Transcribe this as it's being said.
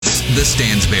The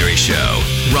Stansbury Show,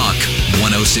 Rock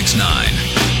 106.9.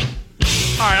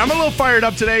 All right, I'm a little fired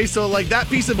up today, so that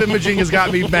piece of imaging has got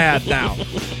me mad now.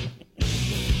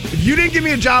 If you didn't give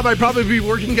me a job, I'd probably be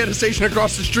working at a station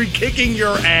across the street kicking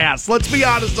your ass. Let's be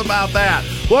honest about that.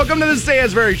 Welcome to the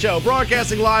Stansbury Show,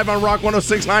 broadcasting live on Rock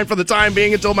 106.9 for the time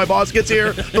being until my boss gets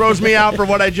here, throws me out for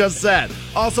what I just said.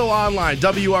 Also online,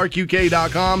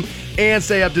 WRQK.com, and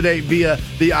stay up to date via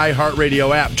the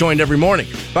iHeartRadio app. Joined every morning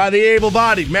by the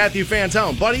able-bodied Matthew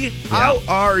Fantone. Buddy, how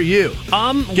are you?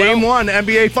 Game 1,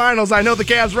 NBA Finals. I know the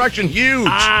Cavs erection, huge.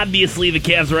 Obviously, the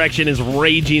Cavs erection is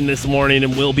raging this morning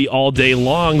and will be all day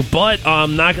long, but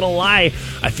I'm not going to lie.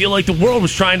 I feel like the world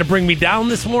was trying to bring me down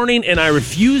this morning, and I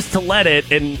refused to let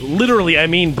it, and literally, I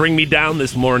mean bring me down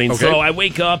this morning. Okay. So I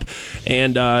wake up,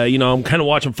 and, I'm kind of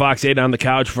watching Fox 8 on the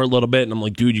couch for a little bit, and I'm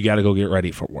like, dude, you got to go get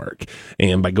ready for work.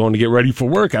 And by going to get ready for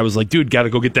work, I was like, dude, got to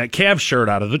go get that Cavs shirt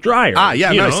out of the dryer.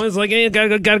 Nice. It's like, hey, got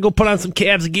to go put on some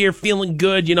Cavs gear, feeling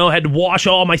good. Had to wash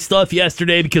all my stuff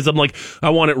yesterday because I'm like,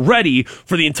 I want it ready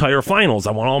for the entire finals.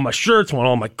 I want all my shirts, want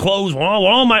all my clothes, want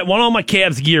all my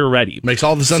Cavs gear ready. Makes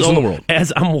all the sense in the world.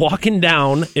 As I'm walking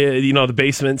down, the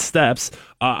basement steps,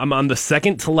 I'm on the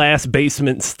second to last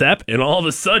basement step, and all of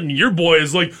a sudden, your boy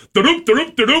is like, da-doop,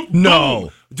 da-doop, da-doop. No.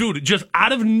 Boom. Dude, just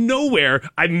out of nowhere,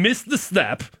 I missed the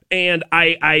step, and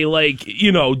I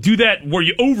do that where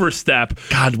you overstep.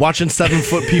 God, watching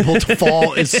 7-foot people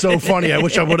fall is so funny. I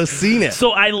wish I would have seen it.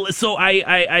 So I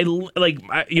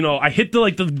hit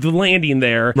the landing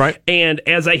there, right? And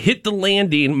as I hit the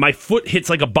landing, my foot hits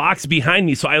like a box behind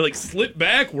me, so I slip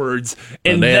backwards,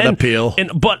 and then appeal.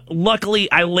 But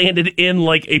luckily, I landed in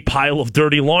like a pile of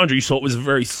dirty laundry, so it was a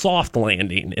very soft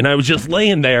landing, and I was just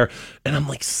laying there, and I'm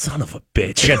like, son of a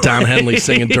bitch. I got Don Henley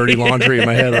singing Dirty Laundry in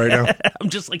my head right now. I'm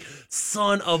just like,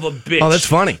 son of a bitch. Oh, that's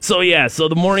funny. So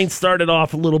the morning started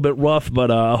off a little bit rough,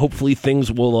 but hopefully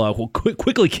things will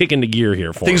quickly kick into gear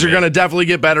here for Things me. are going to definitely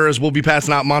get better as we'll be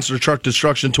passing out Monster Truck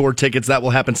Destruction Tour tickets. That will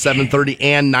happen 7:30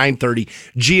 and 9:30.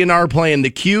 GNR playing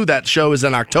The Q. That show is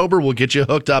in October. We'll get you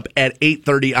hooked up at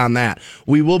 8:30 on that.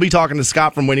 We will be talking to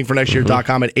Scott from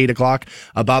waitingfornextyear.com at 8 o'clock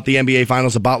about the NBA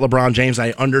Finals, about LeBron James. I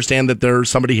understand that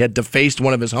somebody had defaced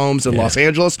one of his homes in Los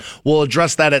Angeles. We'll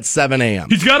address that at 7 a.m.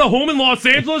 He's got a home in Los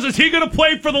Angeles? Is he going to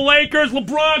play for the Lakers?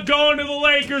 LeBron going to the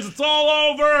Lakers. It's all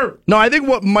over. No, I think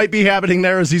what might be happening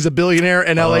there is he's a billionaire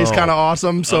and LA's kind of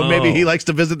awesome, so maybe he likes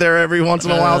to visit there every once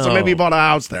in a while, so maybe he bought a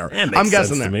house there. I'm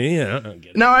guessing there. To me. Yeah,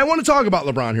 now, I want to talk about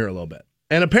LeBron here a little bit.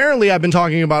 And apparently I've been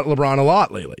talking about LeBron a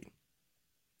lot lately.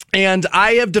 And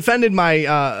I have defended my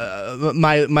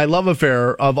my love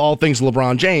affair of all things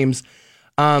LeBron James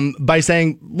by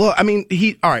saying, look, I mean,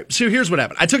 all right, so here's what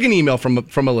happened. I took an email from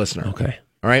a listener. Okay.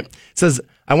 All right. It says,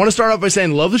 I want to start off by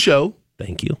saying, love the show.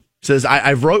 Thank you. Says,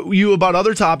 I've wrote you about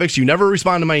other topics. You never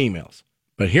respond to my emails.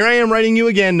 But here I am writing you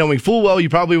again, knowing full well you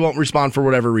probably won't respond for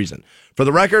whatever reason. For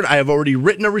the record, I have already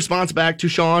written a response back to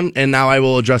Sean, and now I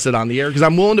will address it on the air because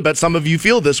I'm willing to bet some of you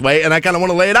feel this way, and I kind of want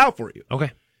to lay it out for you.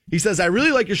 Okay. He says, I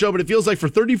really like your show, but it feels like for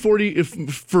 30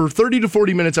 to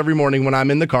 40 minutes every morning when I'm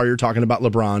in the car, you're talking about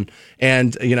LeBron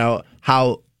and,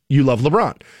 how you love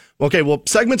LeBron. Okay, well,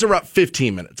 segments are about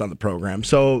 15 minutes on the program.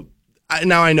 So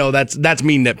now I know that's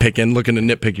me nitpicking, looking to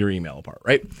nitpick your email apart,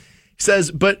 right? He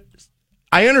says, but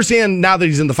I understand now that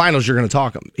he's in the finals, you're going to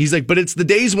talk him. He's like, but it's the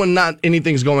days when not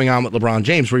anything's going on with LeBron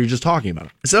James where you're just talking about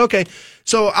him. I said, okay,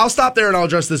 so I'll stop there and I'll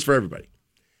address this for everybody.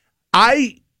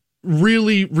 I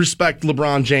really respect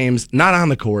LeBron James, not on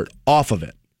the court, off of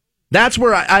it. That's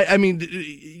where I mean,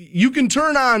 you can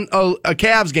turn on a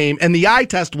Cavs game and the eye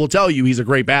test will tell you he's a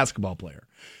great basketball player.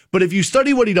 But if you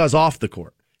study what he does off the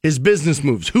court, his business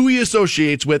moves, who he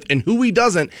associates with and who he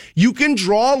doesn't, you can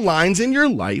draw lines in your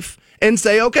life and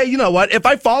say, okay, you know what? If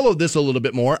I follow this a little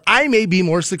bit more, I may be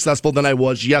more successful than I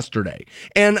was yesterday.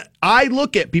 And I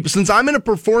look at people, since I'm in a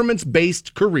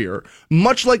performance-based career,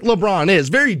 much like LeBron is,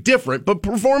 very different, but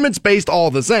performance-based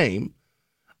all the same.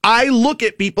 I look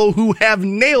at people who have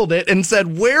nailed it and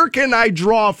said, where can I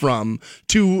draw from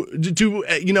to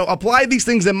apply these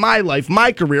things in my life,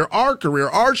 my career,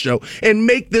 our show, and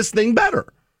make this thing better?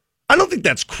 I don't think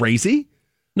that's crazy.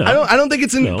 No. I don't think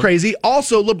it's crazy.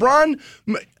 Also, LeBron,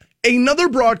 another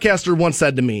broadcaster once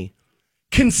said to me,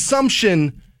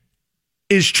 consumption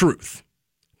is truth.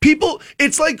 People,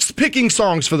 it's like picking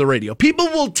songs for the radio. People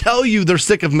will tell you they're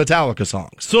sick of Metallica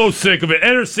songs. So sick of it.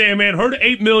 Enter Sandman, heard it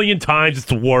 8 million times. It's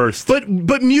the worst. But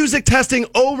music testing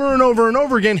over and over and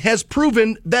over again has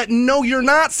proven that no, you're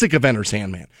not sick of Enter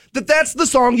Sandman. That's the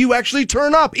song you actually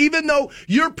turn up, even though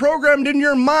you're programmed in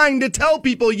your mind to tell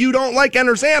people you don't like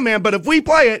Enter Sandman. But if we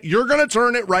play it, you're going to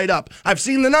turn it right up. I've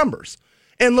seen the numbers.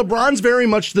 And LeBron's very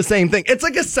much the same thing. It's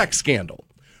like a sex scandal.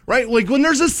 right? Like when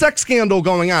there's a sex scandal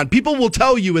going on, people will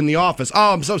tell you in the office,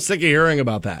 oh, I'm so sick of hearing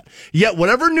about that. Yet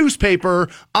whatever newspaper,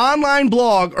 online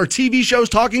blog, or TV shows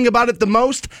talking about it the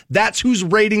most, that's whose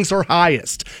ratings are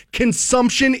highest.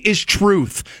 Consumption is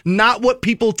truth, not what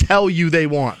people tell you they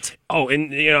want. Oh,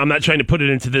 and I'm not trying to put it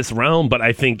into this realm, but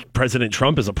I think President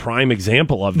Trump is a prime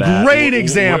example of that. Great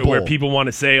example. Where people want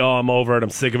to say, oh, I'm over it, I'm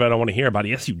sick of it, I don't want to hear about it.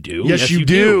 Yes, you do. Yes, you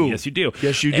do. Yes, you do.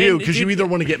 Yes, you do. Because you either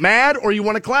want to get mad or you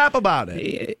want to clap about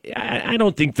it. I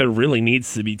don't think there really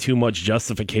needs to be too much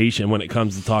justification when it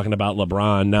comes to talking about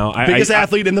LeBron. Now, biggest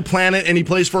athlete in the planet, and he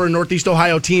plays for a Northeast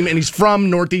Ohio team, and he's from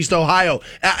Northeast Ohio.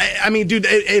 I mean, dude,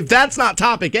 if that's not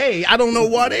topic A, I don't know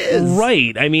what is.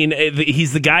 Right. I mean,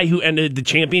 he's the guy who ended the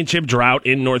championship drought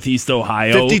in Northeast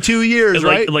Ohio. 52 years,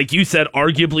 right? Like you said,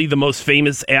 arguably the most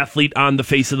famous athlete on the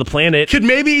face of the planet. Could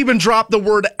maybe even drop the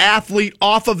word athlete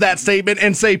off of that statement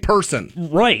and say person.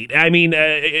 Right. I mean,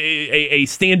 a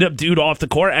stand-up dude off the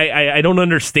court, I don't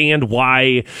understand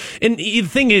why. And the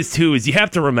thing is, too, is you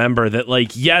have to remember that,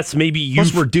 like, yes, maybe you...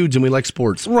 Plus, we're dudes and we like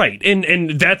sports. Right.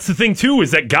 And that's the thing, too, is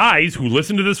that guys who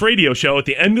listen to this radio show, at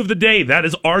the end of the day, that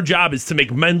is our job, is to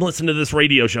make men listen to this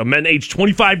radio show. Men aged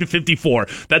 25 to 54.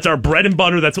 That's our bread and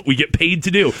butter. That's what we get paid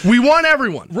to do. We want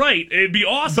everyone. Right. It'd be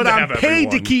awesome but to have I'm paid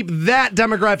everyone. to keep that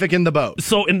demographic in the boat.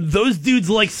 So, and those dudes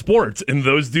like sports, and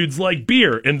those dudes like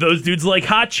beer, and those dudes like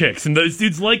hot chicks, and those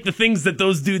dudes like the things that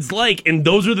those dudes like, and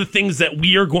those are the things that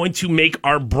we are going to make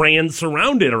our brand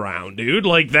surrounded around, dude.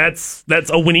 Like, that's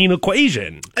a winning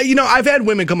equation. I've had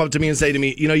women come up to me and say to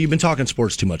me, you've been talking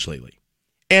sports too much lately.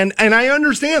 And I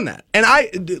understand that. And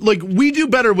we do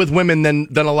better with women than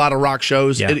a lot of rock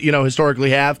shows,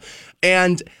 historically have.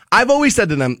 And I've always said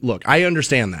to them, look, I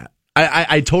understand that.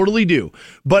 I totally do.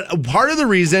 But part of the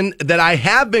reason that I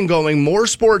have been going more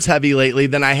sports heavy lately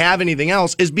than I have anything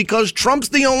else is because Trump's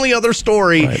the only other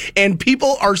story, right. And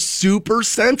people are super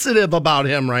sensitive about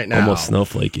him right now. Almost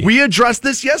snowflakey. We addressed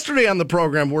this yesterday on the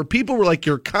program where people were like,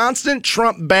 you're constant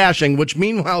Trump bashing, which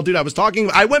meanwhile, dude, I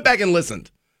went back and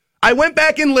listened. I went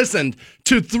back and listened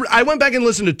to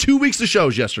 2 weeks of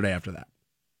shows yesterday after that,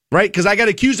 right? Because I got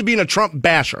accused of being a Trump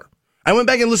basher. I went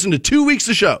back and listened to 2 weeks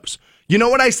of shows. You know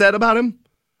what I said about him?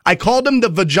 I called him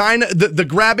the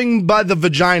grabbing by the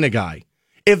vagina guy.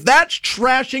 If that's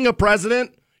trashing a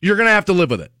president, you're going to have to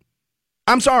live with it.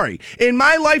 I'm sorry. In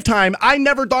my lifetime, I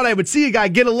never thought I would see a guy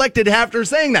get elected after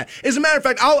saying that. As a matter of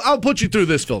fact, I'll put you through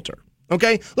this filter.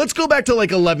 Okay, let's go back to like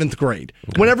 11th grade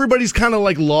when everybody's kind of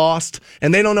like lost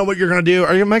and they don't know what you're going to do.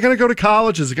 Am I going to go to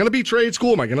college? Is it going to be trade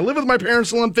school? Am I going to live with my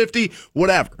parents till I'm 50?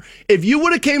 Whatever. If you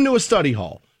would have came to a study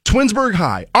hall, Twinsburg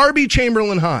High, R.B.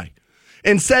 Chamberlain High,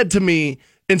 and said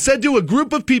to a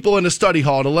group of people in a study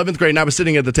hall in 11th grade, and I was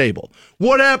sitting at the table,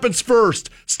 what happens first?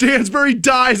 Stansbury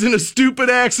dies in a stupid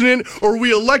accident, or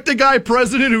we elect a guy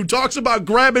president who talks about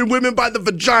grabbing women by the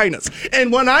vaginas?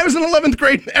 And when I was in 11th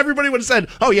grade, everybody would have said,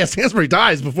 oh yeah, Stansbury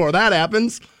dies before that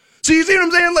happens. So you see what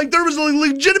I'm saying? Like there was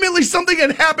legitimately something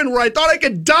that happened where I thought I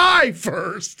could die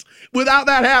first without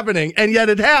that happening, and yet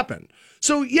it happened.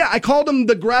 So yeah, I called him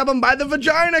the grab him by the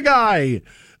vagina guy.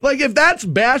 Like if that's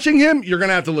bashing him, you're going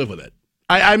to have to live with it.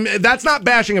 That's not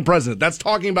bashing a president. That's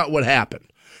talking about what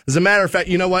happened. As a matter of fact,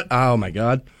 you know what? Oh, my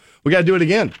God. We got to do it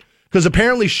again. Because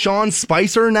apparently Sean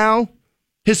Spicer now,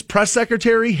 his press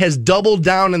secretary, has doubled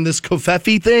down in this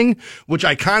Kofefi thing, which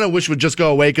I kind of wish would just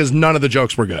go away because none of the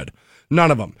jokes were good.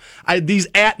 None of them. These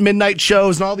at midnight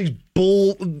shows and all these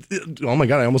oh my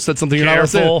God, I almost said something you're not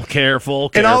listening. Careful.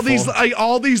 And all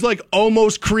these like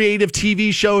almost creative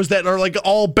TV shows that are like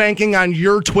all banking on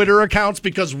your Twitter accounts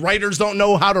because writers don't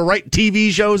know how to write TV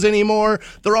shows anymore.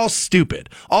 They're all stupid.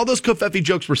 All those Kofefi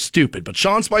jokes were stupid, but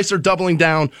Sean Spicer doubling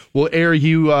down will air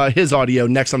you his audio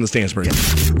next on the Stansbury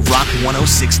Show. Rock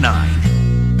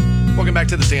 106.9. Welcome back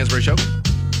to the Stansbury Show.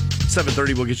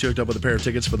 7:30, we'll get you hooked up with a pair of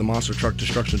tickets for the Monster Truck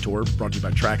Destruction Tour, brought to you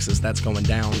by Traxxas. That's going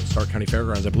down at Stark County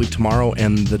Fairgrounds, I believe, tomorrow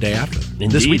and the day after.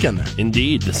 Indeed. This weekend there.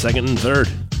 Indeed, the 2nd and 3rd.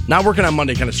 Not working on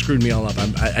Monday kind of screwed me all up.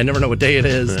 I never know what day it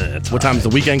is. What time's the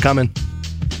weekend coming?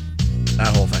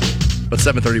 That whole thing. But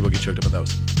 7:30, we'll get you hooked up with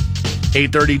those.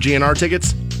 8:30, GNR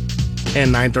tickets.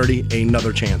 And 9:30,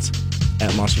 another chance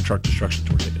at Monster Truck Destruction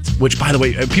Tour tickets. Which, by the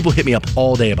way, people hit me up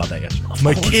all day about that yesterday.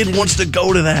 My kid wants to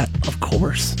go to that. Of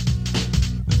course.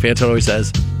 Fantone always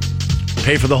says,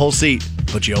 pay for the whole seat,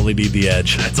 but you only need the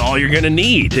edge. That's all you're going to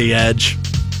need. The edge.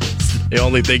 It's the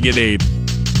only thing you need.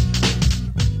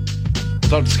 We'll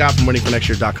talk to Scott from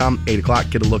winningfornextyear.com. 8 o'clock.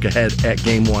 Get a look ahead at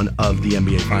Game 1 of the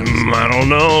NBA Finals. I don't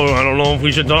know. I don't know if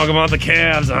we should talk about the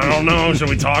Cavs. I don't know. Should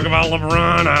we talk about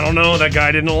LeBron? I don't know. That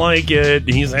guy didn't like it.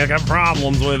 He's got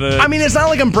problems with it. I mean, it's not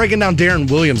like I'm breaking down Darren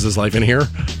Williams' life in here.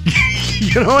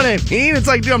 You know what I mean? It's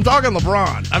like, dude, I'm talking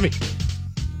LeBron.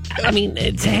 I mean,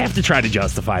 to have to try to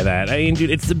justify that. I mean, dude,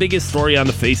 it's the biggest story on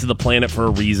the face of the planet for a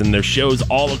reason. There's shows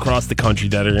all across the country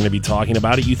that are going to be talking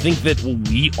about it. You think that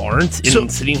we aren't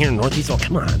sitting here in Northeast? Oh,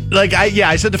 come on. Like,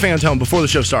 I said to Fantone before the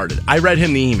show started, I read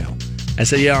him the email. I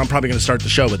said, yeah, I'm probably going to start the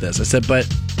show with this. I said,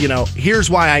 but,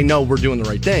 here's why I know we're doing the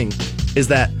right thing, is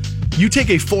that you take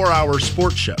a 4-hour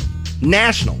sports show,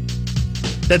 national,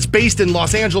 that's based in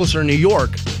Los Angeles or New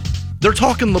York, they're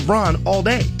talking LeBron all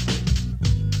day.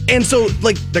 And so,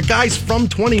 like, the guy's from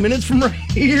 20 minutes from right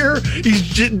here.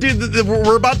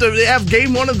 We're about to have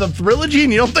game one of the trilogy,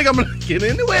 and you don't think I'm going to get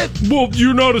into it? Well,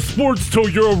 you're not a sports show.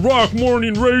 You're a rock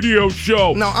morning radio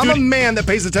show. No, I'm a man that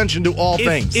pays attention to all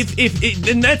things.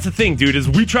 And that's the thing, dude, is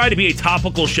we try to be a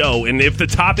topical show, and if the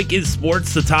topic is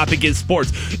sports, the topic is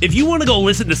sports. If you want to go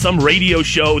listen to some radio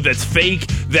show that's fake,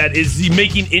 that is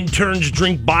making interns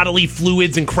drink bodily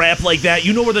fluids and crap like that,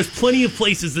 you know where there's plenty of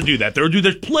places to do that.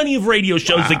 There's plenty of radio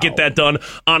shows that get that done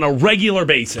on a regular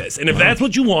basis. And if that's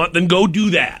what you want, then go do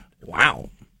that. Wow.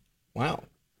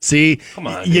 See, come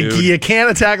on, you can't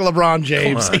attack LeBron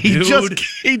James. On, he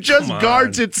just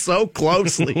guards it so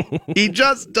closely. He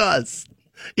just does.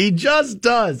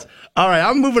 All right,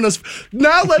 I'm moving us.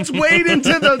 Now let's wade into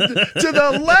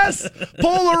the less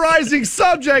polarizing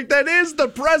subject that is the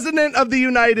President of the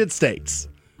United States.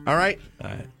 All right.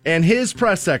 And his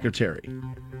press secretary,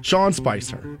 Sean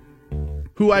Spicer,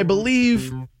 who I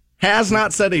believe has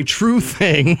not said a true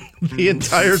thing the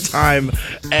entire time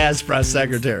as press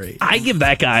secretary. I give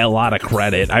that guy a lot of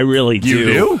credit. I really do. You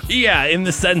do? Yeah, in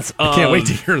the sense of... I can't wait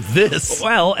to hear this.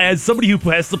 Well, as somebody who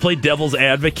has to play devil's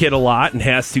advocate a lot and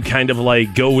has to kind of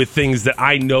like go with things that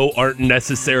I know aren't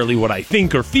necessarily what I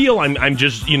think or feel, I'm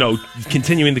just,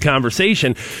 continuing the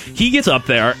conversation. He gets up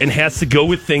there and has to go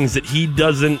with things that he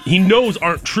knows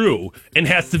aren't true and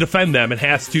has to defend them and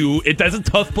that's a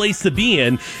tough place to be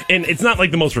in. And it's not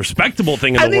like the most respectable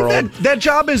thing in the world. I think that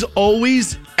job is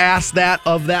always asked that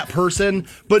of that person,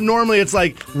 but normally it's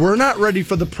like, we're not ready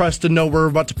for the press to know we're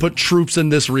about to put troops in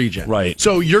this region. Right.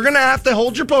 So you're going to have to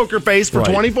hold your poker face for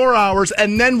 24 hours,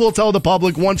 and then we'll tell the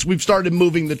public once we've started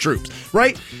moving the troops.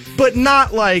 Right? But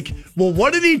not like, well,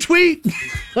 what did he tweet?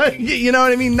 You know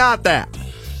what I mean? Not that.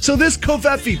 So this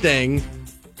Covfefe thing...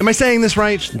 Am I saying this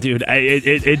right? Dude,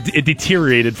 it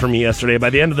deteriorated for me yesterday. By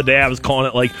the end of the day, I was calling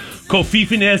it like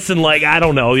Kofifiness and like, I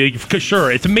don't know.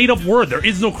 Sure, it's a made-up word. There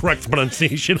is no correct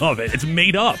pronunciation of it. It's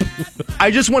made up. I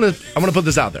want to put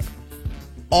this out there.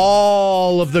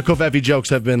 All of the Covfefe jokes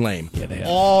have been lame. Yeah, they have.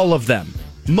 All of them.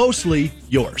 Mostly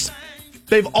yours.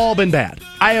 They've all been bad.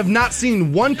 I have not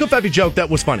seen one Covfefe joke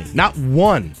that was funny. Not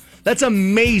one. That's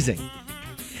amazing.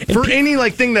 For any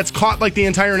thing that's caught the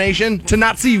entire nation, to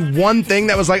not see one thing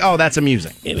that was like, oh, that's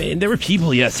amusing. There were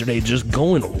people yesterday just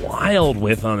going wild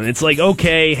with them. And it's like,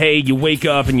 okay, hey, you wake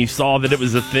up and you saw that it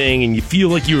was a thing and you feel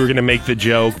like you were going to make the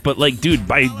joke. But dude,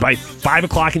 by 5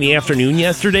 o'clock in the afternoon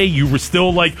yesterday, you were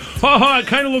still like, haha, it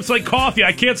kind of looks like coffee.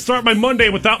 I can't start my Monday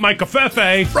without my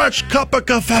Covfefe. Fresh cup of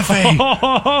Covfefe.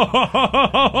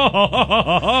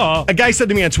 A guy said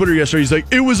to me on Twitter yesterday, he's like,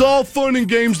 it was all fun and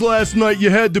games last night.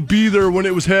 You had to be there when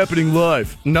it was happening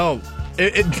live. No,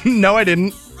 I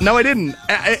didn't.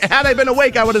 Had I been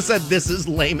awake, I would have said this is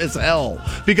lame as hell,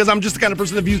 because I'm just the kind of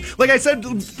person that views, like I said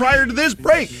prior to this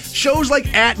break, shows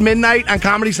like At Midnight on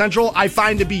Comedy Central I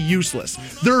find to be useless.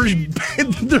 They're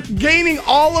gaining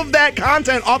all of that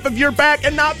content off of your back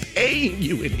and not paying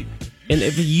you anything. And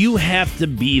if you have to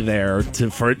be there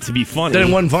for it to be funny, then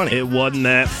it wasn't funny. It wasn't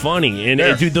that funny. And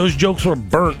dude, those jokes were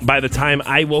burnt by the time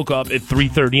I woke up at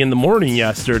 3:30 in the morning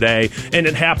yesterday, and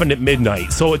it happened at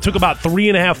midnight. So it took about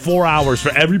 3.5, 4 hours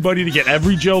for everybody to get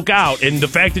every joke out. And the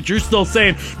fact that you're still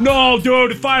saying, no,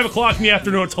 dude, at 5 o'clock in the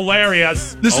afternoon, it's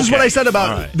hilarious. This is what I said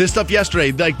about this stuff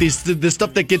yesterday. Like this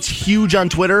stuff that gets huge on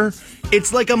Twitter.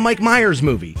 It's like a Mike Myers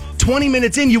movie. 20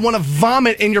 minutes in, you want to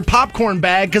vomit in your popcorn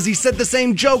bag because he said the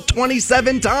same joke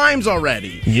 27 times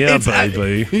already. Yeah,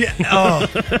 baby.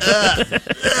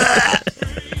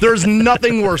 There's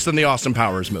nothing worse than the Austin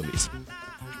Powers movies.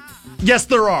 Yes,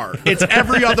 there are. It's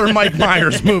every other Mike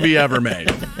Myers movie ever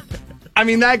made. I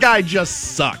mean, that guy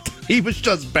just sucked. He was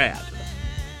just bad.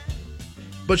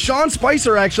 But Sean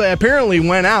Spicer actually apparently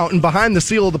went out and behind the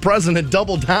seal of the president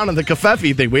doubled down on the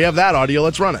Covfefe thing. We have that audio.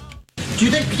 Let's run it. Do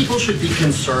you think people should be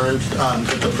concerned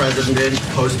that the president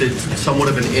posted somewhat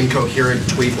of an incoherent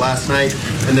tweet last night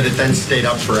and that it then stayed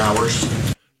up for hours?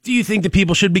 Do you think that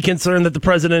people should be concerned that the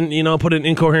president, put an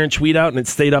incoherent tweet out and it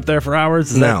stayed up there for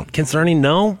hours? Is that concerning?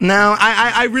 No? No,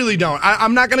 I really don't.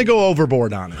 I'm not going to go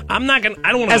overboard on it. I don't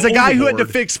want to. As a guy who had to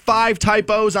fix 5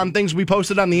 typos on things we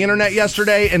posted on the internet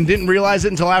yesterday and didn't realize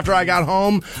it until after I got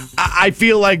home, I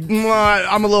feel like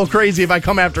I'm a little crazy if I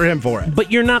come after him for it.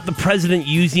 But you're not the president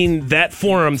using that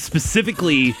forum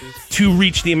specifically to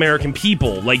reach the American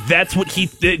people. Like, that's what he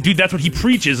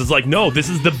preaches. Is like, no, this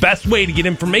is the best way to get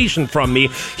information from me.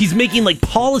 He's making like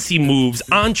policy moves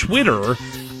on Twitter.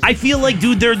 I feel like,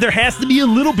 dude, there has to be a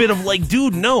little bit of like,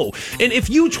 dude, no. And if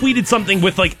you tweeted something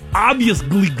with like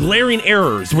obviously glaring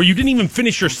errors where you didn't even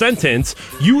finish your sentence,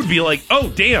 you would be like, oh,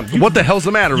 damn. What the hell's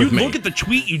the matter with me? You look at the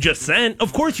tweet you just sent.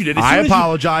 Of course you did. I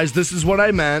apologize. This is what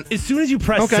I meant. As soon as you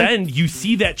press send, you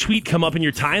see that tweet come up in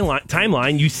your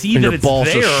timeline. You see and that your it's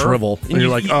balls there. Just shrivel. And you're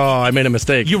like, oh, I made a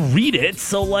mistake. You read it.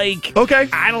 So, like, okay.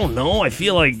 I don't know. I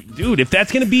feel like, dude, if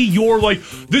that's going to be your, like,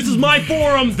 this is my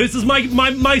forum, this is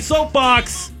my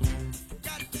soapbox.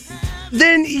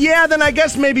 Then I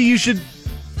guess maybe you should.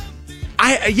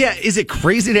 Is it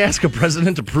crazy to ask a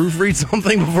president to proofread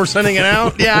something before sending it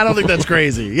out? Yeah, I don't think that's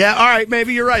crazy. Yeah, all right,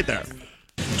 maybe you're right there.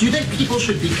 Do you think people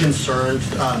should be concerned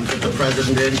that the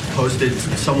president posted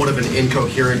somewhat of an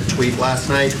incoherent tweet last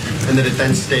night and that it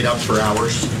then stayed up for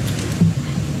hours?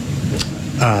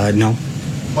 No.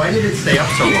 Why did it stay up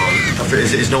so long?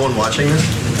 Is no one watching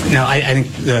this? No, I think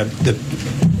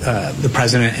the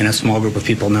president and a small group of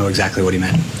people know exactly what he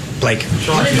meant. Blake.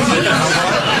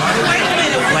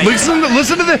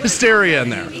 Listen to the hysteria in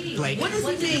there. Blake. What does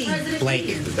it mean?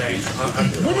 Blake.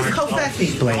 What is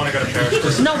co-facting? Blake.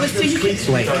 No, but so you can...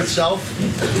 Blake.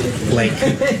 Blake.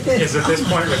 Is at this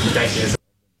point with the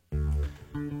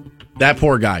That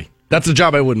poor guy. That's a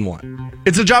job I wouldn't want.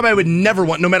 It's a job I would never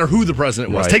want, no matter who the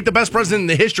president was. Right. Take the best president in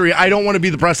the history. I don't want to be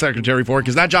the press secretary for it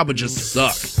because that job would just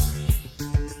suck.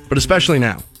 But especially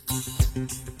now.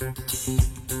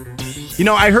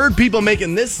 I heard people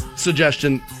making this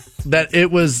suggestion that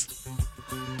it's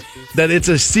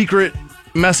a secret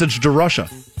message to Russia.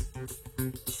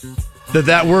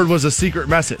 That word was a secret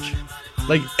message.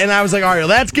 And I was like, all right, well,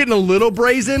 that's getting a little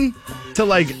brazen to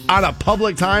on a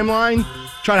public timeline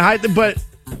trying to hide it. But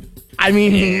I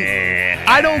mean,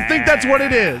 I don't think that's what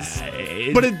it is.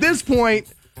 But at this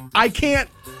point, I can't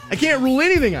rule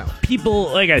anything out.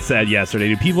 People, like I said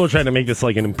yesterday, people are trying to make this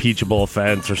like an impeachable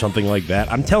offense or something like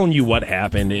that. I'm telling you what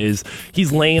happened is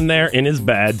he's laying there in his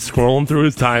bed, scrolling through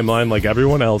his timeline like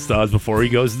everyone else does before he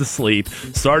goes to sleep,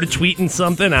 started tweeting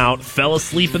something out, fell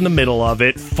asleep in the middle of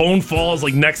it, phone falls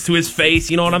like next to his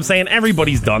face. You know what I'm saying?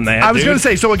 Everybody's done that. I was going to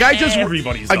say, so a guy just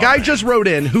just wrote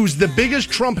in who's the biggest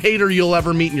Trump hater you'll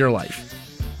ever meet in your life.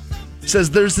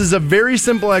 Says this is a very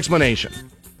simple explanation.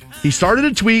 He started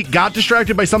a tweet, got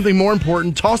distracted by something more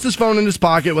important, tossed his phone in his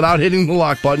pocket without hitting the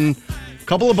lock button. A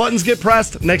couple of buttons get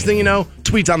pressed. Next thing you know,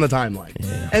 tweets on the timeline.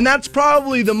 Yeah. And that's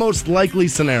probably the most likely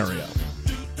scenario.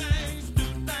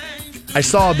 I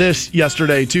saw this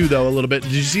yesterday, too, though, a little bit.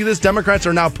 Did you see this? Democrats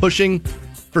are now pushing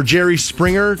for Jerry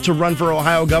Springer to run for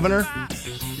Ohio governor.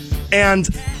 And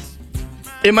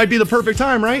it might be the perfect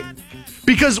time, right?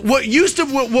 Because what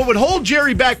would hold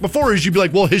Jerry back before is you'd be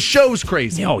like, well, his show's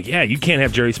crazy. Oh, yeah, you can't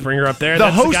have Jerry Springer up there.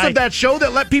 The host of that show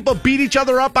that let people beat each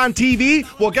other up on TV,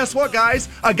 well, guess what, guys?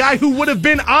 A guy who would have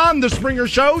been on the Springer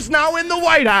show's now in the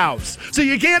White House. So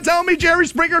you can't tell me Jerry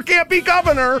Springer can't be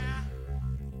governor.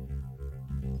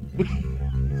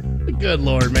 Good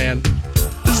Lord, man.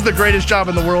 This is the greatest job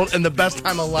in the world and the best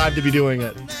time alive to be doing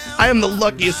it. I am the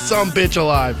luckiest sumbitch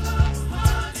alive.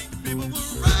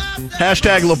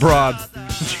 Hashtag LeBron.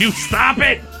 You stop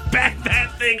it! Back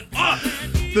that thing up!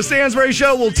 The Stansbury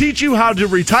Show will teach you how to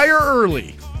retire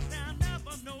early.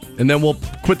 And then we'll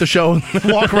quit the show and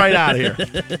walk right out of here.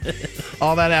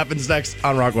 All that happens next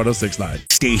on Rock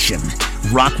 106.9. Station,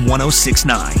 Rock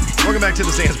 106.9. Welcome back to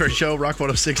the Stansbury Show, Rock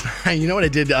 106.9. You know what I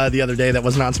did the other day that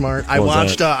was not smart? I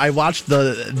watched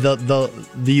the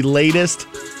latest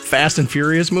Fast and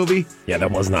Furious movie. Yeah,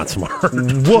 that was not smart.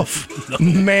 Woof.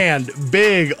 Man,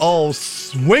 big old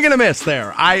swing and a miss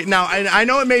there. I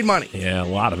know it made money. Yeah, a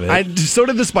lot of it. So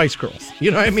did the Spice Girls.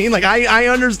 You know what I mean? I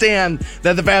understand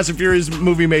that the Fast and Furious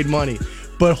movie made money.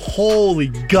 But holy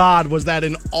God, was that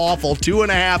an awful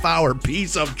 2.5 hour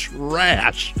piece of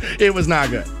trash. It was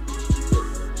not good.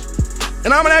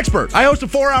 And I'm an expert. I host a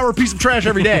 4-hour piece of trash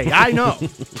every day. I know.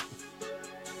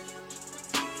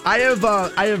 I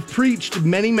have preached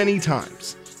many, many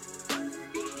times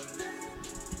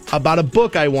about a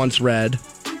book I once read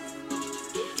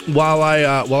while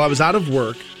I was out of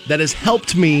work that has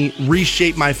helped me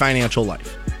reshape my financial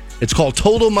life. It's called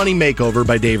Total Money Makeover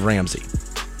by Dave Ramsey.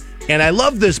 And I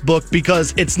love this book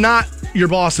because it's not your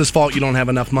boss's fault you don't have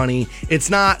enough money. It's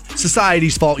not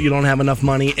society's fault you don't have enough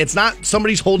money. It's not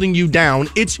somebody's holding you down.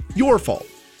 It's your fault.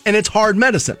 And it's hard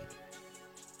medicine.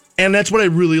 And that's what I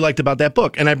really liked about that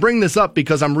book. And I bring this up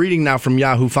because I'm reading now from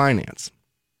Yahoo Finance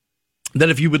that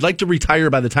if you would like to retire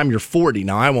by the time you're 40,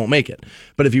 now I won't make it,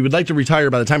 but if you would like to retire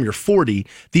by the time you're 40,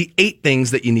 the 8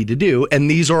 things that you need to do,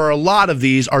 and a lot of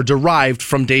these are derived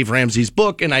from Dave Ramsey's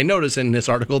book, and I notice in this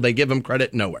article they give him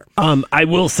credit nowhere. I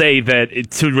will say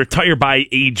that to retire by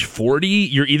age 40,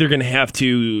 you're either going to have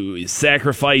to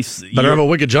sacrifice. Better have a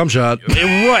wicked jump shot.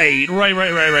 Right.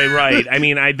 I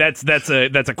mean, that's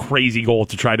a crazy goal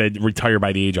to try to retire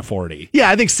by the age of 40. Yeah,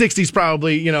 I think 60 is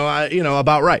probably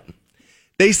about right.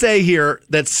 They say here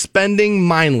that spending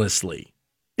mindlessly,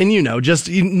 and just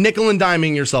nickel and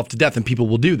diming yourself to death, and people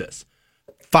will do this.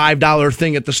 $5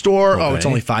 thing at the store. Okay. Oh, it's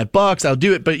only $5. I'll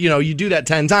do it. But you do that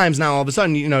 10 times. Now all of a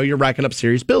sudden, you're racking up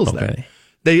serious bills there.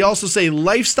 They also say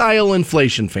lifestyle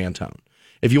inflation, Fantone.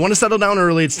 If you want to settle down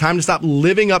early, it's time to stop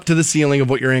living up to the ceiling of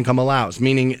what your income allows.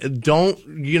 Meaning, don't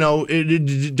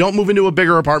move into a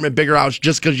bigger apartment, bigger house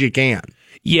just because you can.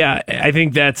 Yeah, I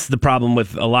think that's the problem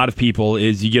with a lot of people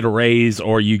is you get a raise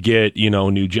or you get, a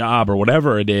new job or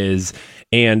whatever it is.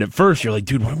 And at first you're like,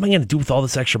 dude, what am I going to do with all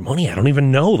this extra money? I don't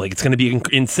even know. Like, it's going to be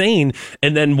insane.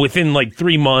 And then within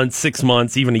 3 months, 6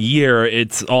 months, even a year,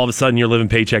 it's all of a sudden you're living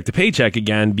paycheck to paycheck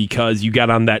again because you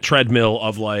got on that treadmill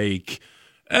of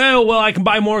oh, well, I can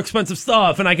buy more expensive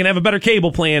stuff and I can have a better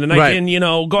cable plan and I can,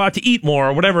 go out to eat more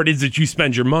or whatever it is that you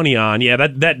spend your money on. Yeah,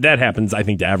 that happens, I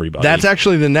think, to everybody. That's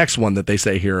actually the next one that they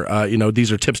say here.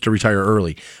 These are tips to retire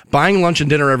early. Buying lunch and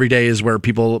dinner every day is where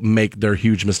people make their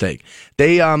huge mistake.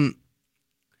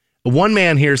 One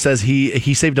man here says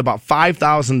he saved about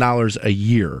 $5,000 a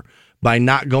year by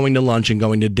not going to lunch and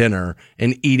going to dinner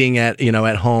and eating at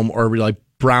home or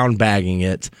brown bagging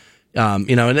it. And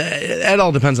it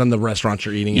all depends on the restaurant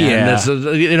you're eating at. Yeah.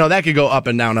 And that could go up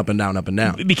and down, up and down, up and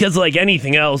down. Because like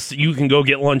anything else, you can go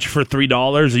get lunch for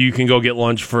 $3 or you can go get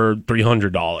lunch for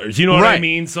 $300. You know what I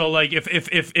mean? So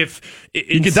if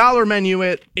you can dollar menu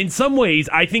it. In some ways,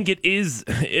 I think it is,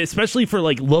 especially for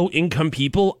low income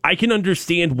people, I can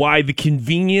understand why the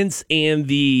convenience and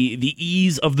the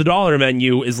ease of the dollar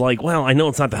menu is well, I know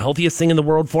it's not the healthiest thing in the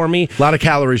world for me. A lot of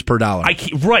calories per dollar.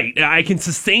 I can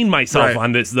sustain myself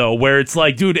on this though. Where it's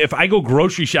dude, if I go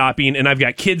grocery shopping and I've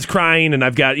got kids crying and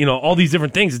I've got, all these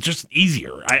different things, it's just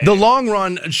easier. The long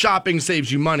run, shopping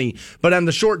saves you money. But on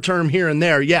the short term here and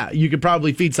there, yeah, you could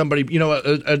probably feed somebody,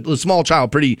 a small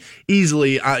child pretty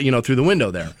easily, through the window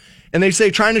there. And they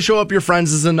say trying to show up your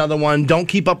friends is another one. Don't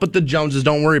keep up with the Joneses.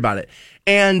 Don't worry about it.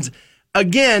 And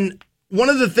again, one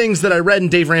of the things that I read in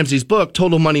Dave Ramsey's book,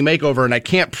 Total Money Makeover, and I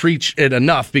can't preach it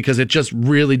enough because it just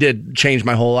really did change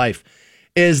my whole life,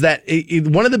 is that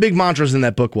one of the big mantras in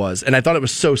that book was, and I thought it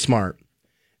was so smart,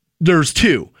 there's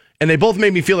 2, and they both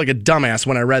made me feel like a dumbass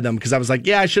when I read them because I was like,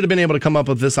 yeah, I should have been able to come up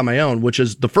with this on my own, which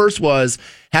is the first was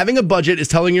having a budget is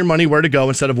telling your money where to go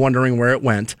instead of wondering where it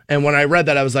went. And when I read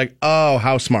that, I was like, oh,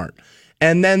 how smart.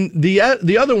 And then the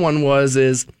other one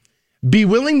is be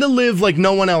willing to live like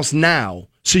no one else now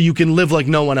so you can live like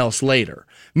no one else later.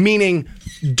 Meaning,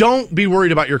 don't be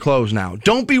worried about your clothes now.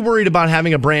 Don't be worried about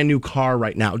having a brand new car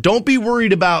right now. Don't be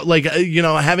worried about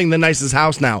having the nicest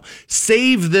house now.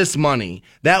 Save this money.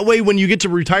 That way, when you get to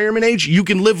retirement age, you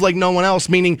can live like no one else.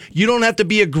 Meaning, you don't have to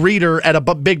be a greeter at a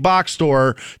big box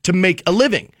store to make a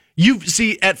living. You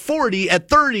see, at 40, at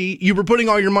 30, you were putting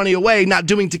all your money away, not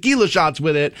doing tequila shots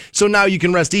with it. So now you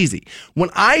can rest easy. When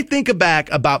I think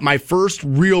back about my first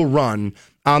real run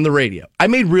on the radio, I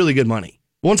made really good money.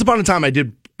 Once upon a time, I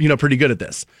did pretty good at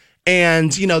this.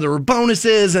 And, there were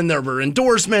bonuses and there were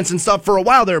endorsements and stuff. For a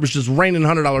while there, it was just raining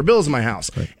 $100 bills in my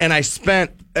house. Right. And I spent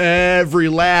every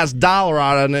last dollar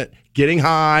out on it, getting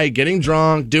high, getting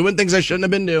drunk, doing things I shouldn't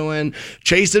have been doing,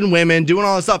 chasing women, doing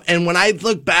all this stuff. And when I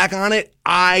look back on it,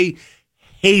 I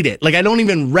hate it. I don't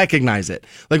even recognize it.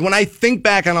 When I think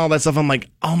back on all that stuff, I'm like,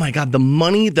 oh my God, the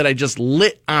money that I just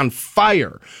lit on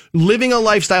fire, living a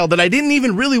lifestyle that I didn't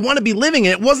even really want to be living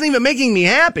in. It wasn't even making me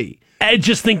happy. And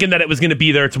just thinking that it was going to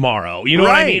be there tomorrow. You know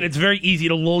what I mean? It's very easy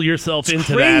to lull yourself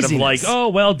into that of oh,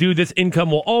 well, dude, this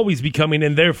income will always be coming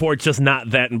in, therefore it's just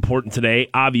not that important today.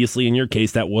 Obviously, in your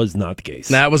case, that was not the case.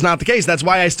 That was not the case. That's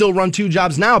why I still run 2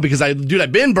 jobs now because, I've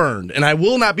been burned, and I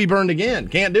will not be burned again.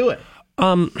 Can't do it.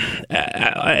 Don't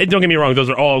get me wrong; those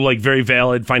are all very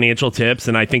valid financial tips,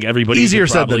 and I think everybody easier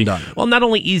said than done. Well, not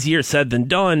only easier said than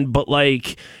done, but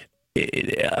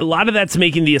a lot of that's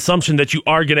making the assumption that you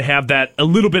are going to have that a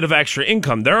little bit of extra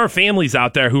income. There are families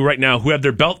out there who right now who have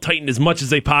their belt tightened as much as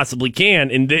they possibly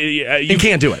can, and you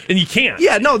can't do it. And you can't.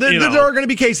 Yeah, no, there are going to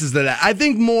be cases of that. I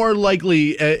think more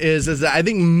likely is that I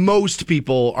think most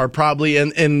people are probably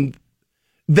in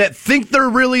that think they're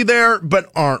really there, but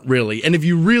aren't really. And if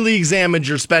you really examined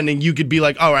your spending, you could be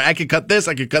like, all right, I could cut this,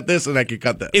 and I could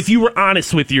cut this. If you were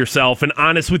honest with yourself and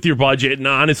honest with your budget and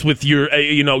honest with your,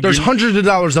 there's hundreds of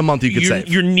dollars a month you could save.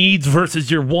 Your needs versus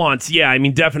your wants. Yeah, I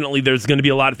mean, definitely there's going to be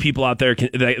a lot of people out there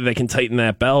that can tighten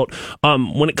that belt.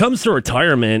 When it comes to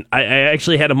retirement, I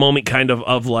actually had a moment kind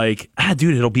of like,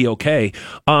 dude, it'll be okay.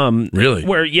 Really?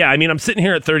 Where, yeah, I mean, I'm sitting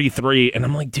here at 33 and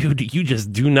I'm like, dude, you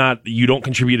just you don't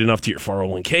contribute enough to your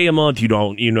 401k a month. You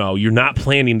don't, you're not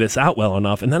planning this out well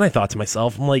enough. And then I thought to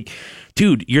myself, I'm like,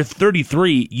 dude, you're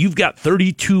 33. You've got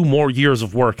 32 more years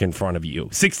of work in front of you.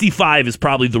 65 is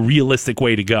probably the realistic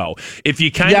way to go. If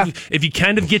you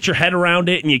kind of get your head around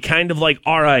it and you kind of like,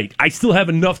 all right, I still have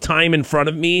enough time in front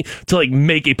of me to like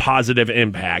make a positive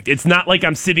impact. It's not like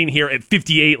I'm sitting here at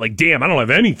 58 like, damn, I don't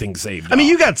have anything saved. I mean,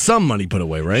 you got some money put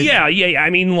away, right? Yeah. I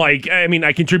mean,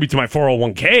 I contribute to my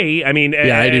 401k. I mean,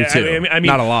 yeah, I do too. I mean,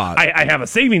 not a lot. I have a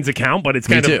savings account, but it's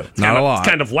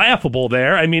kind of laughable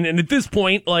there. I mean, and at this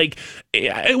point, like,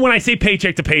 when I say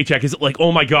paycheck to paycheck, is it like,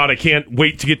 oh my God, I can't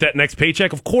wait to get that next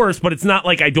paycheck? Of course, but it's not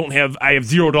like I have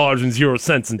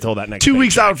 $0.00 until that next 2 paycheck.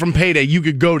 weeks out from payday, you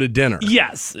could go to dinner.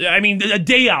 Yes. I mean, a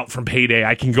day out from payday,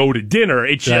 I can go to dinner.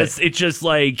 It's just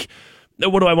like,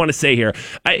 what do I want to say here?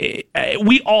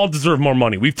 We all deserve more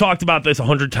money. We've talked about this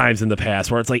 100 times in the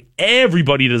past, where it's like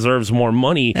everybody deserves more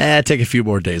money. Take a few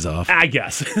more days off. I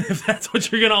guess if that's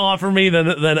what you're going to offer me, then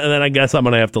I guess I'm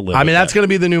going to have to live. I mean, that's going to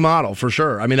be the new model for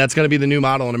sure. I mean, that's going to be the new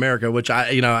model in America, which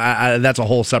that's a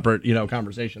whole separate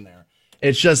conversation there.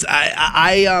 It's just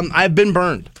I've been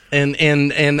burned,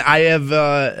 and I have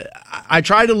I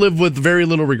try to live with very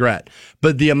little regret.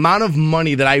 But the amount of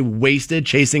money that I wasted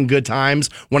chasing good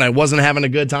times when I wasn't having a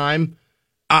good time,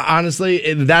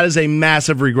 honestly, that is a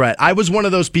massive regret. I was one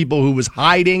of those people who was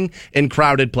hiding in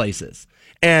crowded places,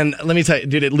 and let me tell you,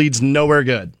 dude, it leads nowhere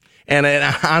good. And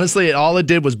honestly, all it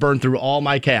did was burn through all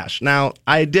my cash. Now,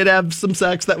 I did have some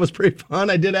sex that was pretty fun.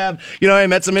 I did have, I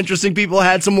met some interesting people,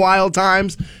 had some wild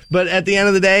times. But at the end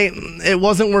of the day, it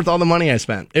wasn't worth all the money I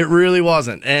spent. It really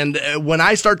wasn't. And when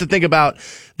I start to think about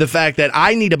the fact that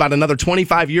I need about another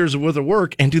 25 years worth of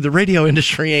work, and the radio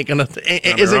industry ain't going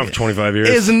to, 25 years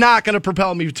is not going to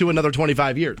propel me to another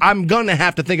 25 years. I'm going to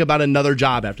have to think about another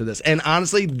job after this. And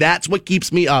honestly, that's what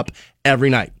keeps me up every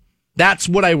night. That's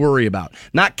what I worry about.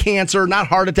 Not cancer, not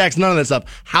heart attacks, none of that stuff.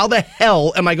 How the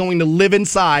hell am I going to live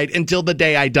inside until the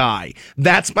day I die?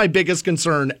 That's my biggest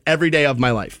concern every day of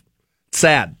my life.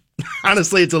 Sad.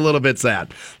 Honestly, it's a little bit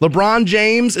sad. LeBron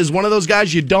James is one of those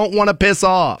guys you don't want to piss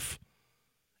off.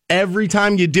 Every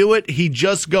time you do it, he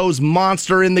just goes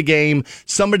monster in the game.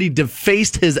 Somebody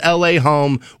defaced his LA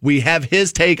home. We have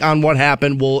his take on what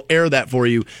happened. We'll air that for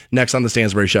you next on the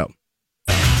Stansbury Show.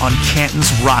 On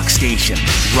Canton's Rock Station,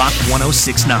 Rock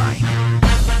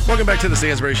 106.9. Welcome back to the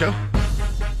Stansbury Show.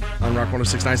 On Rock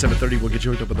 106.9, 7:30, we'll get you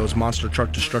hooked up with those Monster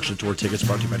Truck Destruction Tour tickets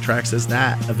brought to you by Trax. Is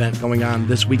that event going on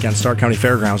this weekend, Stark County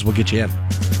Fairgrounds? We'll get you in.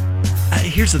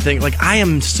 Here's the thing. I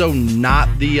am so not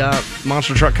the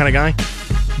monster truck kind of guy.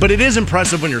 But it is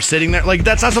impressive when you're sitting there.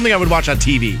 That's not something I would watch on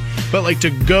TV. But, to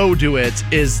go do it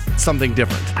is something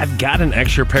different. I've got an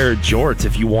extra pair of jorts.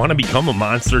 If you want to become a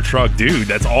monster truck dude,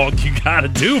 that's all you got to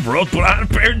do, bro. Put on a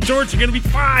pair of jorts. You're going to be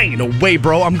fine. No way,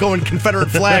 bro. I'm going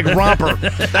Confederate flag romper.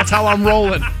 That's how I'm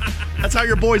rolling. That's how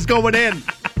your boy's going in.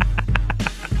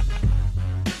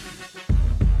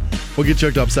 We'll get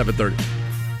you hooked up 7:30.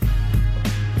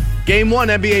 Game 1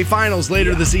 NBA Finals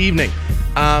later this evening.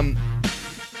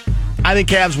 I think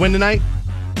Cavs win tonight.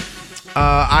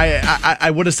 I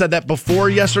would have said that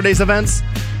before yesterday's events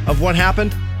of what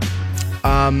happened.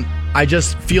 I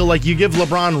just feel like you give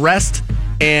LeBron rest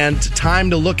and time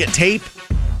to look at tape.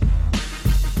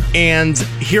 And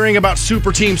hearing about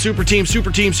super team,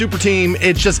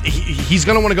 it's just he's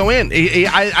going to want to go in.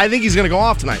 I think he's going to go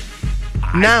off tonight.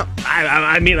 Now,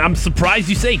 I mean, I'm surprised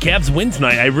you say Cavs win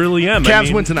tonight. I really am.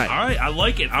 Cavs win tonight. All right, I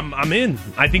like it. I'm in.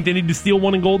 I think they need to steal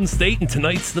one in Golden State, and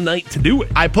tonight's the night to do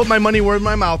it. I put my money where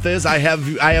my mouth is. I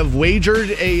have wagered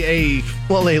a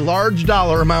large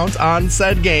dollar amount on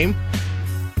said game.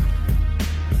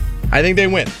 I think they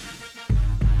win.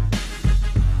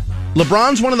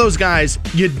 LeBron's one of those guys,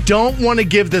 you don't want to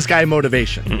give this guy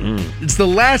motivation. Mm-mm. It's the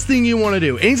last thing you want to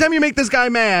do. Anytime you make this guy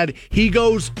mad, he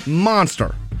goes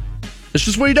monster. It's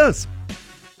just what he does.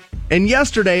 And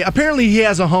yesterday, apparently he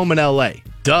has a home in L.A.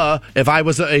 Duh. If I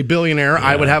was a billionaire,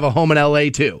 I would have a home in L.A.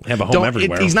 too. Have a home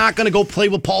everywhere. He's not going to go play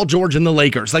with Paul George and the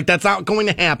Lakers. Like, that's not going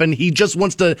to happen. He just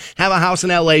wants to have a house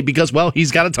in L.A. because, well,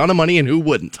 he's got a ton of money, and who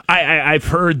wouldn't? I've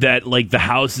heard that, like, the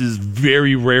house is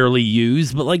very rarely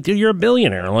used, but, like, dude, you're a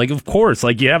billionaire. Like, of course.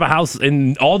 Like, you have a house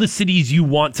in all the cities you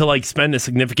want to, like, spend a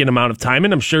significant amount of time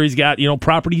in. I'm sure he's got,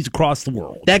 properties across the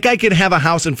world. That guy could have a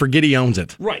house and forget he owns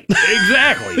it. Right.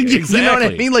 Exactly. You know what I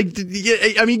mean? Like,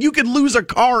 you could lose a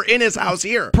car in his house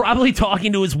here. Probably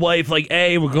talking to his wife, like,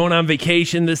 hey, we're going on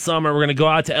vacation this summer. We're going to go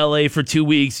out to L.A. for 2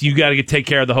 weeks. You got to take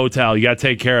care of the hotel. You got to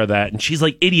take care of that. And she's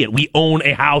like, idiot, we own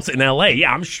a house in L.A.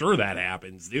 Yeah, I'm sure that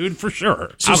happens, dude, for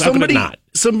sure. So how could it not?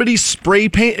 Somebody spray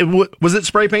paint. Was it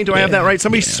spray paint? Do I have that right?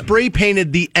 Somebody spray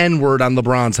painted the N-word on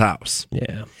LeBron's house.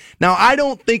 Yeah. Now, I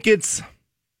don't think it's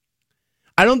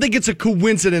a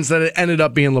coincidence that it ended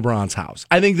up being LeBron's house.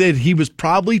 I think that he was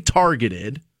probably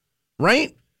targeted,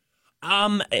 right?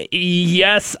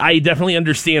 Yes, I definitely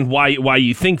understand why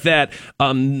you think that.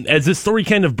 As this story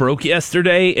kind of broke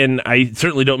yesterday, and I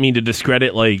certainly don't mean to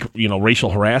discredit, like, racial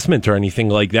harassment or anything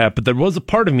like that, but there was a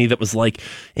part of me that was like,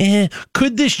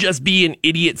 could this just be an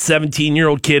idiot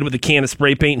 17-year-old kid with a can of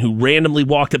spray paint who randomly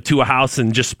walked up to a house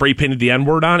and just spray painted the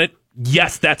N-word on it?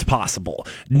 Yes, that's possible.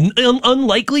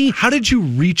 Unlikely. How did you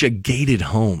reach a gated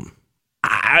home?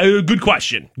 Good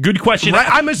question. Right?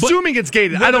 I'm assuming it's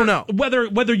gated. I don't know.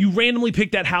 Whether you randomly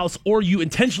picked that house or you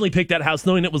intentionally picked that house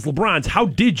knowing it was LeBron's, how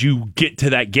did you get to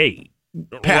that gate?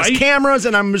 Past cameras,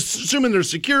 and I'm assuming there's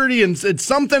security, and it's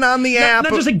something on the app.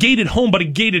 Not just a gated home, but a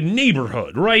gated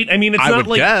neighborhood, right? I mean, it's not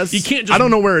like guess. You can't just. I don't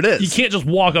know where it is. You can't just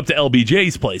walk up to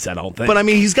LBJ's place. I don't think. But I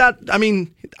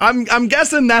mean, I'm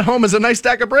guessing that home is a nice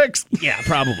stack of bricks. Yeah,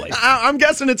 probably. I'm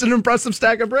guessing it's an impressive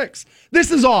stack of bricks.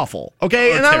 This is awful,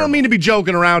 okay? And I don't mean to be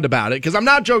joking around about it, because I'm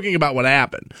not joking about what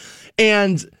happened.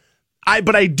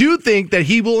 But I do think that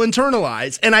he will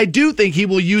internalize, and I do think he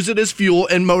will use it as fuel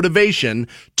and motivation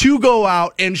to go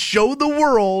out and show the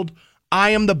world,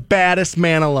 I am the baddest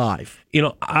man alive.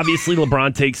 Obviously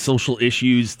LeBron takes social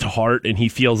issues to heart, and he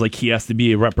feels like he has to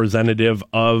be a representative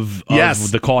of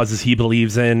the causes he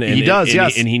believes in. And he does,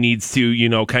 yes. And he needs to,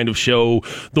 kind of show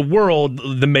the world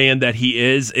the man that he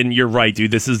is. And you're right,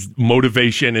 dude. This is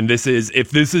motivation, and if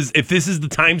this is the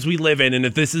times we live in, and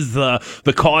if this is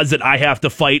the cause that I have to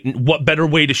fight, and what better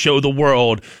way to show the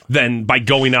world than by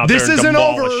going out this there and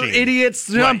demolishing. This isn't over, idiots.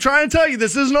 Right. I'm trying to tell you,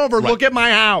 this isn't over. Right. Look at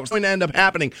my house. It's going to end up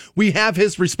happening. We have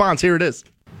his response. Here it is.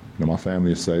 My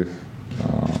family is safe.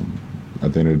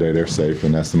 At the end of the day, they're safe,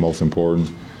 and that's the most important.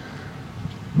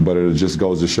 But it just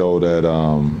goes to show that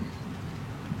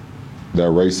that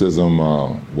racism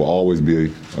will always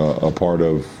be a part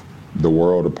of the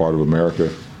world, a part of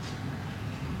America.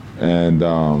 And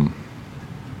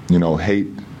hate,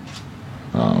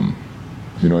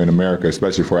 in America,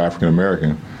 especially for African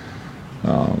American,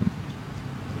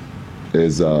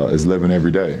 is living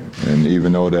every day. And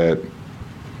even though that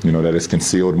that it's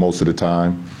concealed most of the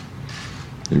time,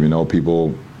 even though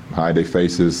people hide their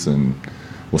faces and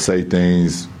will say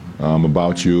things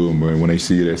about you, and when they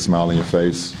see you, they smile in your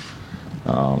face.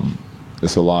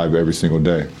 It's alive every single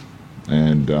day.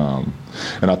 And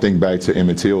I think back to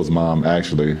Emmett Till's mom,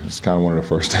 actually. It's kind of one of the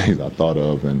first things I thought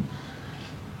of. And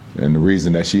the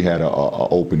reason that she had a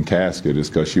open casket is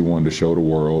because she wanted to show the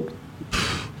world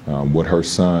what her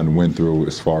son went through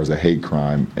as far as a hate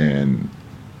crime and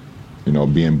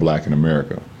being black in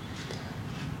America.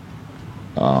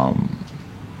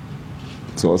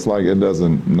 So it's like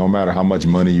no matter how much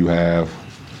money you have,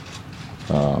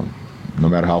 no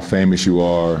matter how famous you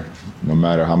are, no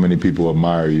matter how many people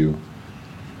admire you,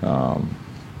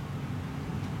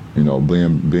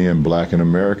 being black in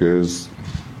America is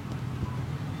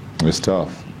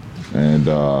tough. And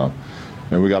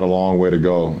we got a long way to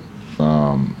go.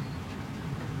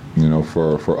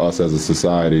 For us as a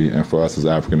society and for us as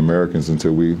African Americans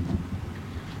until we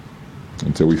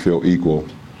feel equal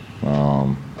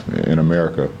in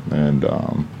America. And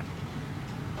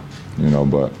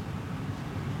but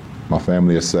my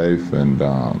family is safe, and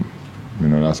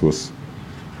that's what's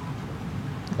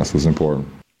important.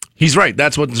 He's right.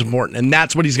 That's what's important, and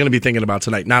that's what he's going to be thinking about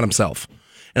tonight, not himself.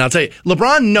 And I'll tell you,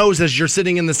 LeBron knows as you're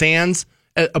sitting in the stands,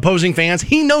 opposing fans,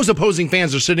 he knows opposing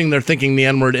fans are sitting there thinking the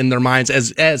N-word in their minds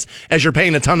as you're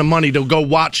paying a ton of money to go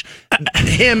watch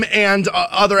him and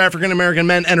other African-American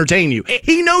men entertain you.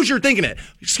 He knows you're thinking it.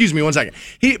 Excuse me 1 second.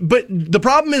 But the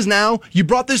problem is now, you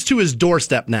brought this to his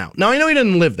doorstep now. Now, I know he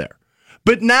doesn't live there,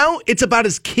 But now it's about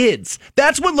his kids.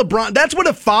 That's what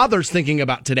a father's thinking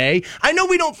about today. I know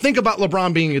we don't think about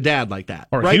LeBron being a dad like that.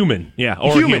 Or right? human. Yeah,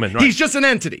 or human. Right. He's just an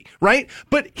entity, right?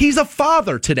 But he's a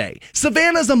father today.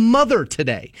 Savannah's a mother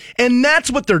today. And that's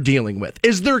what they're dealing with,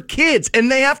 is their kids.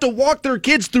 And they have to walk their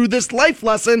kids through this life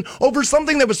lesson over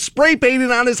something that was spray painted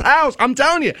on his house. I'm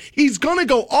telling you, he's going to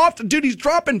go off. Dude, he's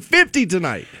dropping 50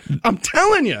 tonight. I'm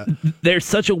telling you. There's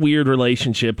such a weird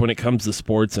relationship when it comes to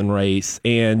sports and race.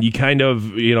 And you kind of,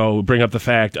 bring up the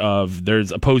fact of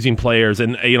there's opposing players,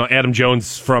 and Adam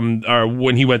Jones from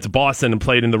when he went to Boston and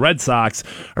played the Red Sox,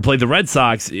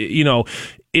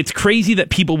 it's crazy that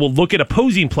people will look at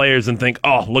opposing players and think,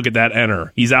 "Oh, look at that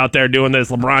enter. He's out there doing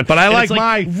this, LeBron." But I and like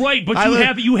right.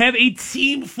 But you have a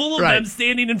team full of them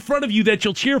standing in front of you that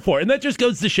you'll cheer for, and that just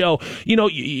goes to show,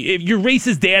 if your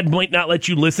racist dad might not let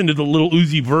you listen to the Little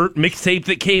Uzi Vert mixtape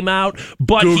that came out,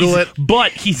 but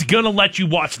he's gonna let you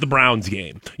watch the Browns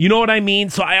game. You know what I mean?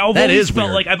 So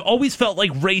I've always felt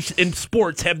like race and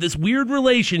sports have this weird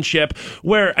relationship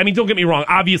where, I mean, don't get me wrong.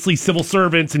 Obviously, civil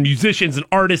servants and musicians and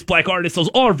artists, black artists, those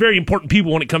are very important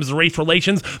people when it comes to race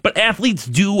relations, but athletes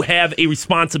do have a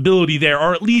responsibility there,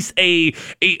 or at least a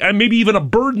maybe even a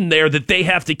burden there that they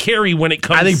have to carry when it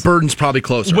comes. I think burden's probably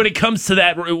closer when it comes to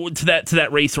that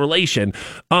race relation.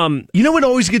 What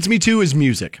always gets me too is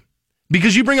music,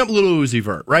 because you bring up Little Uzi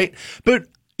Vert, right? But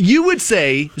you would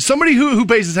say, somebody who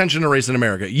pays attention to race in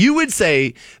America, you would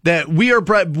say that we are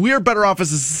better off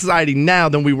as a society now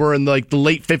than we were in the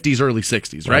late 50s, early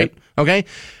 60s, right? Okay.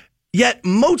 Yet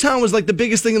Motown was like the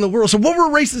biggest thing in the world. So what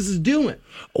were racists doing?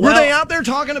 Were they out there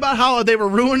talking about how they were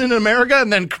ruining America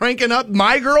and then cranking up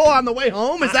My Girl on the way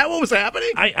home? Is that what was happening?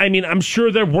 I mean, I'm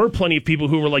sure there were plenty of people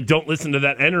who were like, "Don't listen to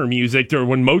that Enter music," or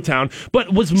when Motown.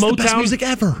 But was Motown the best music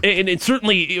ever? And it's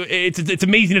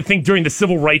amazing to think during the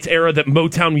civil rights era that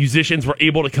Motown musicians were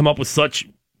able to come up with such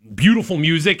beautiful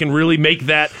music and really make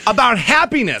that about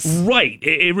happiness. Right.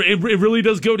 It really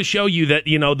does go to show you that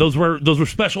those were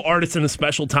special artists in a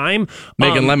special time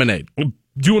making lemonade,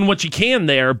 doing what you can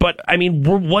there. But I mean,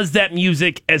 was that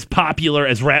music as popular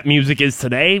as rap music is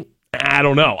today? I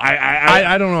don't know.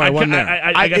 I don't know.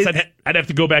 I guess I'd have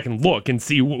to go back and look and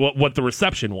see what the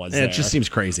reception was. It just seems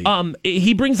crazy.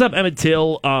 He brings up Emmett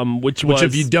Till, which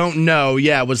if you don't know,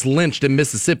 was lynched in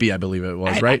Mississippi, I believe it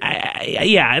was, right?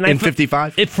 And in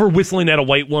 55 for whistling at a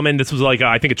white woman. This was like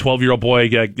I think a 12-year-old boy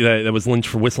that was lynched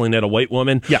for whistling at a white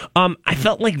woman. Yeah. I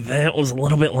felt like that was a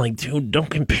little bit like, dude, don't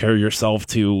compare yourself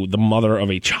to the mother of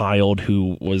a child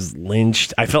who was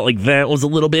lynched. I felt like that was a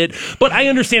little bit, but I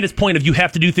understand his point of you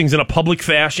have to do things in a public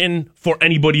fashion for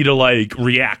anybody to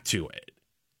react to it.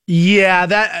 Yeah,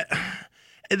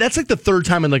 that's like the third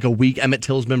time in a week Emmett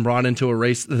Till's been brought into a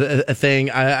race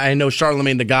thing. I know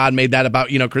Charlemagne the God made that about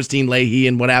Christine Leahy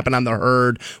and what happened on the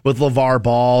herd with LeVar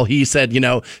Ball. He said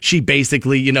she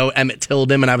basically Emmett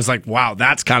Tilled him, and I was like, wow,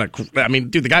 that's kind of I mean,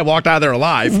 dude, the guy walked out of there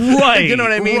alive, right? You know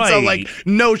what I mean? Right. So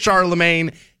no,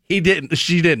 Charlemagne. He didn't.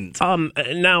 She didn't.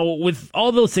 Now, with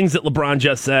all those things that LeBron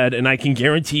just said, and I can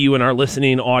guarantee you in our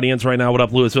listening audience right now, what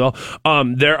up, Louisville,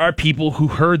 there are people who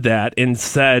heard that and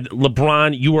said,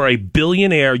 LeBron, you are a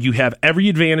billionaire. You have every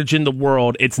advantage in the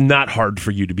world. It's not hard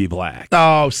for you to be black.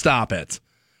 Oh, stop it.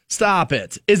 Stop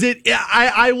it. Is it,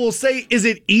 I will say, is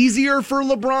it easier for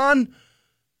LeBron?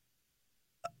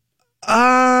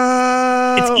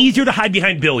 It's easier to hide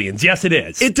behind billions. Yes, it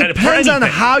is. It depends on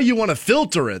how you want to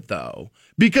filter it, though.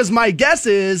 Because my guess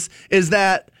is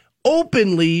that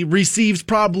openly receives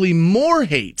probably more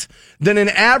hate than an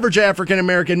average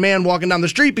African-American man walking down the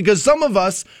street, because some of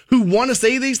us who want to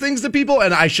say these things to people,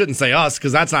 and I shouldn't say us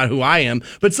because that's not who I am,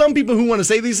 but some people who want to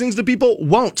say these things to people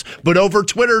won't. But over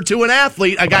Twitter to an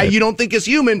athlete, a guy you don't think is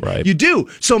human, you do.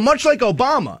 So much like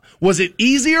Obama, was it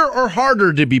easier or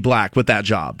harder to be black with that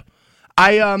job?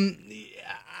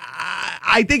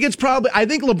 I think I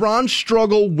think LeBron's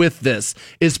struggle with this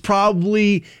is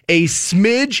probably a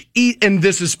smidge, and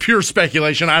this is pure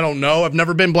speculation. I don't know. I've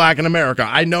never been black in America.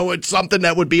 I know it's something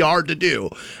that would be hard to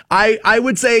do. I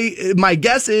would say my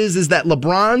guess is that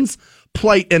LeBron's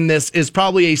plight in this is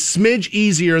probably a smidge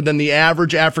easier than the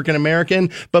average African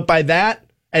American. But at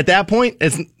that point,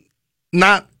 it's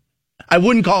not. I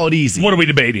wouldn't call it easy. What are we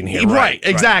debating here? Right,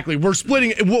 exactly. We're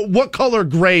splitting. What color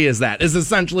gray is that? Is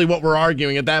essentially what we're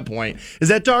arguing at that point. Is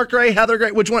that dark gray, heather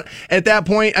gray? Which one? At that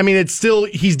point, I mean, it's still,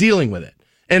 he's dealing with it.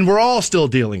 And we're all still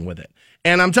dealing with it.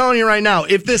 And I'm telling you right now,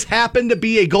 if this happened to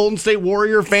be a Golden State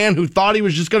Warrior fan who thought he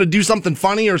was just going to do something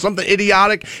funny or something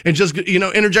idiotic and just,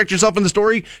 interject yourself in the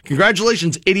story,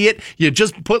 congratulations, idiot. You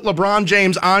just put LeBron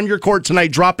James on your court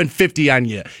tonight, dropping 50 on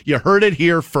you. You heard it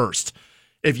here first.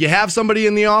 If you have somebody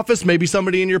in the office, maybe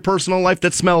somebody in your personal life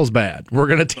that smells bad, we're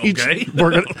gonna teach. Okay.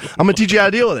 I'm gonna teach you how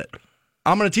to deal with it.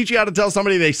 I'm gonna teach you how to tell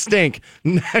somebody they stink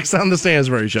next on the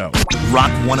Stansbury Show. Rock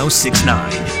 106.9.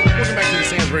 Welcome back to the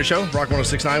Stansbury Show, Rock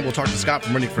 106.9. We'll talk to Scott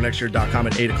from RunningForNextYear.com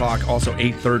at 8 o'clock, also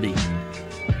 8:30.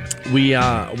 We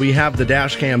have the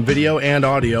dash cam video and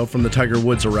audio from the Tiger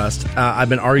Woods arrest. I've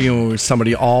been arguing with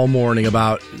somebody all morning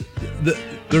about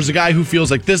there's a guy who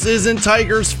feels like this isn't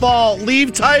Tiger's fault.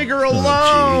 Leave Tiger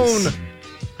alone.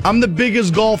 I'm the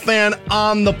biggest golf fan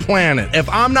on the planet. If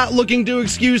I'm not looking to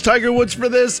excuse Tiger Woods for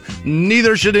this,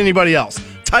 neither should anybody else.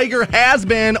 Tiger has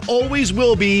been, always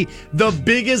will be, the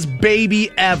biggest baby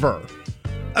ever.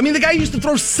 I mean, the guy used to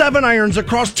throw 7-irons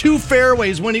across 2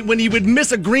 fairways when he would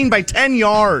miss a green by 10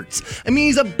 yards. I mean,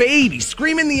 he's a baby,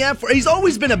 screaming the F word. He's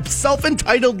always been a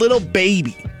self-entitled little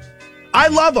baby. I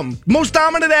love him. Most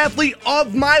dominant athlete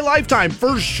of my lifetime,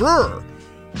 for sure.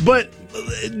 But,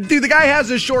 dude, the guy has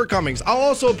his shortcomings. I'll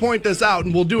also point this out,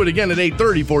 and we'll do it again at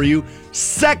 8:30 for you.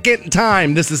 Second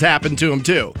time this has happened to him,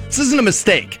 too. This isn't a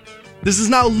mistake. This is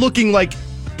now looking like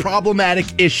problematic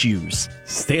issues.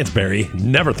 Stansbury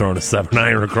never thrown a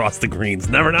 7-iron across the greens.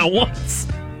 Never, not once.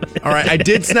 All right, I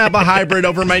did snap a hybrid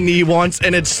over my knee once,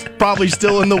 and it's probably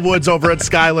still in the woods over at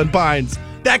Skyland Pines.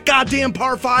 That goddamn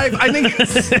par 5, I think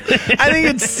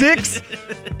it's 6.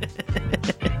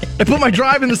 I put my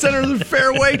drive in the center of the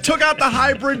fairway, took out the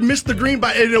hybrid, missed the green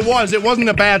by, and it wasn't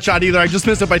a bad shot either. I just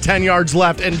missed it by 10 yards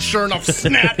left, and sure enough,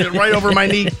 snapped it right over my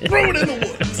knee, threw it in the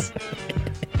woods.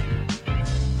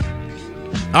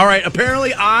 All right,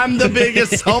 apparently I'm the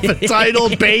biggest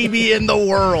self-entitled baby in the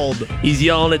world. He's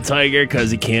yelling at Tiger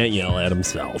because he can't yell at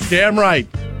himself. Damn right.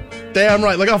 Damn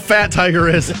right. Look how fat Tiger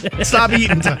is. Stop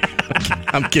eating, Tiger.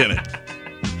 I'm kidding.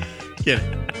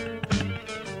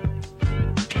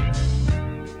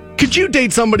 Could you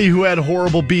date somebody who had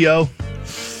horrible BO?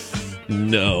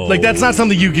 No. Like, that's not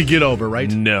something you could get over, right?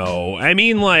 No. I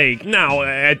mean, like, now,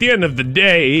 at the end of the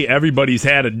day, everybody's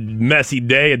had a messy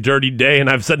day, a dirty day, and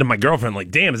I've said to my girlfriend,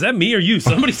 like, damn, is that me or you?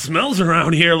 Somebody smells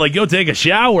around here. Like, go take a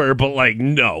shower. But, like,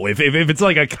 no. If it's,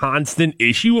 like, a constant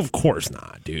issue, of course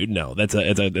not, dude. No, that's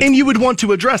And you would want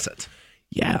to address it.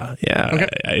 Yeah. Okay.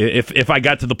 If I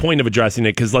got to the point of addressing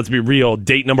it, because let's be real,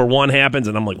 date number 1 happens,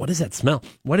 and I'm like, what is that smell?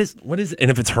 What is it? And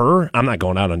if it's her, I'm not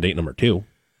going out on date number 2.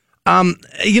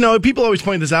 People always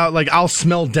point this out, like, I'll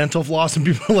smell dental floss, and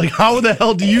people are like, how the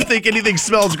hell do you think anything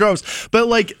smells gross? But,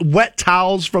 like, wet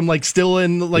towels from, like, still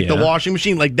in, like, the washing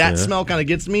machine, like, that smell kind of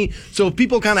gets me. So if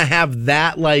people kind of have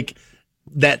that, like,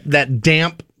 that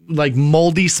damp, like,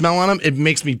 moldy smell on them, it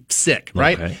makes me sick,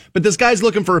 right? Okay. But this guy's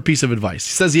looking for a piece of advice.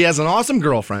 He says he has an awesome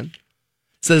girlfriend,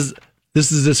 says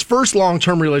this is his first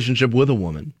long-term relationship with a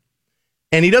woman,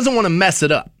 and he doesn't want to mess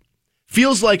it up.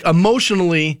 Feels like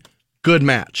emotionally good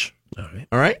match.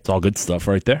 All right? It's all good stuff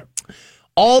right there.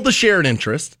 All the shared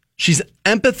interest. She's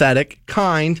empathetic,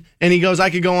 kind, and he goes, I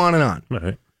could go on and on. All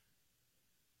right.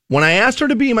 When I asked her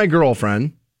to be my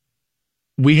girlfriend,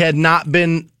 we had not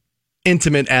been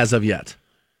intimate as of yet.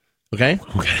 Okay?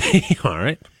 Okay. All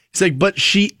right. He's like, but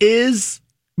she is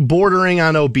bordering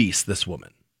on obese, this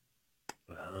woman.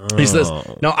 He says,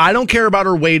 no, I don't care about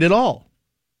her weight at all.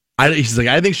 He's like,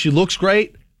 I think she looks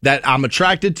great, that I'm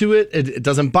attracted to it. It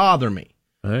doesn't bother me.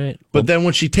 All right. But then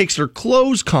when she takes her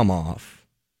clothes come off,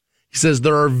 he says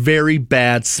there are very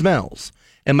bad smells.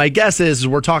 And my guess is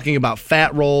we're talking about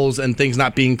fat rolls and things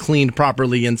not being cleaned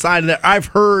properly inside of there. I've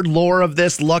heard lore of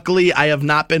this. Luckily, I have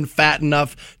not been fat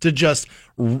enough to just,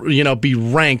 be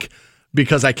rank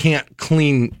because I can't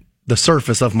clean the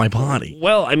surface of my body.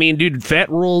 Well, I mean, dude, fat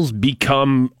rolls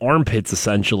become armpits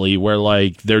essentially, where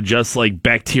like they're just like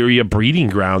bacteria breeding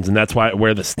grounds, and that's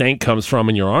where the stank comes from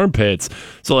in your armpits.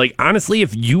 So, like, honestly,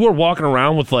 if you are walking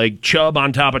around with like chub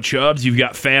on top of chubs, you've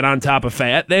got fat on top of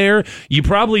fat there, you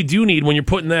probably do need, when you're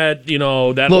putting that,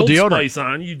 that Old Spice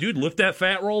on, you dude, lift that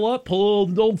fat roll up, pull a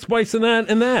little Old Spice in that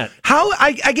and that. How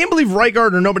I can't believe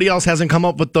Reichard or nobody else hasn't come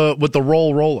up with the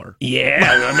roller. Yeah,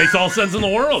 that makes all sense in the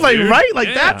world. Like, dude. right?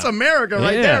 Like, that's America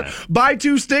right there. Buy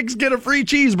 2 sticks, get a free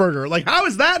cheeseburger. Like, how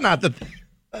is that not the thing?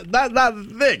 That's not the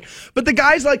thing. But the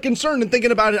guy's like concerned and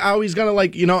thinking about it, how he's gonna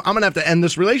I'm gonna have to end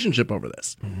this relationship over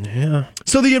this. Yeah.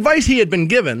 So the advice he had been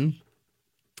given,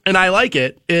 and I like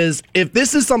it, is if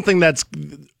this is something that's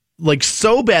like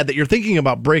so bad that you're thinking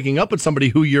about breaking up with somebody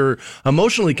who you're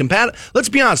emotionally compatible. Let's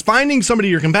be honest, finding somebody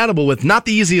you're compatible with, not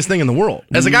the easiest thing in the world.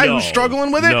 As a guy who's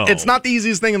struggling with it, it's not the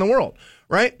easiest thing in the world,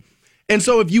 right? And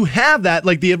so if you have that,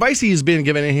 like the advice he's been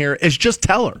given in here is just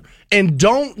tell her and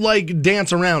don't like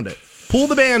dance around it. Pull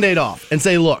the Band-Aid off and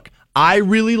say, look, I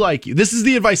really like you. This is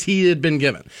the advice he had been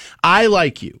given. I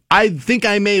like you. I think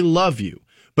I may love you.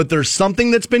 but there's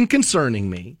something that's been concerning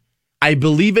me. I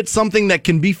believe it's something that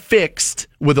can be fixed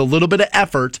with a little bit of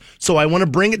effort, so I want to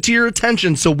bring it to your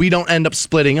attention so we don't end up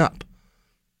splitting up.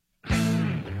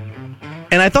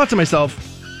 And I thought to myself,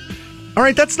 all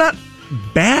right, that's not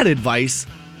bad advice,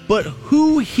 but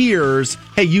who hears,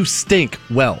 hey, you stink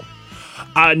well?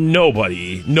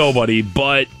 Nobody,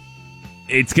 but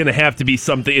it's going to have to be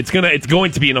something. It's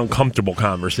going to be an uncomfortable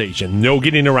conversation. No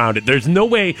getting around it. There's no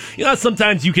way. You know,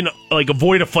 sometimes you can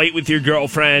avoid a fight with your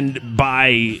girlfriend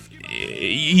by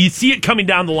you see it coming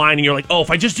down the line, and you're like, oh,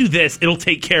 if I just do this, it'll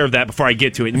take care of that before I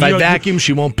get to it. And if I vacuum,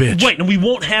 she won't bitch. Right, and we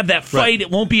won't have that fight. Right. It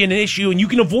won't be an issue, and you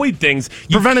can avoid things.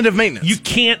 Preventative maintenance. You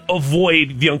can't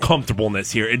avoid the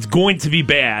uncomfortableness here. It's going to be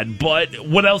bad, but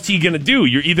what else are you going to do?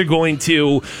 You're either going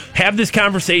to have this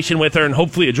conversation with her and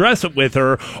hopefully address it with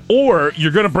her, or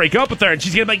you're going to break up with her, and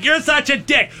she's going to be like, you're such a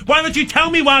dick. Why don't you tell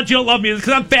me why don't you don't love me? Is it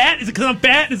because I'm fat? Is it because I'm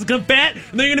fat? Is it because I'm fat?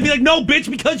 And then you're going to be like, no, bitch,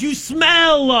 because you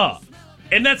smell.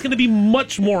 And that's going to be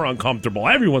much more uncomfortable.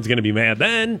 Everyone's going to be mad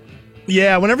then.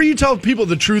 Yeah, whenever you tell people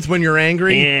the truth when you're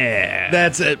angry, yeah,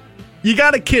 that's it. You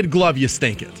got a kid glove, you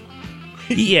stink it.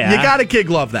 Yeah. You got a kid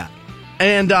glove that.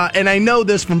 And I know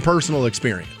this from personal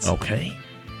experience. Okay.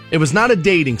 It was not a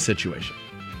dating situation.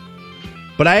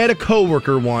 But I had a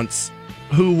coworker once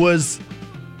who was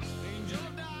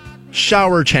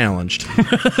shower challenged.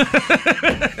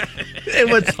 It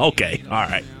was okay, all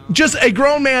right. Just a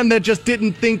grown man that just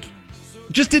didn't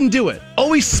do it.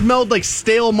 Always smelled like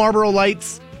stale Marlboro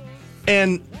Lights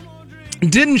and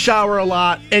didn't shower a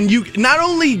lot. And you not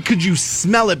only could you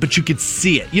smell it, but you could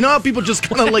see it. You know how people just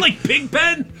kind of like Big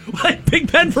Ben? Like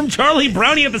Big Ben from Charlie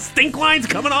Brown? You have the stink lines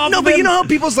coming off. No, but you know how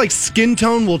people's skin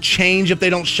tone will change if they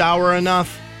don't shower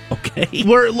enough? Okay.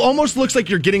 Where it almost looks like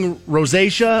you're getting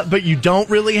rosacea, but you don't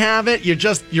really have it.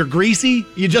 You're greasy.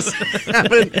 You just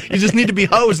you just need to be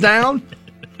hosed down.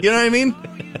 You know what I mean?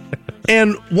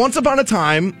 And once upon a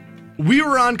time, we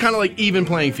were on kind of even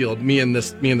playing field, me and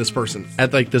this person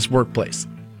at this workplace.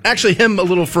 Actually, him a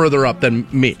little further up than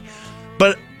me.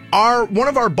 But one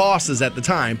of our bosses at the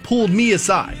time pulled me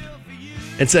aside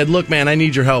and said, "Look, man, I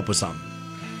need your help with something."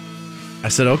 I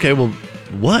said, "Okay, well,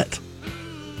 what?"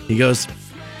 He goes,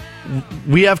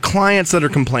 "We have clients that are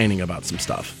complaining about some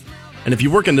stuff. And if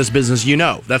you work in this business, you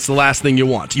know that's the last thing you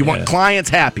want. You want clients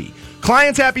happy.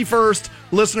 Clients happy first,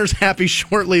 listeners happy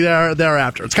shortly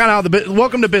thereafter. It's kind of how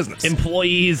welcome to business.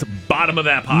 Employees, bottom of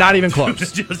that pile. Not even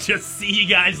close. just see you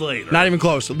guys later. Not even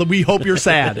close. We hope you're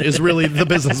sad is really the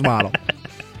business model.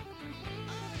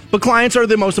 But clients are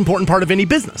the most important part of any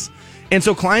business. And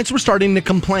so clients were starting to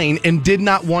complain and did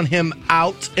not want him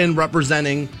out and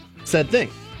representing said thing.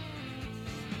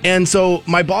 And so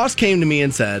my boss came to me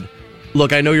and said,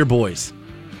 "Look, I know you're boys.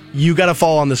 You got to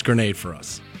fall on this grenade for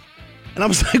us." And I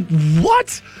was like,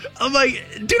 "What?" I'm like,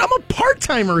 "Dude, I'm a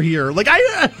part-timer here.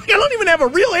 I don't even have a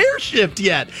real air shift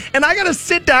yet. And I got to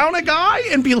sit down a guy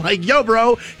and be like, 'Yo,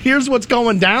 bro, here's what's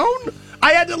going down?'"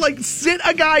 I had to sit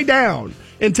a guy down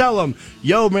and tell him,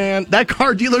 "Yo, man, that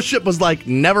car dealership was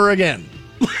never again."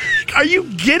 Are you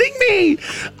kidding me?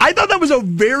 I thought that was a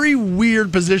very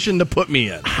weird position to put me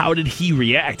in. How did he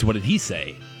react? What did he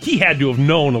say? He had to have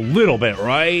known a little bit,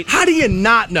 right? How do you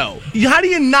not know? How do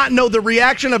you not know the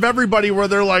reaction of everybody where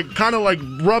they're kind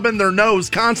of rubbing their nose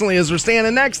constantly as they're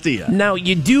standing next to you? Now,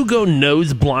 you do go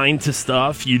nose blind to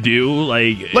stuff. You do.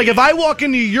 Like if I walk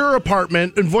into your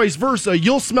apartment and vice versa,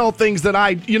 you'll smell things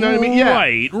that you know what I mean?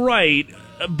 Yeah. Right.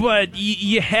 But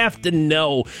you have to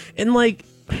know. And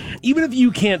even if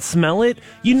you can't smell it,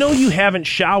 you haven't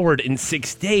showered in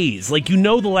 6 days.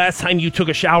 The last time you took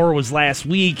a shower was last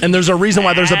week. And there's a reason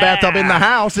why there's a bathtub in the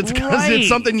house. It's because it's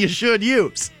something you should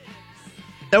use.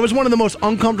 That was one of the most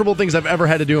uncomfortable things I've ever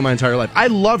had to do in my entire life. I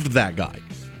loved that guy.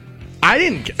 I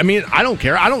don't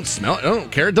care. I don't smell it. I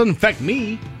don't care. It doesn't affect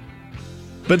me.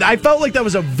 But I felt like that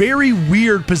was a very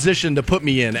weird position to put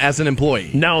me in as an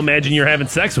employee. Now imagine you're having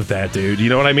sex with that dude. You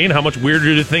know what I mean? How much weirder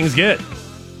do things get?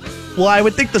 Well, I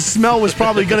would think the smell was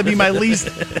probably going to be my least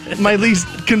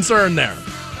concern there.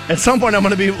 At some point, I'm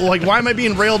going to be like, why am I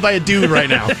being railed by a dude right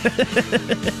now?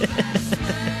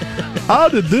 How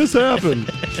did this happen?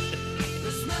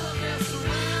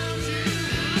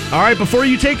 All right, before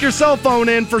you take your cell phone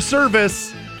in for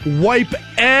service, wipe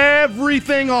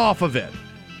everything off of it.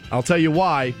 I'll tell you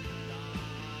why.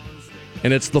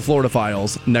 And it's the Florida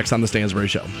Files next on the Stansbury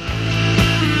Show.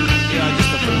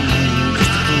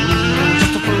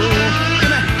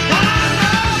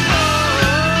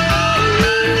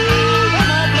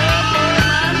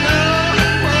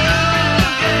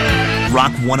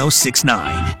 Rock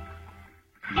 106.9.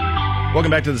 Welcome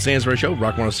back to the Stansbury Show,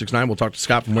 Rock 106.9. We'll talk to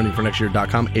Scott from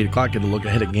waitingfornextyear.com. 8 o'clock, get a look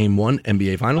ahead at Game 1,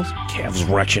 NBA Finals. Cavs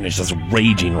erection is just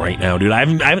raging right now, dude. I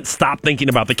haven't stopped thinking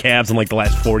about the Cavs in like the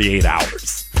last 48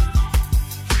 hours.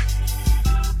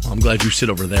 Well, I'm glad you sit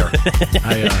over there.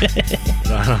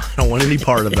 I don't want any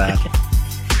part of that.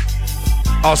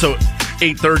 Also,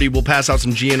 8:30, we'll pass out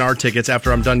some GNR tickets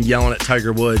after I'm done yelling at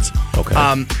Tiger Woods.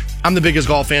 Okay. I'm the biggest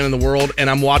golf fan in the world, and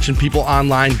I'm watching people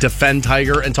online defend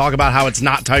Tiger and talk about how it's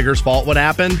not Tiger's fault what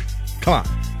happened. Come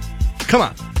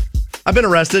on. I've been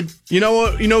arrested. You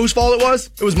know whose fault it was?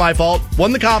 It was my fault.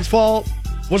 Wasn't the cop's fault.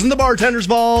 Wasn't the bartender's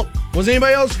fault. Wasn't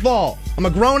anybody else's fault. I'm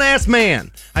a grown-ass man.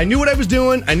 I knew what I was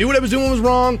doing. I knew what I was doing was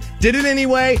wrong. Did it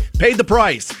anyway. Paid the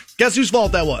price. Guess whose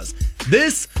fault that was?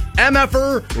 This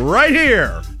MFer right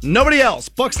here. Nobody else.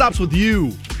 Buck stops with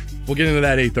you. We'll get into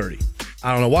that 8:30.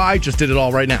 I don't know why. Just did it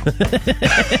all right now.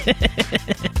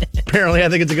 Apparently, I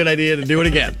think it's a good idea to do it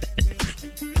again.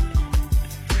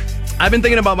 I've been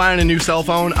thinking about buying a new cell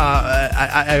phone.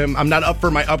 I'm not up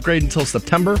for my upgrade until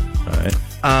September. All right.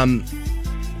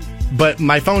 But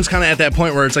my phone's kind of at that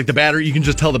point where it's like the battery, you can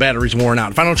just tell the battery's worn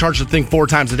out. If I don't charge the thing 4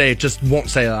 times a day, it just won't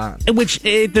stay on. Which,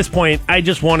 at this point, I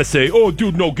just want to say, oh,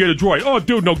 dude, no, get a Droid. Oh,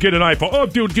 dude, no, get an iPhone. Oh,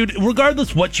 dude,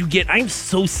 regardless what you get, I'm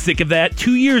so sick of that.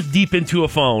 2 years deep into a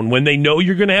phone, when they know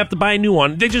you're going to have to buy a new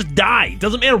one, they just die.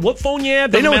 Doesn't matter what phone you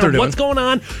have. Doesn't matter what's going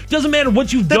on. Doesn't matter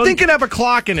what you've done. That thing can have a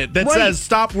clock in it that says,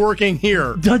 stop working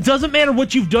here. Doesn't matter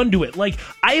what you've done to it. Like,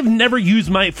 I have never used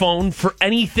my phone for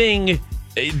anything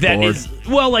that is,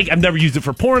 well, like, I've never used it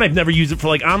for porn. I've never used it for,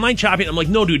 like, online shopping. I'm like,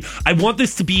 no, dude, I want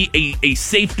this to be a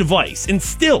safe device. And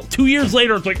still, 2 years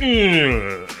later, it's like,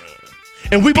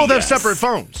 And we both have separate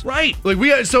phones. Right. Like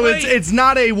it's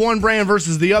not a one brand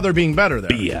versus the other being better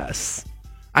there. BS.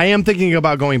 I am thinking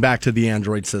about going back to the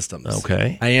Android systems.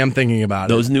 Okay. I am thinking about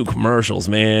those new commercials,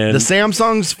 man. The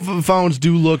Samsung's phones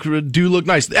do look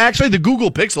nice. Actually, the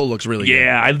Google Pixel looks really good.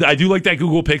 Yeah, I do like that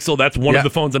Google Pixel. That's one of the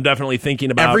phones I'm definitely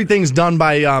thinking about. Everything's done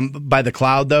by the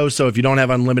cloud, though, so if you don't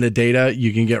have unlimited data,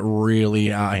 you can get really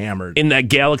hammered. In that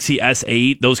Galaxy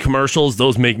S8, those commercials,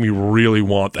 those make me really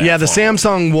want that. Yeah, the phone.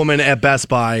 Samsung woman at Best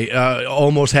Buy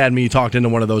almost had me talked into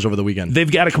one of those over the weekend.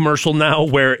 They've got a commercial now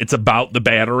where it's about the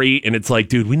battery, and it's like,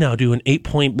 dude, we now do an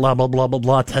 8-point blah, blah, blah, blah,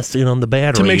 blah testing on the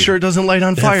battery. To make sure it doesn't light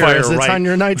on fire as it's on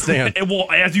your nightstand. And,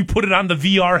 well, as you put it on the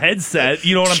VR headset,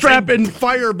 you know what I'm saying? Strapping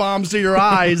fire bombs to your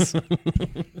eyes.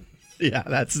 Yeah,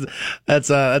 that's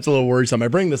a little worrisome. I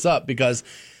bring this up because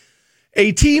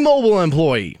a T-Mobile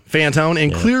employee, Fantone,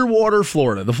 in Clearwater,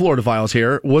 Florida, the Florida files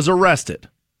here, was arrested.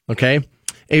 Okay?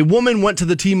 A woman went to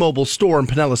the T-Mobile store in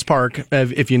Pinellas Park.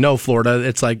 If you know Florida,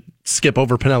 it's like skip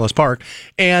over Pinellas Park.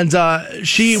 And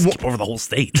she... Skip over the whole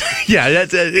state. Yeah,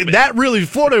 that really...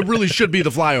 Florida really should be the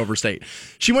flyover state.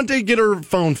 She went to get her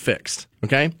phone fixed,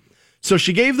 okay? So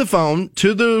she gave the phone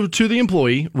to the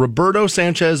employee, Roberto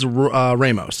Sanchez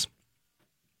Ramos,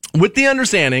 with the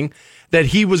understanding that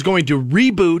he was going to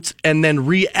reboot and then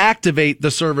reactivate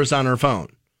the service on her phone,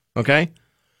 okay?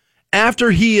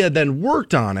 After he had then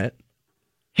worked on it,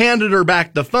 handed her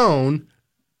back the phone,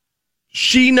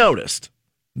 she noticed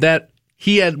that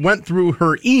he had went through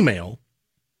her email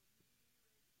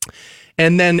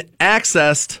and then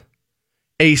accessed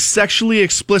a sexually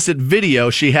explicit video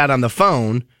she had on the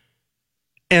phone,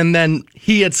 and then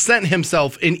he had sent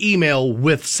himself an email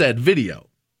with said video.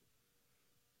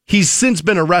 He's since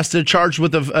been arrested, charged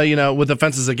with with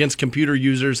offenses against computer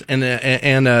users and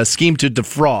a scheme to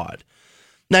defraud.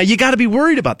 Now, you got to be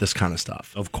worried about this kind of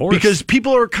stuff. Of course. Because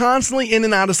people are constantly in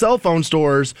and out of cell phone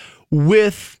stores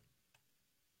with,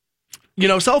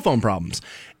 cell phone problems.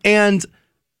 And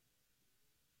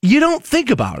you don't think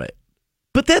about it.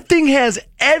 But that thing has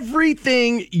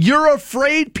everything you're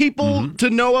afraid people to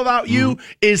know about you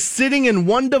is sitting in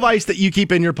one device that you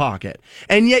keep in your pocket.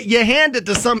 And yet you hand it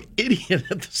to some idiot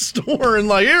at the store and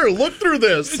like, here, look through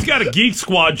this. It's got a Geek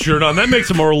Squad shirt on. That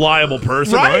makes him a reliable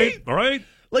person, right? All right.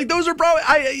 Like, those are probably,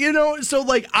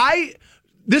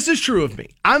 this is true of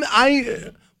me.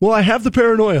 I have the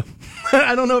paranoia.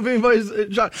 I don't know if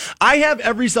anybody's shot. I have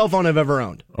every cell phone I've ever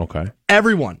owned. Okay.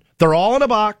 Everyone. They're all in a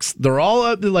box. They're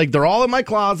all in my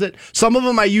closet. Some of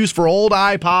them I use for old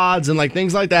iPods and like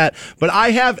things like that. But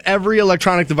I have every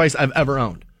electronic device I've ever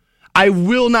owned. I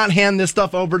will not hand this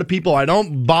stuff over to people. I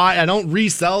don't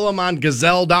resell them on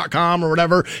Gazelle.com or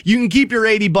whatever. You can keep your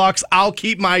 $80. I'll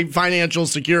keep my financial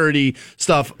security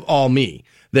stuff all me.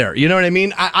 There, you know what I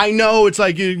mean? I know it's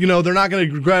like, they're not going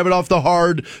to grab it off the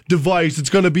hard device. It's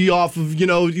going to be off of,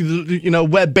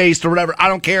 web-based or whatever. I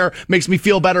don't care. Makes me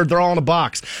feel better. They're all in a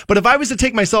box. But if I was to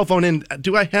take my cell phone in,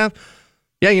 do I have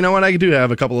Yeah, you know what? I do have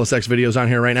a couple of sex videos on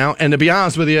here right now. And to be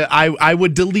honest with you, I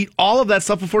would delete all of that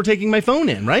stuff before taking my phone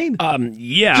in, right?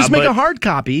 Yeah. Just make a hard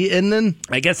copy and then...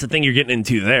 I guess the thing you're getting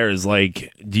into there is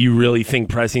like, do you really think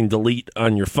pressing delete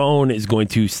on your phone is going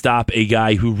to stop a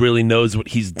guy who really knows what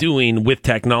he's doing with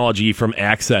technology from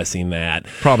accessing that?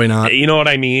 Probably not. You know what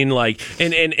I mean? Like,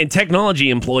 and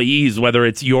technology employees, whether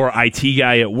it's your IT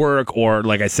guy at work or,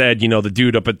 like I said, the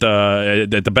dude up at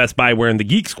the Best Buy wearing the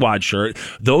Geek Squad shirt,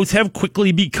 those have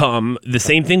quickly become the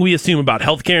same thing we assume about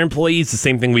healthcare employees, the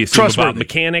same thing we assume about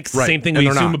mechanics, the same thing we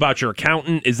assume about your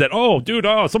accountant is that,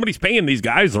 somebody's paying these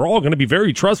guys, they're all going to be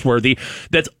very trustworthy.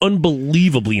 That's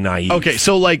unbelievably naive. Okay,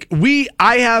 so like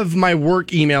I have my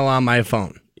work email on my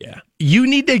phone. Yeah. You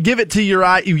need to give it to your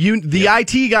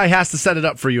IT guy has to set it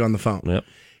up for you on the phone. Yep.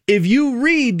 If you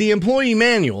read the employee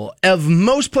manual of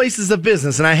most places of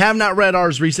business, and I have not read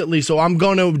ours recently, so I'm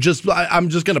just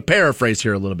going to paraphrase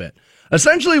here a little bit.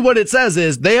 Essentially what it says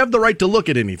is they have the right to look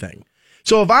at anything.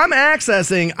 So if I'm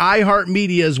accessing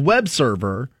iHeartMedia's web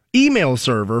server, email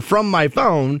server from my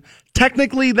phone,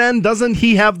 technically then doesn't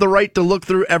he have the right to look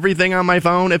through everything on my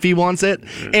phone if he wants it?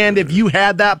 And if you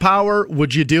had that power,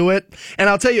 would you do it? And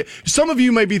I'll tell you, some of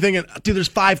you might be thinking, dude, there's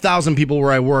 5,000 people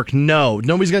where I work. No,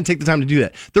 nobody's going to take the time to do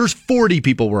that. There's 40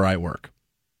 people where I work.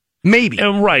 Maybe.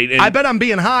 Right. I bet I'm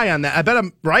being high on that. I bet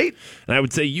I'm right. And I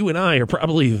would say you and I are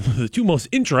probably the two most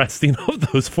interesting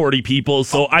of those 40 people.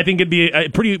 So I think it'd be a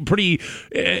pretty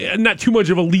not too much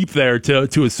of a leap there to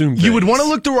assume things. You would want to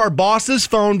look through our boss's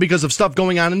phone because of stuff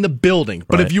going on in the building.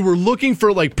 But if you were looking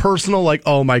for like personal, like,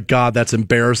 oh my God, that's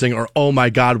embarrassing, or oh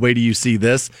my God, wait till you see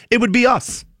this, it would be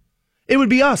us. It would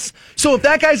be us. So if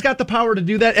that guy's got the power to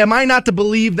do that, am I not to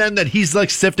believe then that he's like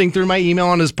sifting through my email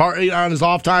on his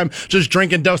off time, just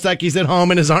drinking Dos Equis at home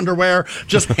in his underwear,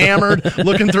 just hammered,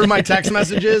 looking through my text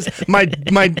messages, my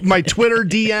Twitter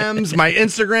DMs, my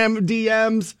Instagram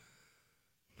DMs?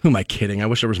 Who am I kidding? I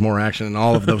wish there was more action in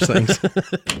all of those things.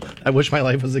 I wish my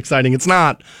life was exciting. It's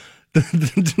not.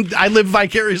 I live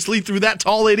vicariously through that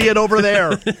tall idiot over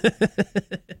there.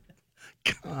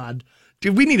 God.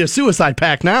 Dude, we need a suicide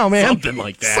pact now, man. Something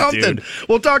like that, dude.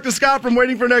 We'll talk to Scott from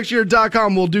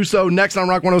waitingfornextyear.com. We'll do so next on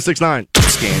Rock 106.9.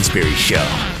 Stansbury Show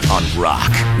on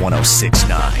Rock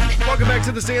 106.9. Welcome back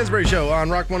to the Stansbury Show on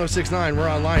Rock 106.9. We're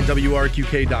online,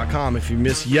 WRQK.com. If you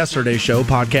missed yesterday's show,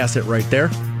 podcast it right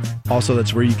there. Also,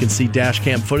 that's where you can see dash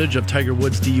cam footage of Tiger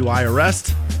Woods' DUI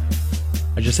arrest.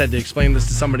 I just had to explain this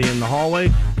to somebody in the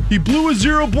hallway. He blew a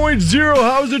 0.0.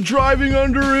 How is it driving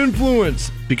under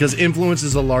influence? Because influence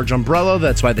is a large umbrella.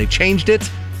 That's why they changed it.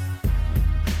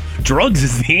 Drugs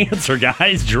is the answer,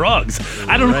 guys. Drugs.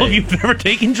 I don't know if you've ever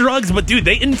taken drugs, but dude,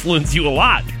 they influence you a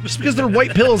lot. Just because they're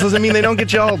white pills doesn't mean they don't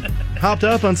get you all hopped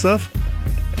up on stuff.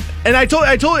 And I told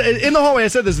in the hallway, I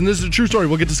said this, and this is a true story.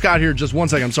 We'll get to Scott here in just one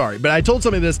second. I'm sorry. But I told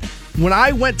somebody this. When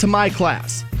I went to my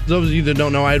class, those of you that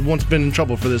don't know, I had once been in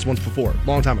trouble for this once before, a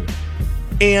long time ago.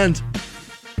 And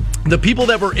the people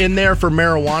that were in there for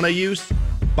marijuana use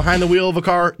behind the wheel of a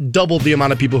car doubled the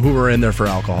amount of people who were in there for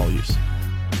alcohol use.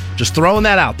 Just throwing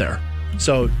that out there.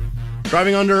 So,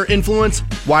 driving under influence,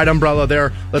 wide umbrella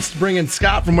there. Let's bring in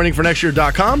Scott from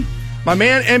waitingfornextyear.com. My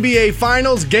man, NBA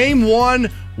Finals, Game 1.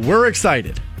 We're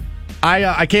excited.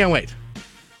 I can't wait.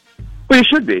 Well, you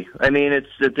should be. I mean,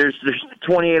 there's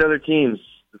 28 other teams,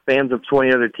 fans of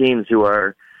 20 other teams who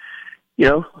are,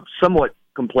 somewhat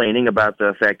complaining about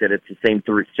the fact that it's the same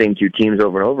two teams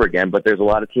over and over again. But there's a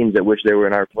lot of teams that wish they were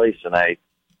in our place, and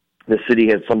the city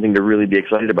has something to really be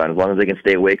excited about. As long as they can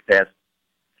stay awake past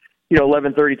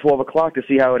 11:30, 12 o'clock to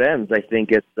see how it ends, I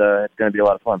think it's going to be a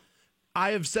lot of fun.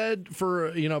 I have said for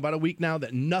about a week now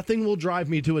that nothing will drive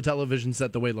me to a television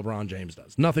set the way LeBron James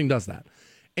does. Nothing does that.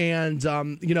 And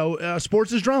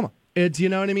sports is drama. It's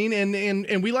what I mean,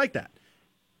 and we like that.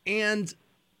 And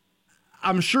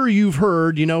I'm sure you've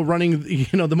heard, running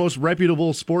the most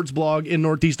reputable sports blog in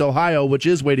Northeast Ohio, which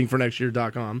is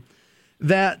waitingfornextyear.com,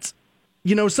 that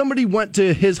somebody went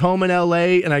to his home in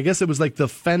L.A. and I guess it was like the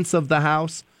fence of the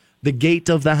house, the gate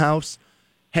of the house,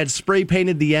 had spray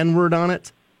painted the N-word on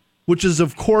it. Which is,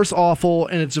 of course, awful,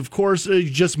 and it's, of course,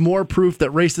 just more proof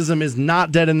that racism is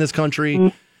not dead in this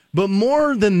country. But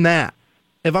more than that,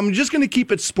 if I'm just going to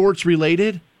keep it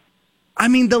sports-related, I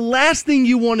mean, the last thing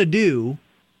you want to do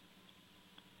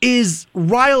is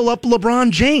rile up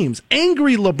LeBron James.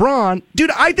 Angry LeBron.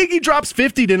 Dude, I think he drops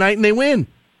 50 tonight and they win.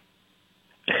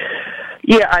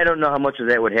 Yeah, I don't know how much of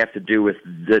that would have to do with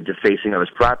the defacing of his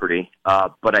property,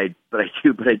 but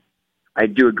I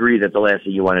do agree that the last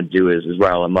thing you want to do is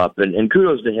rile him up, and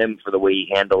kudos to him for the way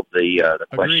he handled the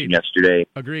question yesterday.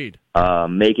 Agreed.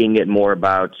 Making it more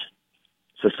about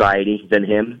society than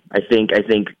him. I think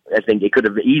it could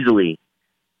have easily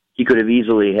he could have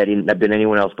easily, had he not been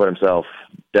anyone else but himself,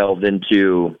 delved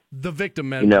into the victim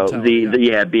mentality.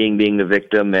 Being the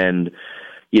victim, and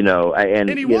he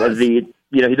was. He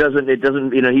doesn't. It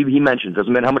doesn't. He mentions,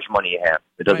 doesn't matter how much money you have.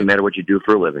 It doesn't matter what you do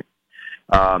for a living.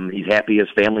 He's happy his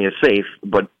family is safe,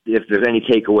 but if there's any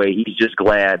takeaway, he's just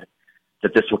glad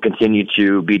that this will continue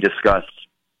to be discussed.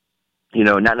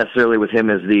 Not necessarily with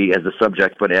him as the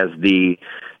subject, but as the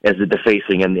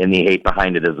defacing and the hate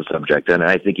behind it as the subject. And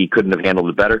I think he couldn't have handled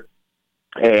it better.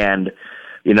 And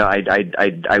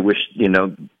I wish you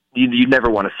never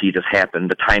want to see this happen.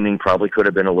 The timing probably could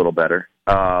have been a little better.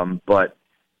 But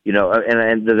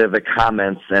and the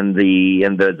comments and the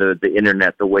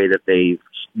internet, the way that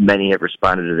many have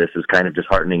responded to this is kind of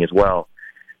disheartening as well.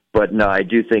 But no, I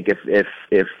do think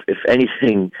if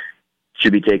anything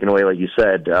should be taken away, like you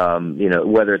said,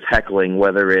 whether it's heckling,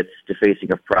 whether it's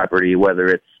defacing of property, whether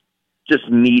it's just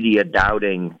media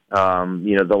doubting,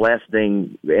 the last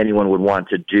thing anyone would want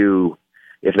to do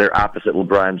if they're opposite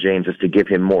LeBron James is to give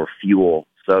him more fuel.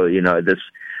 So,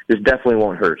 this definitely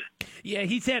won't hurt. Yeah,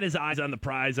 he's had his eyes on the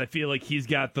prize. I feel like he's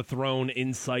got the throne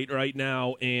in sight right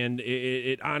now, and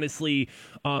it honestly,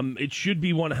 it should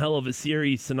be one hell of a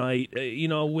series tonight.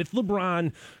 With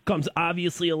LeBron comes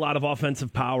obviously a lot of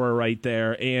offensive power right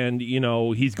there, and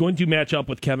he's going to match up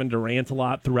with Kevin Durant a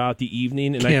lot throughout the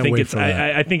evening, and I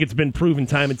think it's been proven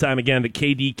time and time again that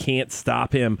KD can't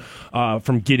stop him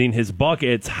from getting his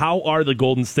buckets. How are the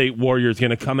Golden State Warriors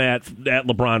going to come at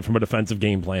LeBron from a defensive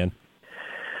game plan?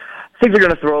 I think they're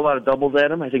going to throw a lot of doubles at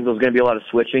him. I think there's going to be a lot of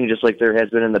switching, just like there has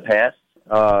been in the past.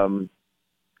 It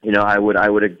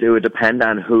would depend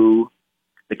on who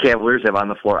the Cavaliers have on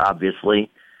the floor,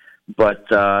 obviously. But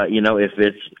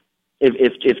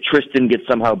if Tristan gets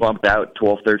somehow bumped out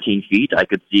 12, 13 feet, I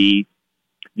could see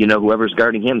whoever's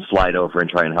guarding him slide over and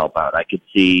try and help out. I could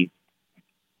see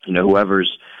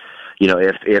whoever's.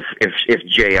 If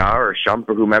JR or Shump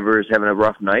or whomever is having a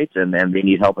rough night and they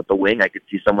need help at the wing, I could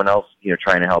see someone else,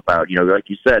 trying to help out. Like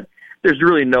you said, there's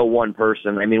really no one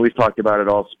person. I mean, we've talked about it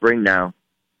all spring now.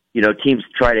 Teams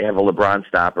try to have a LeBron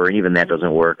stopper, and even that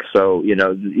doesn't work. So,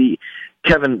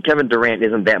 Kevin Durant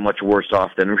isn't that much worse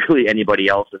off than really anybody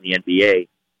else in the NBA.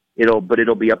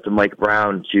 It'll be up to Mike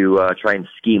Brown to try and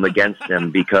scheme against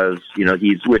him because,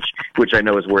 he's which I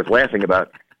know is worth laughing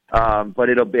about. But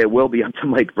it will be up to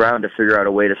Mike Brown to figure out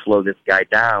a way to slow this guy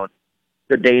down.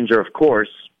 The danger, of course,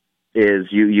 is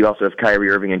you also have Kyrie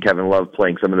Irving and Kevin Love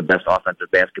playing some of the best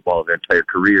offensive basketball of their entire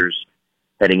careers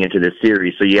heading into this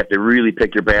series. So you have to really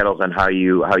pick your battles on how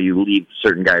you leave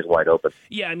certain guys wide open.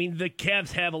 Yeah, I mean, the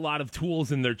Cavs have a lot of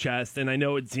tools in their chest, and I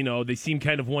know it's, they seem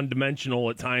kind of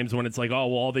one-dimensional at times when it's like, oh,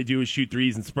 well, all they do is shoot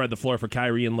threes and spread the floor for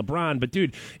Kyrie and LeBron. But,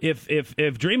 dude, if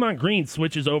Draymond Green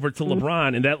switches over to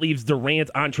LeBron and that leaves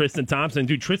Durant on Tristan Thompson,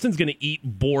 dude, Tristan's going to eat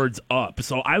boards up.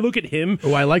 So I look at him.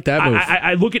 Oh, I like that move.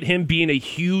 I look at him being a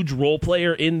huge role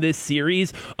player in this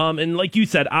series. And like you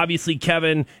said, obviously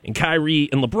Kevin and Kyrie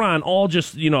and LeBron all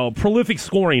just, prolific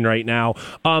scoring right now.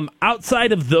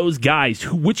 Outside of those guys,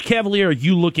 which Cavalier are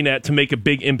you looking at to make a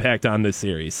big impact on this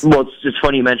series? Well, it's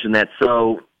funny you mention that.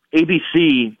 So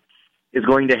ABC is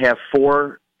going to have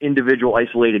 4 individual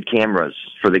isolated cameras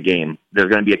for the game. There's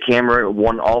going to be a camera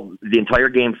the entire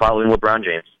game following LeBron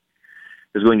James.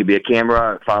 There's going to be a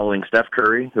camera following Steph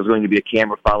Curry. There's going to be a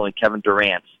camera following Kevin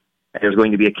Durant. And there's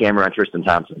going to be a camera on Tristan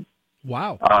Thompson.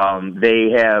 Wow. They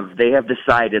have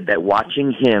decided that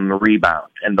watching him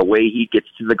rebound and the way he gets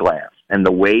to the glass and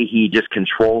the way he just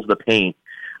controls the paint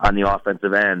on the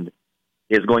offensive end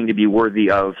is going to be worthy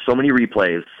of so many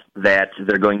replays that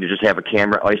they're going to just have a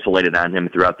camera isolated on him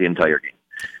throughout the entire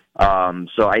game.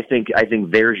 So I think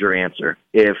there's your answer.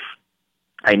 If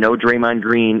I know Draymond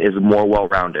Green is more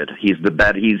well-rounded, he's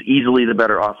easily the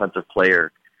better offensive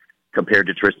player compared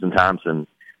to Tristan Thompson,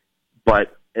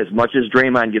 but as much as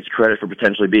Draymond gets credit for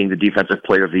potentially being the defensive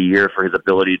player of the year for his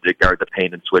ability to guard the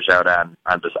paint and switch out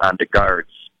onto guards,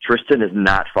 Tristan is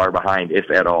not far behind,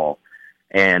 if at all.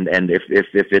 And if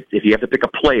you have to pick a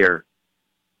player,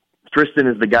 Tristan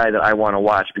is the guy that I want to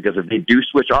watch because if they do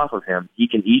switch off of him, he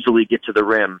can easily get to the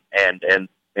rim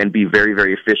and be very,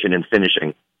 very efficient in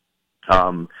finishing.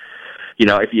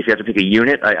 If you have to pick a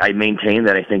unit, I maintain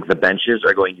that I think the benches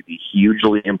are going to be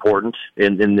hugely important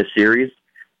in this series.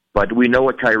 But we know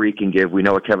what Kyrie can give. We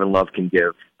know what Kevin Love can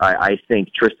give. I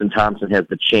think Tristan Thompson has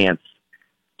the chance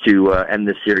to end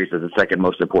this series as the second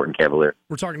most important Cavalier.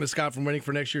 We're talking to Scott from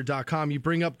waitingfornextyear.com. You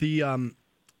bring up the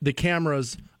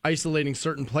cameras isolating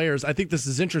certain players. I think this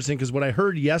is interesting because what I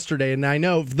heard yesterday, and I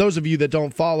know for those of you that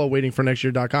don't follow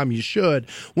waitingfornextyear.com, you should.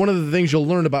 One of the things you'll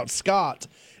learn about Scott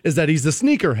is that he's a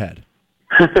sneakerhead.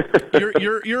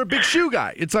 You're a big shoe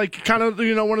guy. It's like kind of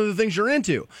one of the things you're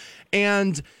into,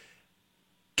 and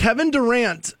Kevin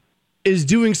Durant is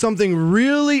doing something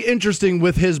really interesting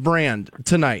with his brand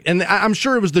tonight. And I'm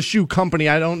sure it was the shoe company.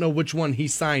 I don't know which one he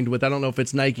signed with. I don't know if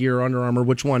it's Nike or Under Armour,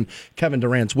 which one Kevin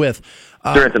Durant's with.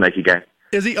 Durant's a Nike guy.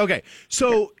 Is he? Okay.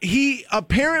 So he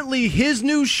apparently his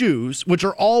new shoes, which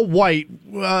are all white,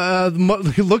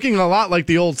 looking a lot like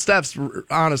the old Steph's,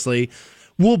 honestly,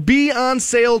 will be on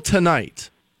sale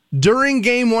tonight during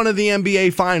Game 1 of the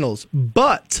NBA Finals,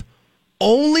 but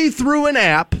only through an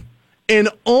app and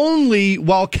only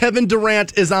while Kevin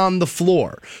Durant is on the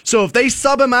floor. So if they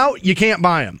sub him out, you can't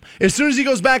buy him. As soon as he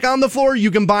goes back on the floor,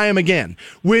 you can buy him again,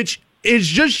 which is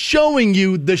just showing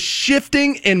you the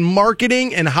shifting in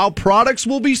marketing and how products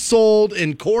will be sold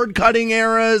in cord-cutting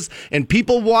eras and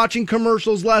people watching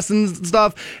commercials, lessons and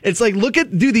stuff. It's like, the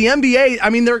NBA, I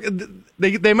mean,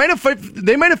 they might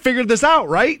have figured this out,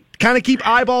 right? Kind of keep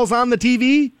eyeballs on the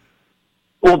TV.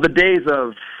 Well, the days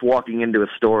of walking into a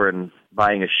store and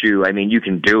buying a shoe, I mean, you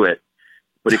can do it,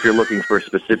 but if you're looking for a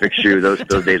specific shoe, those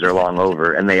days are long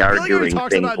over, and they are doing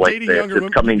things like this.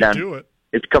 It's coming down.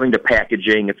 It's coming to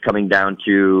packaging. It's coming down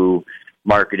to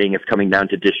marketing. It's coming down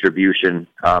to distribution,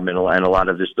 and a lot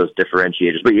of just those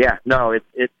differentiators. But yeah, no,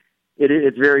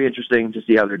 it's very interesting to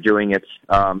see how they're doing it.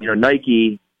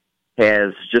 Nike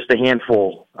has just a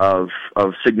handful of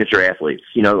signature athletes.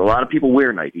 A lot of people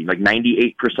wear Nike. Like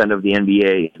 98% of the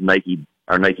NBA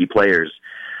are Nike players.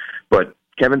 But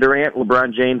Kevin Durant,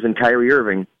 LeBron James, and Kyrie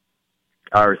Irving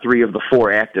are 3 of the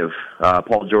 4 active.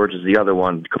 Paul George is the other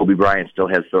one. Kobe Bryant still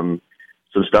has some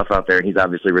stuff out there, and he's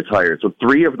obviously retired. So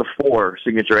 3 of the 4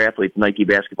 signature athletes Nike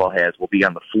basketball has will be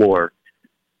on the floor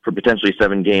for potentially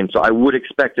 7 games. So I would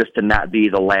expect this to not be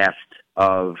the last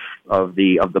of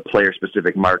the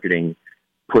player-specific marketing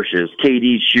pushes.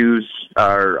 KD's shoes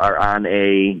are on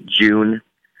a June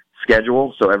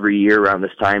schedule, so every year around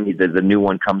this time the new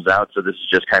one comes out, so this is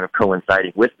just kind of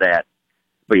coinciding with that.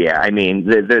 But yeah, I mean,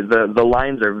 the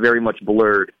lines are very much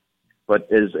blurred, but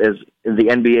as the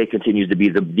NBA continues to be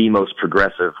the most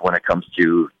progressive when it comes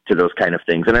to those kind of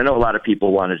things. And I know a lot of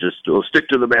people want to just stick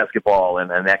to the basketball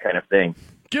and that kind of thing.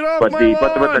 Get off but my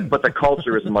lawn! But the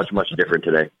culture is much different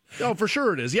today. Oh, for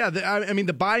sure it is. Yeah, I mean,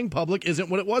 the buying public isn't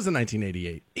what it was in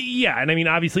 1988. Yeah, and I mean,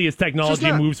 obviously, as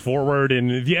technology moves forward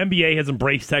and the NBA has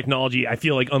embraced technology, I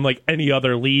feel like unlike any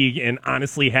other league, and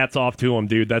honestly, hats off to them,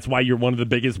 dude. That's why you're one of the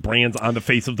biggest brands on the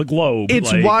face of the globe.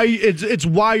 It's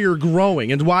why you're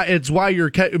growing, and why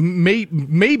you're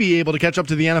may be able to catch up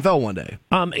to the NFL one day.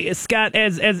 Scott,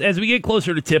 as we get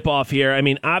closer to tip off here, I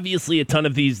mean, obviously, a ton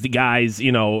of the guys,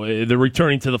 they're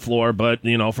returning to the floor, but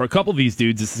for a couple of these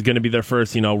dudes, this is going to be their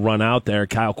first run out there.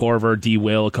 Kyle Korver, D.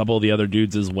 Will, a couple of the other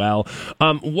dudes as well.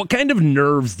 What kind of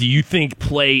nerves do you think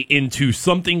play into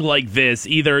something like this,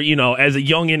 either as a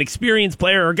young inexperienced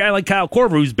player or a guy like Kyle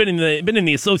Korver who's been in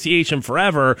the association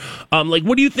forever?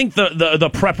 What do you think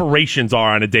the preparations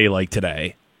are on a day like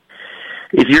today?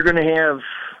 If you're going to have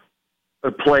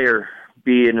a player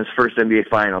be in his first NBA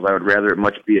Finals, I would rather it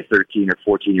much be a 13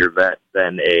 or 14-year vet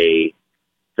than a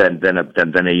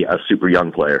super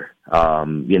young player.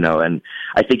 And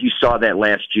I think you saw that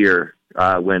last year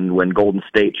when Golden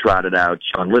State trotted out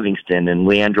Sean Livingston and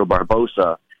Leandro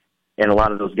Barbosa and a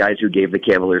lot of those guys who gave the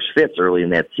Cavaliers fits early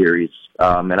in that series.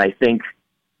 And I think,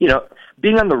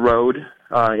 being on the road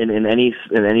in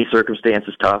any circumstance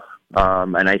is tough.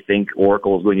 And I think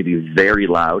Oracle is going to be very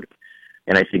loud,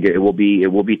 and I think it will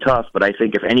be tough. But I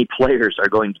think if any players are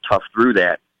going to tough through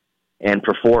that and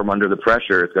perform under the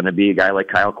pressure, it's going to be a guy like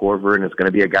Kyle Korver, and it's going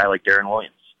to be a guy like Darren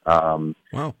Williams.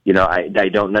 Wow. I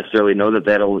don't necessarily know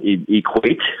that'll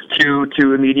equate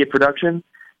to immediate production,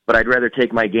 but I'd rather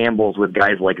take my gambles with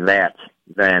guys like that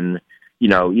than,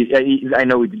 I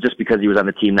know just because he was on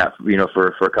the team, not,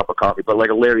 for a cup of coffee, but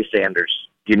like a Larry Sanders,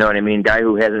 do you know what I mean? Guy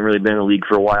who hasn't really been in the league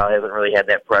for a while, hasn't really had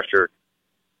that pressure.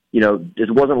 It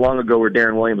wasn't long ago where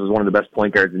Darren Williams was one of the best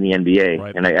point guards in the NBA,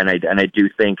 right. and I do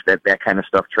think that kind of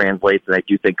stuff translates, and I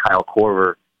do think Kyle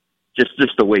Korver, just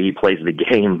the way he plays the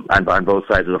game on both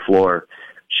sides of the floor,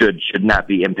 should not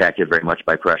be impacted very much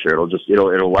by pressure.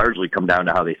 It'll largely come down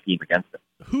to how they scheme against it.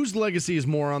 Whose legacy is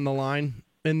more on the line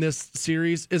in this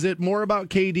series? Is it more about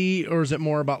KD or is it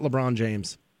more about LeBron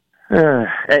James?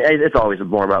 It's always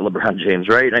more about LeBron James,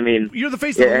 right? I mean, you're the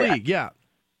face of the league, yeah.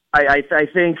 I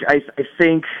think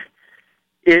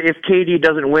if KD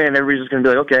doesn't win, everybody's just going to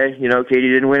be like, okay,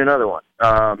 KD didn't win another one.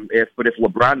 If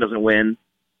LeBron doesn't win,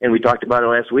 and we talked about it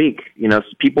last week,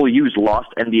 people use lost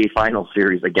NBA Finals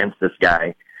series against this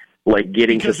guy, like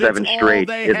getting because to 7 straight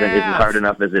isn't hard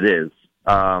enough as it is.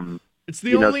 It's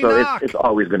the only knock. It's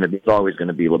always going to be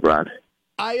LeBron.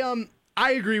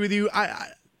 I agree with you.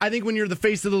 I think when you're the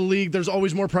face of the league, there's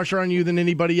always more pressure on you than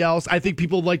anybody else. I think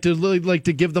people like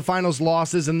to give the finals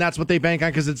losses, and that's what they bank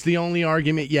on because it's the only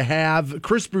argument you have.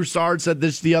 Chris Broussard said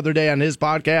this the other day on his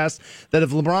podcast, that if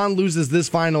LeBron loses this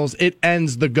finals, it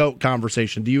ends the GOAT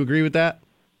conversation. Do you agree with that?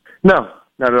 No,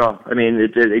 not at all. I mean,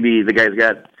 the guy's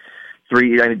got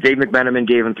 3. I mean, Dave McMenamin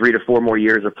gave him 3 to 4 more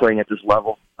years of playing at this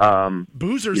level.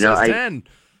 Boozer says 10.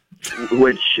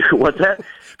 What's that?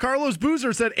 Carlos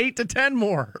Boozer said 8 to 10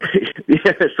 more.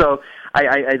 Yeah, so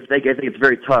I think it's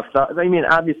very tough. I mean,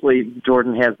 obviously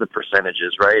Jordan has the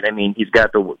percentages, right? I mean, he's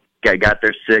got their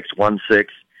 6, 1-6.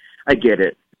 I get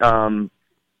it,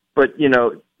 but you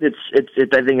know, it's.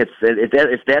 I think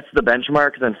if that's the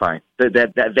benchmark, then fine.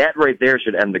 That right there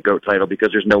should end the GOAT title because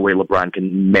there's no way LeBron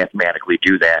can mathematically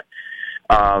do that.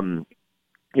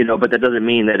 You know, but that doesn't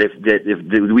mean that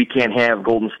if we can't have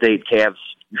Golden State, Cavs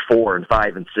 4 and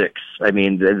 5 and 6. I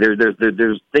mean,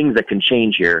 there's things that can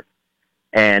change here,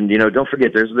 and you know, don't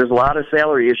forget there's a lot of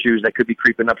salary issues that could be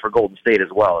creeping up for Golden State as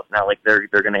well. It's not like they're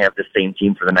going to have the same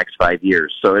team for the next 5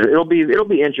 years, so it'll be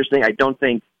interesting. I don't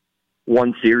think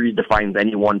one series defines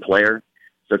any one player.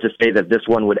 So to say that this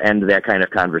one would end that kind of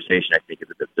conversation, I think is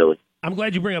a bit silly. I'm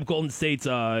glad you bring up Golden State's,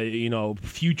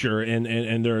 future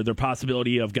and their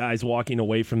possibility of guys walking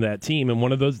away from that team. And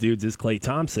one of those dudes is Klay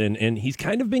Thompson, and he's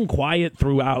kind of been quiet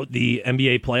throughout the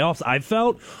NBA playoffs, I've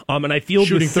felt. And I feel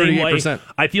shooting the same 38%. way.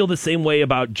 I feel the same way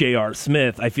about J.R.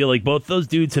 Smith. I feel like both those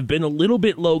dudes have been a little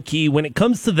bit low key when it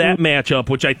comes to that matchup,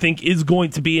 which I think is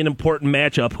going to be an important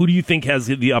matchup. Who do you think has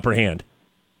the upper hand?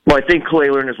 Well, I think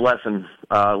Klay learned his lesson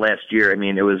last year. I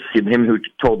mean, it was him who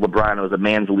told LeBron it was a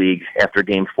man's league after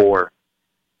Game 4,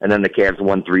 and then the Cavs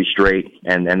won 3 straight,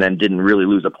 and then didn't really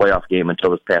lose a playoff game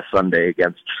until this past Sunday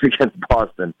against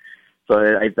Boston. So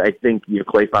I think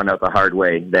Klay found out the hard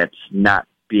way that not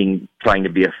trying to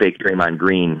be a fake Draymond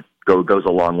Green goes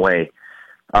a long way.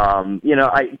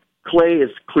 Klay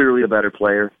is clearly a better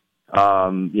player.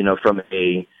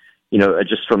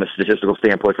 Just from a statistical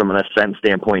standpoint, from an ascent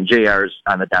standpoint, JR's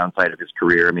on the downside of his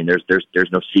career. I mean, there's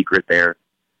no secret there.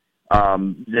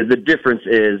 The difference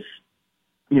is,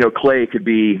 Klay could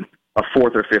be a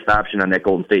 4th or 5th option on that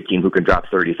Golden State team who can drop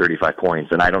 30, 35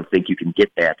 points, and I don't think you can get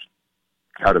that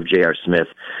out of J.R. Smith.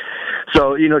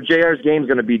 So, JR's game is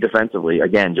going to be defensively,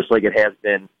 again, just like it has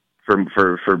been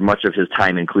for much of his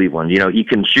time in Cleveland. He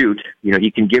can shoot.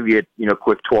 He can give you,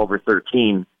 quick 12 or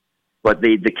 13, but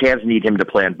the Cavs need him to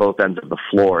play on both ends of the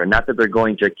floor. And not that they're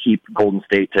going to keep Golden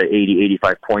State to 80,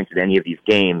 85 points in any of these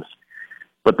games,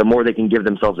 but the more they can give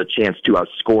themselves a chance to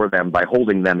outscore them by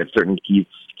holding them at certain key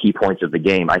points of the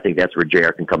game, I think that's where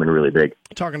JR can come in really big.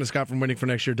 Talking to Scott from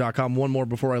winningfornextyear.com. One more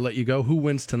before I let you go. Who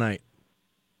wins tonight?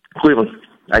 Cleveland.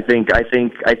 I think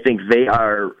they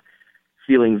are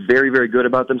feeling very, very good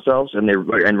about themselves, and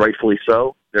rightfully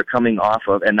so. They're coming off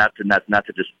of, and not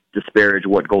to disparage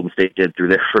what Golden State did through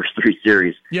their first 3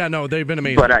 series. Yeah, no, they've been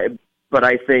amazing. I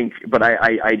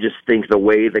just think the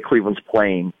way that Cleveland's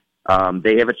playing,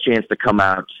 they have a chance to come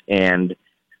out and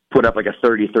put up like a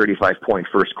 30, 35 point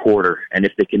first quarter. And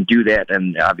if they can do that,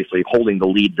 and obviously holding the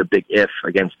lead, the big if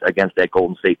against that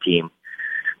Golden State team.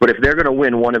 But if they're going to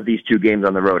win one of these 2 games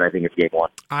on the road, I think it's Game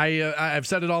 1. I've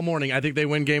said it all morning. I think they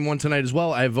win Game 1 tonight as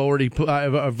well. I've already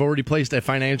placed a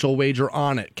financial wager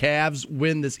on it. Cavs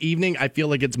win this evening. I feel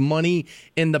like it's money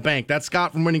in the bank. That's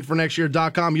Scott from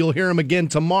winningfornextyear.com. You'll hear him again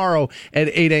tomorrow at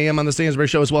 8 a.m. on the Stansbury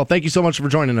Show as well. Thank you so much for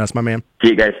joining us, my man. See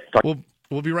you guys.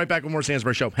 We'll be right back with more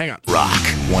Stansbury Show. Hang on. Rock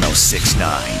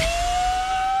 106.9.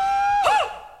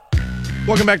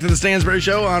 Welcome back to the Stansbury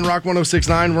Show on Rock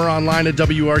 106.9. We're online at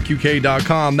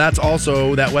WRQK.com. That's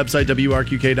also, that website,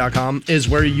 WRQK.com, is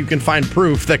where you can find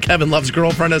proof that Kevin Love's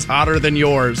girlfriend is hotter than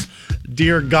yours.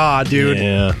 Dear God, dude.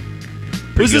 Yeah.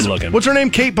 Pretty good looking. What's her name?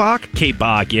 Kate Bach? Kate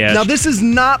Bach, yeah. Now, this is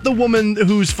not the woman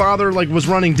whose father was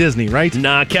running Disney, right?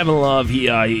 Nah, Kevin Love, he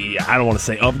I don't want to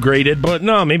say upgraded, but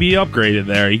no, maybe he upgraded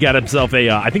there. He got himself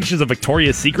I think she's a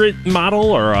Victoria's Secret model,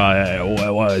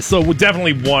 or so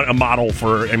definitely want a model she's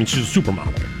a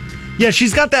supermodel. Yeah,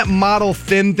 she's got that model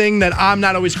thin thing that I'm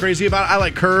not always crazy about. I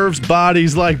like curves,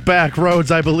 bodies like back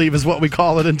roads, I believe is what we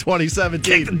call it in 2017.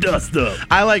 Kick the dust up.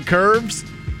 I like curves,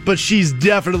 but she's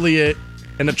definitely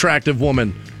an attractive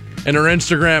woman. And her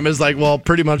Instagram is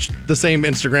pretty much the same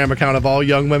Instagram account of all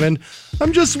young women.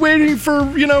 I'm just waiting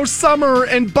for, summer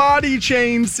and body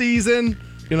chain season.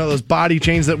 Those body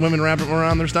chains that women wrap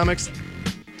around their stomachs?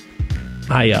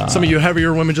 Some of you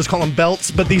heavier women just call them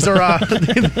belts, but these are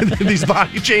these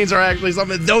body chains are actually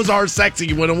something. Those are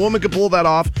sexy. When a woman can pull that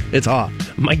off, it's hot.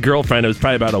 My girlfriend, it was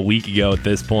probably about a week ago at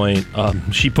this point,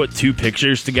 she put 2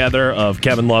 pictures together of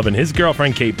Kevin Love and his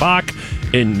girlfriend, Kate Bach,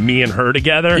 and me and her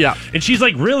together. Yeah. And she's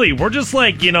like, really? We're just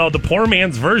like, the poor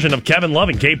man's version of Kevin Love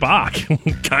and Kate Bach.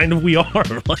 Kind of we are.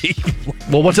 Like,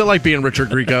 well, what's it like being Richard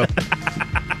Grieco?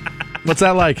 What's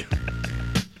that like?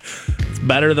 It's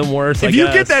better than worse, If you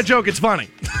get that joke, it's funny.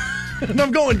 And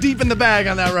I'm going deep in the bag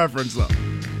on that reference, though.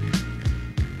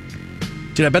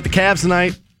 Dude, I bet the Cavs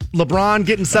tonight. LeBron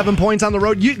getting 7 points on the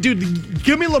road. Dude,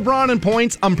 give me LeBron and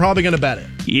points. I'm probably going to bet it.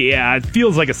 Yeah, it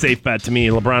feels like a safe bet to me.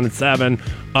 LeBron at 7.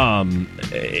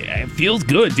 It feels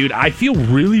good, dude. I feel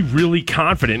really, really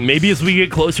confident. Maybe as we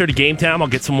get closer to game time, I'll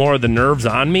get some more of the nerves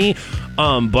on me.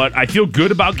 But I feel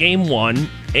good about game 1.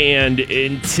 And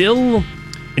until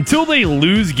they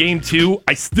lose game 2,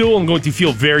 I still am going to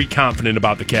feel very confident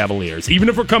about the Cavaliers. Even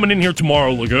if we're coming in here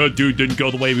tomorrow like, oh, dude, didn't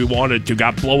go the way we wanted to,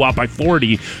 got blow out by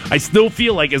 40, I still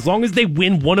feel like as long as they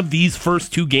win one of these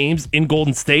first 2 games in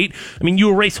Golden State, I mean, you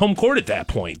erase home court at that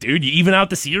point, dude. You even out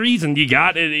the series, and you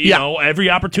got every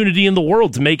opportunity in the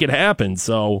world to make it happen.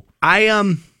 So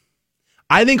I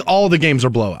think all the games are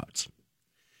blowouts.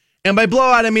 And by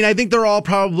blowout, I mean, I think they're all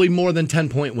probably more than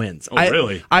 10-point wins. Oh,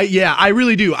 really? I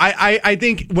really do. I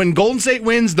think when Golden State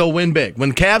wins, they'll win big.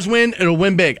 When Cavs win, it'll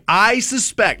win big. I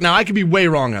suspect, now I could be way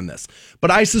wrong on this,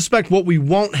 but I suspect what we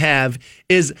won't have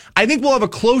is, I think we'll have a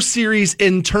close series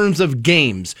in terms of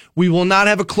games. We will not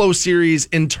have a close series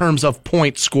in terms of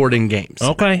points scored in games.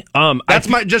 Okay. That's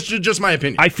just my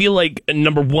opinion. I feel like,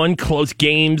 number one, close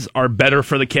games are better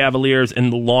for the Cavaliers,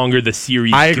 and the longer the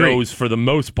series goes, for the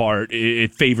most part,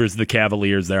 it favors the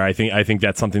Cavaliers there. I think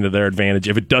that's something to their advantage.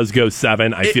 If it does go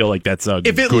 7, I feel like that's a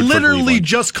if it good literally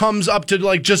just comes up to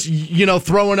like just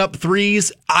throwing up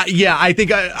threes. I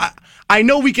think I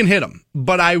know we can hit them,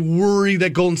 but I worry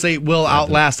that Golden State will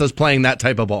outlast us playing that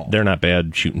type of ball. They're not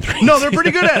bad shooting threes. No, they're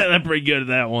pretty good at it. They're pretty good at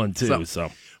that one too. So.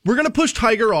 We're going to push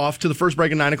Tiger off to the first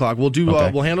break at 9 o'clock. We'll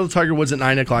we'll handle the Tiger Woods at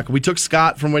 9 o'clock. We took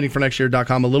Scott from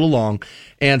waitingfornextyear.com a little long,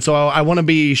 and so I want to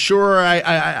be sure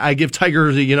I give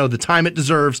Tiger the time it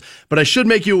deserves, but I should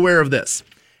make you aware of this.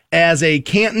 As a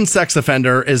Canton sex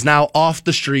offender is now off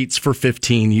the streets for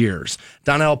 15 years.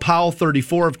 Donnell Powell,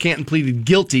 34, of Canton, pleaded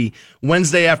guilty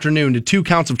Wednesday afternoon to 2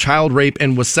 counts of child rape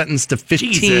and was sentenced to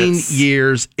 15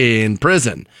 years in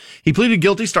prison. He pleaded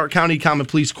guilty Stark County Common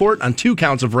Pleas Court on 2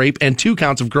 counts of rape and 2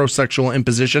 counts of gross sexual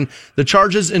imposition. The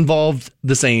charges involved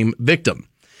the same victim.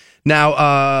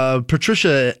 Now,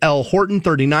 Patricia L. Horton,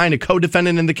 39, a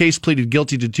co-defendant in the case, pleaded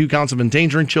guilty to 2 counts of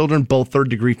endangering children, both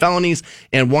third-degree felonies,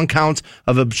 and 1 count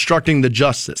of obstructing the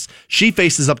justice. She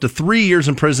faces up to 3 years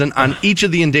in prison on each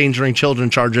of the endangering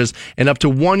children charges and up to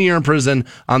 1 year in prison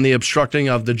on the obstructing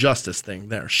of the justice thing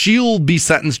there. She'll be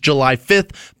sentenced July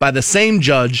 5th by the same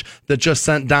judge that just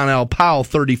sent Donnell Powell,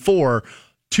 34,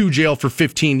 to jail for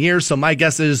 15 years. So my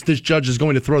guess is this judge is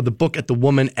going to throw the book at the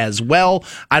woman as well.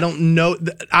 I don't know.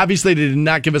 Obviously, they did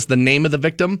not give us the name of the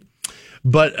victim,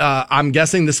 but I'm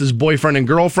guessing this is boyfriend and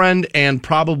girlfriend and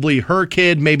probably her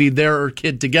kid, maybe their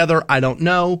kid together. I don't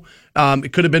know.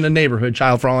 It could have been a neighborhood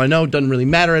child for all I know. It doesn't really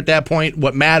matter at that point.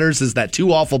 What matters is that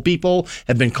 2 awful people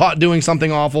have been caught doing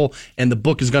something awful, and the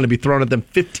book is going to be thrown at them.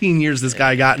 15 years this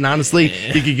guy got, and honestly,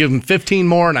 you could give him 15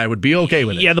 more, and I would be okay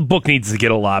with it. Yeah, the book needs to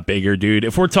get a lot bigger, dude.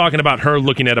 If we're talking about her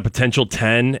looking at a potential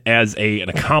 10 as an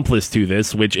accomplice to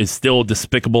this, which is still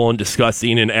despicable and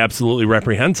disgusting and absolutely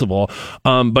reprehensible,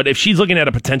 but if she's looking at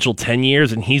a potential 10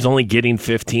 years and he's only getting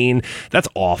 15, that's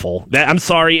awful. I'm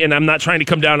sorry, and I'm not trying to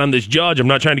come down on this judge. I'm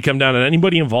not trying to come down on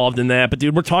anybody involved in that, but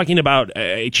dude, we're talking about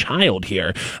a child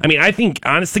here. I mean, I think,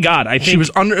 honest to God, I think she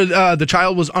was under the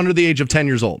child was under the age of 10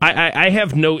 years old. I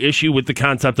have no issue with the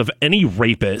concept of any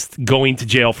rapist going to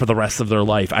jail for the rest of their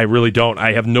life. I really don't.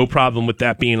 I have no problem with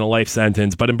that being a life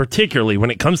sentence, but in particularly when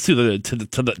it comes to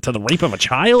the rape of a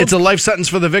child, it's a life sentence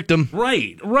for the victim.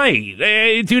 Right,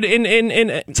 dude. And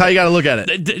that's how you got to look at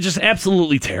it. Just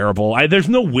absolutely terrible. There's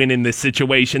no win in this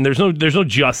situation. There's no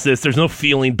justice. There's no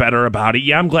feeling better about it.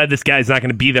 Yeah, I'm glad this guy's not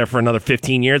going to be there for another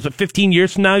 15 years, but 15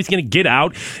 years from now, he's going to get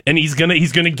out and he's going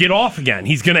to get off again.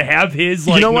 He's going to have his,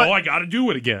 I got to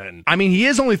do it again. I mean, he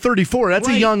is only 34. That's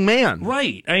a young man.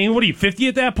 Right. I mean, what are you, 50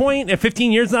 at that point? At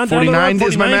 15 years on 49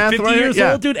 is my math, 50 right? years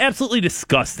old? Dude, absolutely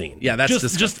disgusting. Yeah, that's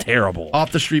just terrible.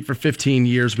 Off the street for 15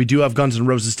 years. We do have Guns N'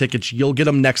 Roses tickets. You'll get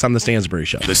them next on The Stansbury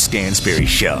Show. The Stansbury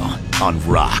Show on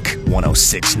Rock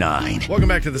 106.9. Welcome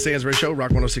back to The Stansbury Show.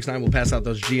 Rock 106.9. We'll pass out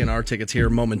those GNR tickets here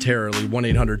momentarily.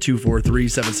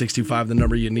 1-800-243-7625, the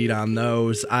number you need on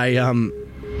those.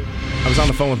 I was on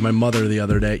the phone with my mother the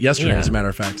other day, yesterday, as a matter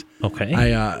of fact.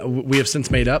 Okay. We have since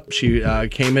made up. She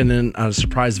came in on a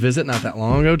surprise visit not that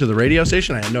long ago to the radio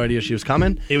station. I had no idea she was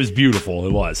coming. It was beautiful.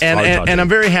 It was. And I'm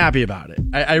very happy about it.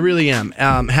 I really am.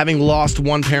 Having lost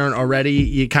one parent already,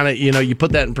 you kind of, you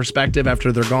put that in perspective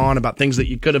after they're gone about things that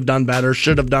you could have done better,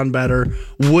 should have done better,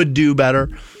 would do better.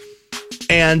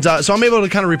 And so I'm able to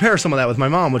kind of repair some of that with my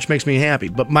mom, which makes me happy.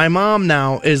 But my mom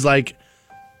now is like,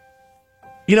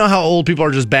 you know how old people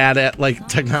are just bad at like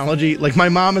technology? Like my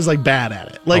mom is like bad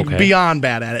at it, like beyond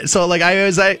bad at it. So like I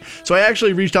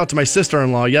actually reached out to my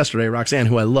sister-in-law yesterday, Roxanne,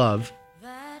 who I love.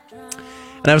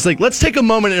 And I was like, let's take a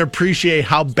moment and appreciate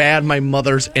how bad my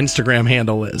mother's Instagram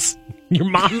handle is. Your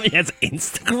mom has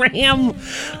Instagram?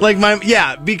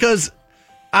 Because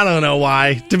I don't know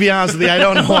why. To be honest with you, I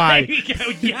don't know why.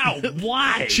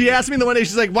 Why? She asked me the one day,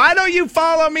 she's like, why don't you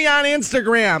follow me on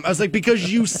Instagram? I was like, because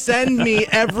you send me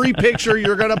every picture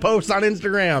you're going to post on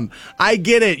Instagram. I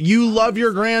get it. You love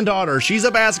your granddaughter. She's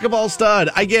a basketball stud.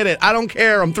 I get it. I don't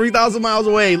care. I'm 3,000 miles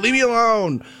away. Leave me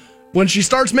alone. When she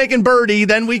starts making birdie,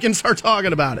 then we can start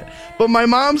talking about it. But my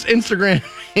mom's Instagram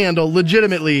handle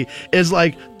legitimately is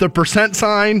like the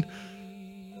 %,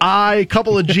 I,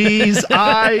 couple of G's,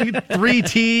 I, 3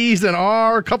 T's, and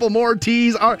R, couple more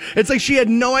T's, R. It's like she had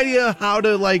no idea how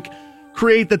to, like,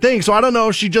 create the thing. So I don't know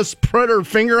if she just put her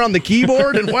finger on the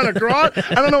keyboard and went across.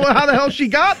 I don't know how the hell she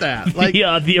got that. Like,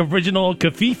 the original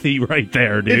Kafifi right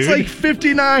there, dude. It's like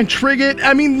 59 Trigget.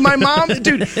 I mean, my mom,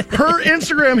 dude, her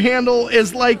Instagram handle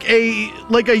is like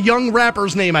a young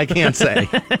rapper's name I can't say.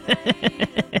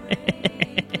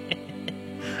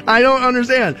 I don't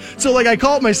understand. So, like, I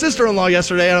called my sister-in-law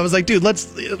yesterday, and I was like, "Dude, let's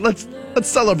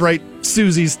celebrate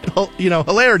Susie's,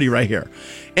 hilarity right here."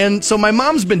 And so, my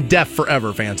mom's been deaf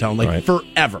forever, Fantone,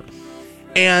 forever,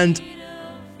 and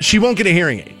she won't get a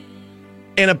hearing aid.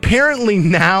 And apparently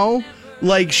now,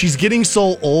 like, she's getting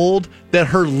so old that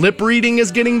her lip reading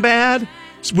is getting bad,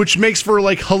 which makes for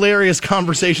like hilarious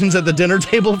conversations at the dinner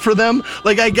table for them.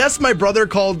 Like, I guess my brother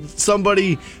called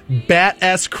somebody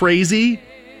bat-ass crazy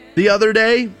the other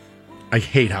day. I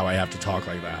hate how I have to talk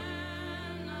like that.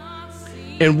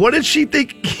 And what did she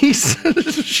think he said?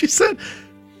 She said,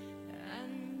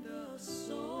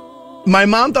 my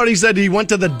mom thought he said he went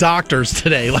to the doctors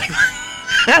today. Like,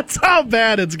 that's how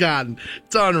bad it's gotten.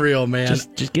 It's unreal, man.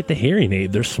 Just get the hearing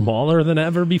aid. They're smaller than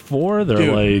ever before.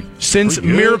 They're like... Since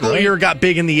Miracle Ear got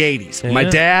big in the 80s, yeah. My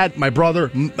dad, my brother,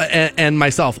 and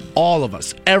myself, all of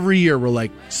us, every year we're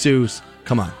like, Suze,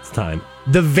 come on. It's time.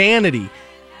 The vanity.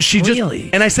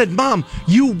 And I said, Mom,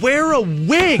 you wear a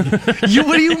wig. What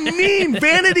do you mean?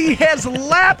 Vanity has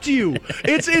lapped you.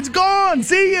 It's gone.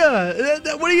 See ya.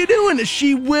 What are you doing?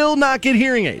 She will not get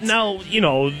hearing aids. Now,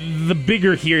 the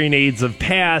bigger hearing aids have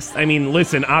passed. I mean,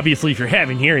 listen, obviously, if you're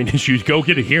having hearing issues, go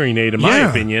get a hearing aid, in my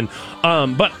opinion.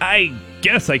 But I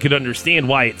guess I could understand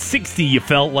why at 60 you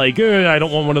felt like, I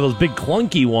don't want one of those big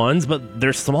clunky ones, but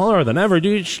they're smaller than ever,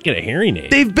 dude. Just get a hearing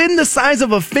aid. They've been the size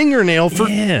of a fingernail for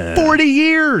 40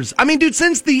 years. I mean, dude,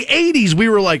 since the 80s, we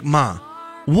were like, Ma,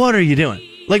 what are you doing?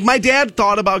 Like, my dad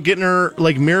thought about getting her,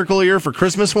 like, Miracle Ear for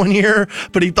Christmas one year,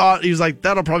 but he was like,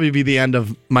 that'll probably be the end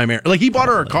of my marriage. Like, he bought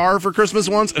her a car for Christmas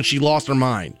once, and she lost her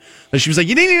mind. And she was like,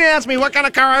 you didn't even ask me what kind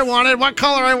of car I wanted, what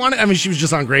color I wanted. I mean, she was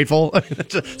just ungrateful.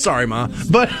 Sorry, Ma.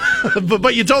 But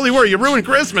you totally were. You ruined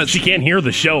Christmas. She can't hear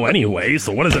the show anyway,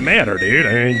 so what does it matter, dude?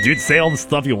 I mean, dude, say all the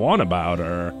stuff you want about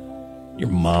her. Your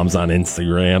mom's on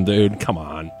Instagram, dude. Come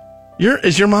on.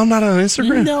 Is your mom not on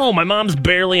Instagram? No, my mom's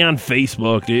barely on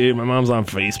Facebook, dude. My mom's on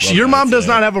Facebook. Your mom does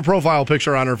not have a profile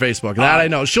picture on her Facebook. That I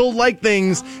know. She'll like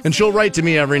things and she'll write to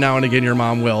me every now and again. Your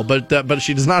mom will, but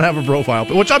she does not have a profile.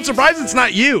 Which I'm surprised it's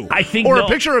not you. I think a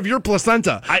picture of your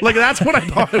placenta. That's what I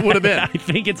thought it would have been. I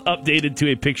think it's updated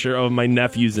to a picture of my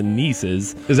nephews and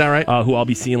nieces. Is that right? Who I'll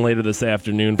be seeing later this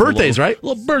afternoon. Birthdays, right?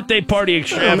 Little birthday party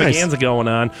extravaganza going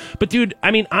on. But dude,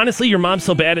 I mean, honestly, your mom's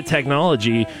so bad at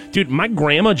technology. Dude, my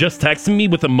grandma just texted me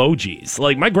with emojis.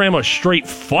 Like, my grandma's straight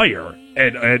fire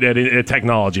at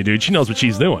technology, dude. She knows what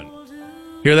she's doing.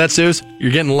 Hear that, Suze?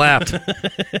 You're getting lapped.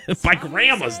 By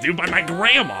grandmas, dude. By my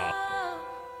grandma.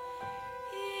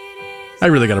 I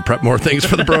really got to prep more things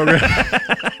for the program.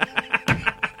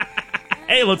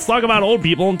 Hey, let's talk about old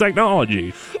people and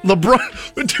technology.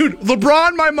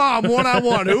 LeBron, my mom,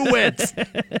 one-on-one. Who wins?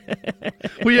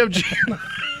 We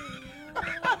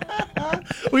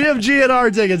have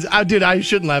GNR tickets. Dude, I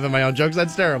shouldn't laugh at my own jokes.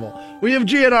 That's terrible. We have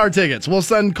GNR tickets. We'll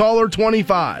send caller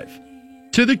 25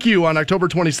 to the queue on October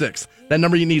 26th. That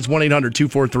number you need is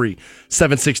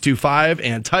 1-800-243-7625.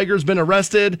 And Tiger's been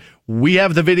arrested. We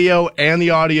have the video and the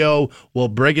audio. We'll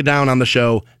break it down on the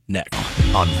show next.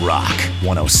 On Rock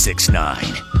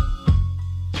 106.9.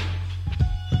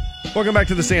 Welcome back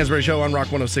to the Stansbury Show on Rock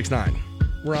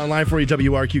 106.9. We're online for you,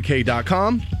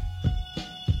 WRQK.com.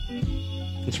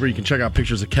 That's where you can check out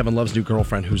pictures of Kevin Love's new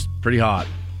girlfriend, who's pretty hot.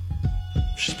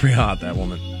 She's pretty hot, that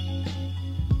woman.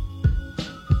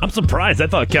 I'm surprised. I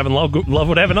thought Kevin Love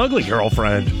would have an ugly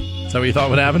girlfriend. Is that what you thought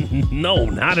would happen? No,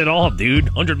 not at all, dude.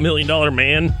 $100 million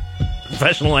man,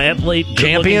 professional athlete,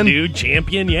 champion, dude,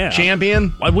 champion, yeah. Champion.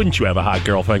 Why wouldn't you have a hot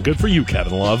girlfriend? Good for you,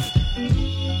 Kevin Love.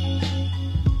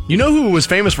 You know who was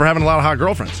famous for having a lot of hot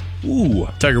girlfriends? Ooh.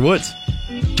 Tiger Woods.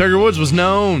 Tiger Woods was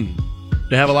known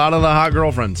to have a lot of the hot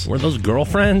girlfriends. Were those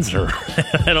girlfriends? Or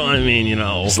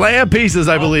Slab pieces,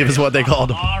 I believe, is what they called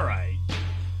them. All right.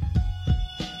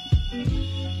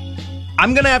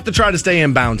 I'm going to have to try to stay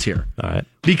in bounds here. All right.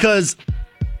 Because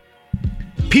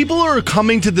people are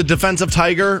coming to the defense of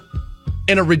Tiger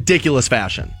in a ridiculous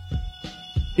fashion.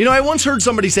 You know, I once heard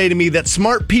somebody say to me that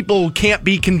smart people can't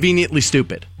be conveniently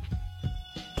stupid.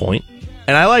 Point.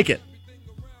 And I like it.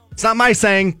 It's not my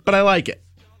saying, but I like it.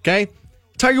 Okay?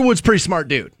 Tiger Woods, pretty smart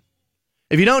dude.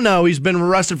 If you don't know, he's been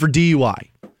arrested for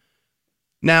DUI.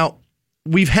 Now,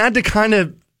 we've had to kind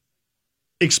of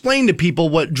explain to people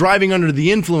what driving under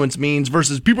the influence means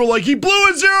versus people are like, he blew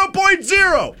a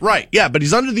 0.0. Right, yeah, but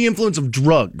he's under the influence of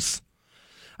drugs.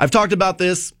 I've talked about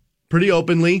this pretty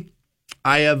openly.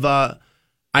 I have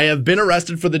been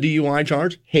arrested for the DUI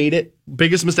charge. Hate it.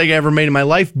 Biggest mistake I ever made in my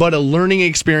life, but a learning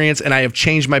experience, and I have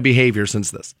changed my behavior since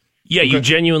this. Yeah, you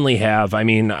genuinely have. I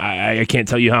mean, I can't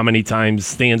tell you how many times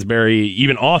Stansbury,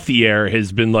 even off the air,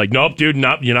 has been like, nope, dude,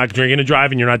 nope, you're not drinking and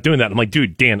driving, you're not doing that. I'm like,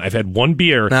 dude, Dan, I've had one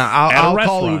beer at I'll a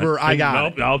restaurant. call Uber, I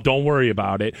got it. No, don't worry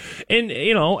about it. And,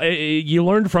 you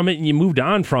learned from it and you moved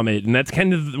on from it. And that's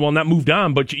kind of, well, not moved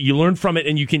on, but you learned from it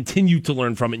and you continue to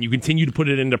learn from it and you continue to put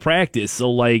it into practice. So,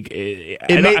 like,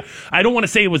 I don't want to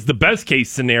say it was the best case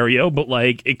scenario, but,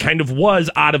 like, it kind of was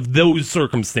out of those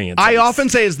circumstances. I often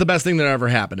say it's the best thing that ever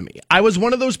happened to me. I was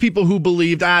one of those people who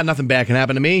believed, nothing bad can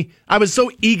happen to me. I was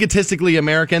so egotistically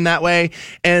American that way,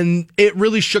 and it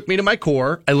really shook me to my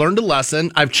core. I learned a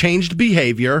lesson. I've changed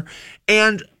behavior,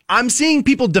 and I'm seeing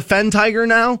people defend Tiger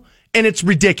now, and it's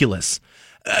ridiculous.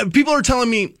 People are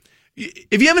telling me,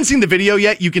 if you haven't seen the video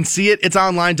yet, you can see it. It's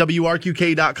online,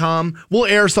 WRQK.com. We'll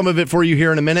air some of it for you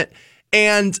here in a minute.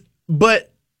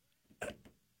 But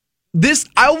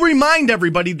I'll remind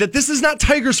everybody that this is not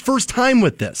Tiger's first time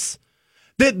with this.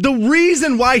 That the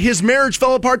reason why his marriage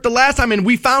fell apart the last time, and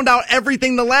we found out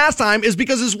everything the last time, is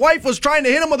because his wife was trying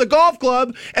to hit him with a golf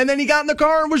club, and then he got in the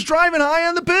car and was driving high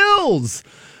on the pills.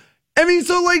 I mean,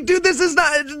 so, like, dude, this is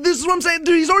what I'm saying.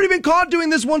 Dude, he's already been caught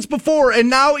doing this once before, and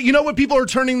now, you know what people are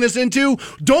turning this into?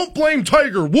 Don't blame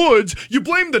Tiger Woods. You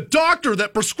blame the doctor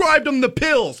that prescribed him the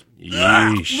pills.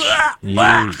 Yeesh.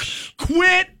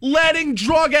 Quit letting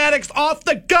drug addicts off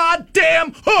the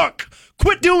goddamn hook.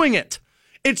 Quit doing it.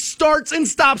 It starts and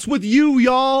stops with you,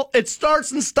 y'all. It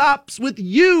starts and stops with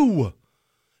you.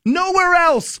 Nowhere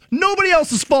else. Nobody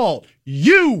else's fault.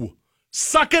 You.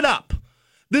 Suck it up.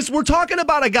 We're talking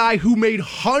about a guy who made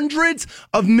hundreds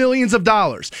of millions of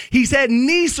dollars. He's had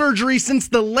knee surgery since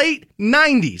the late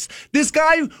 90s. This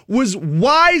guy was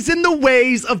wise in the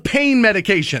ways of pain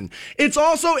medication. It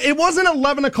wasn't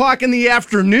 11 o'clock in the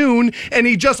afternoon and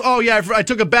he just, I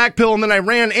took a back pill and then I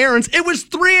ran errands. It was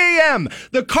 3 a.m.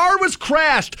 The car was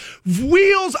crashed.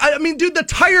 Wheels, the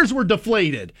tires were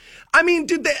deflated. He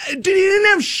didn't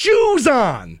have shoes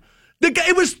on.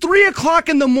 It was 3 o'clock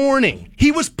in the morning.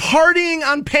 He was partying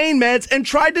on pain meds and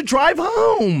tried to drive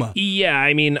home. Yeah,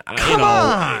 I mean, come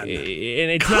on.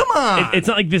 It's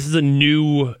not like this is a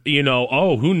new,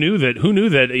 who knew that,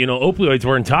 opioids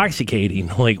were intoxicating.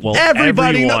 Like, well,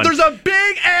 everybody knows. There's a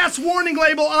big ass warning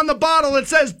label on the bottle that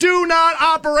says, do not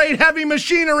operate heavy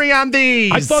machinery on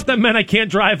these. I thought that meant I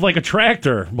can't drive like a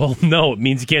tractor. Well, no, it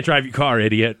means you can't drive your car,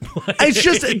 idiot. It's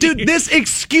just, dude, this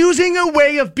excusing a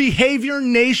way of behavior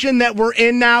nation that we're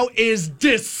in now is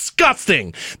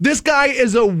disgusting. This guy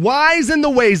is a wise in the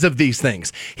ways of these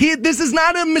things. This is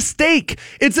not a mistake.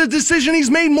 It's a decision he's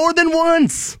made more than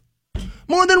once.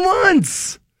 More than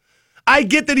once. I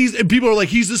get that people are like,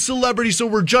 he's a celebrity, so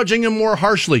we're judging him more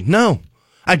harshly. No.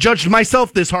 I judged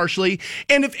myself this harshly,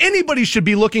 and if anybody should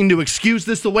be looking to excuse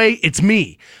this away, it's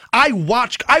me. I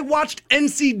watched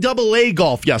NCAA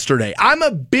golf yesterday. I'm a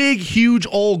big, huge,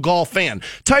 old golf fan.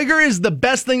 Tiger is the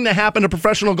best thing to happen to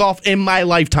professional golf in my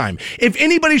lifetime. If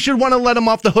anybody should want to let him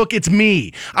off the hook, it's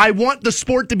me. I want the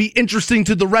sport to be interesting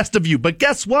to the rest of you, but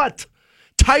guess what?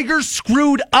 Tiger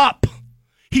screwed up.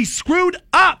 He screwed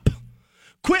up.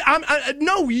 Quit.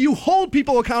 No, you hold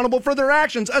people accountable for their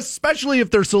actions, especially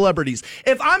if they're celebrities.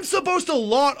 If I'm supposed to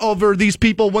laud over these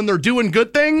people when they're doing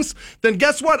good things, then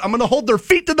guess what? I'm going to hold their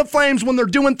feet to the flames when they're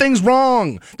doing things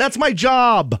wrong. That's my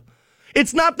job.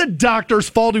 It's not the doctor's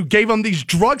fault who gave them these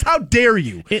drugs. How dare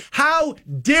you? How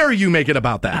dare you make it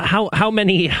about that? How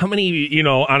many,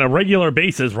 on a regular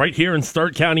basis right here in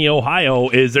Stark County, Ohio,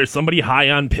 is there somebody high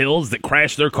on pills that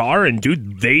crashed their car? And,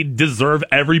 dude, they deserve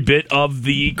every bit of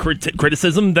the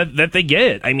criticism that they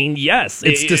get. I mean, yes.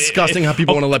 It's disgusting how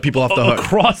people want to let people off the hook.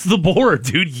 Across the board,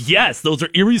 dude, yes. Those are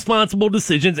irresponsible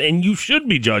decisions, and you should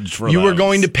be judged for You those. are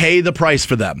going to pay the price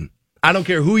for them. I don't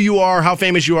care who you are, how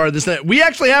famous you are. We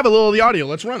actually have a little of the audio.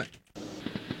 Let's run it.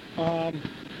 Have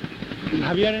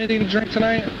you had anything to drink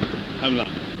tonight? I'm not.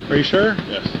 Are you sure?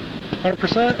 Yes.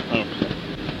 100%?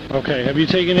 100%. Okay. Have you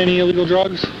taken any illegal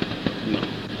drugs? No.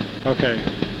 Okay.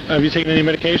 Have you taken any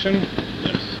medication?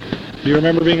 Yes. Do you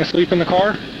remember being asleep in the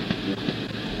car?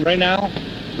 Right now,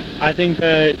 I think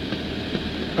that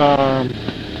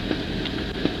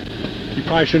you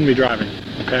probably shouldn't be driving,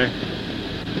 okay?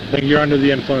 I think you're under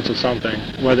the influence of something,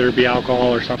 whether it be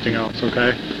alcohol or something else,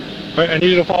 okay? All right, I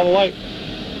need you to follow the light.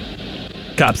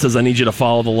 Cop says, I need you to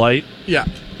follow the light. Yeah,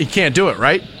 you can't do it,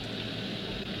 right?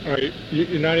 All right,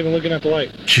 you're not even looking at the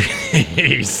light.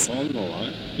 Jeez. Following the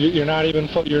light? You're not even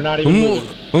moving.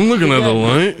 I'm looking at the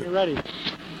light. You're ready.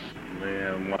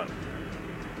 Man, what?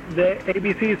 The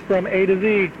ABC's from A to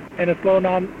Z in a slow,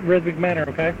 non-rhythmic manner,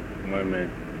 okay? Wait a minute.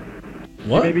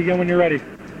 What? Maybe begin when you're ready.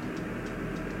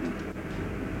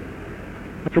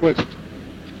 Mr. Woods,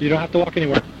 you don't have to walk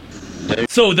anywhere.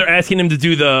 So they're asking him to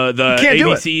do the can't do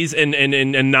ABCs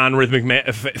in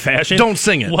non-rhythmic fashion. Don't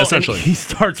sing it, well, essentially. And he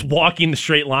starts walking the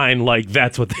straight line like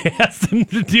that's what they asked him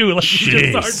to do. Like he just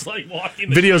starts like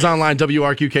walking. Videos online,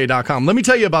 WRQK.com. Let me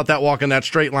tell you about that walk in that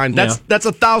straight line. That's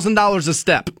 $1,000 a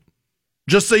step.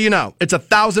 Just so you know, it's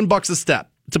 $1,000 a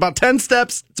step. It's about 10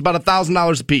 steps. It's about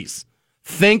 $1,000 a piece.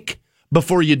 Think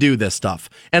before you do this stuff.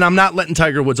 And I'm not letting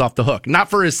Tiger Woods off the hook. Not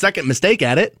for his second mistake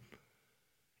at it.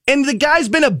 And the guy's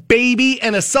been a baby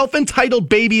and a self-entitled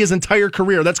baby his entire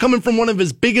career. That's coming from one of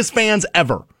his biggest fans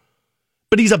ever.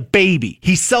 But he's a baby.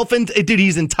 He's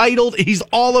he's entitled. He's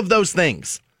all of those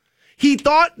things. He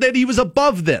thought that he was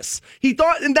above this.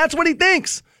 And that's what he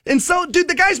thinks. And so, dude,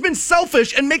 the guy's been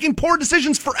selfish and making poor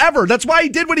decisions forever. That's why he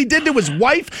did what he did to his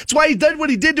wife. It's why he did what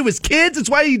he did to his kids.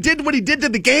 It's why he did what he did to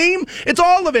the game. It's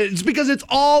all of it. It's because it's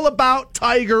all about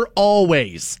Tiger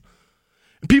always.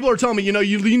 People are telling me, you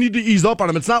need to ease up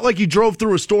on him. It's not like he drove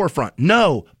through a storefront.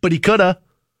 No, but he coulda.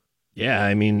 Yeah,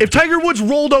 I mean, if Tiger Woods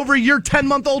rolled over your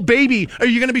 10-month-old baby, are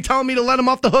you going to be telling me to let him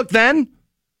off the hook then?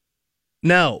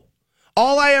 No.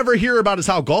 All I ever hear about is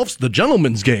how golf's the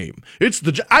gentleman's game.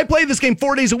 I play this game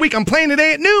 4 days a week. I'm playing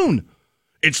today at noon.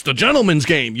 It's the gentleman's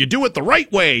game. You do it the right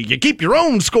way. You keep your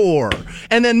own score.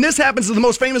 And then this happens to the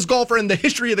most famous golfer in the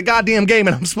history of the goddamn game,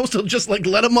 and I'm supposed to just let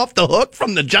him off the hook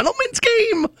from the gentleman's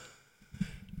game?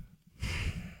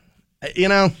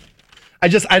 I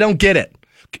don't get it.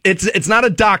 It's not a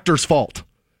doctor's fault.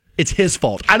 It's his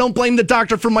fault. I don't blame the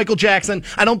doctor for Michael Jackson.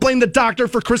 I don't blame the doctor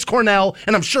for Chris Cornell.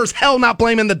 And I'm sure as hell not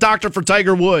blaming the doctor for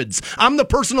Tiger Woods. I'm the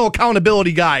personal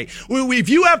accountability guy. If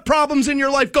you have problems in your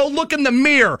life, go look in the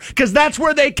mirror, because that's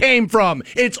where they came from.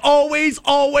 It's always,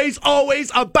 always,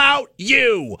 always about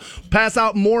you. Pass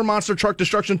out more Monster Truck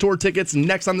Destruction Tour tickets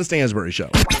next on The Stansbury Show.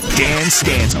 Dan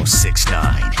Stanzo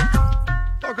 6'9".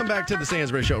 Welcome back to the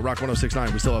Stansbury Show, Rock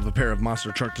 106.9. We still have a pair of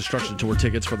Monster Truck Destruction Tour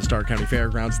tickets for the Stark County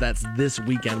Fairgrounds. That's this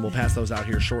weekend. We'll pass those out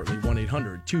here shortly.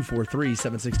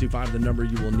 1-800-243-7625, the number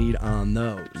you will need on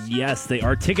those. Yes, they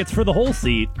are tickets for the whole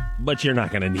seat, but you're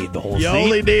not going to need the whole seat. You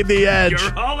only need the edge.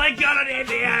 You're only going to need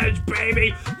the edge,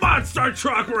 baby. Monster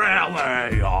Truck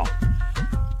Rally.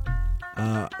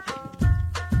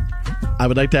 I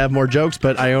would like to have more jokes,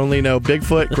 but I only know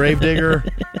Bigfoot, Gravedigger,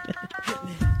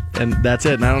 and that's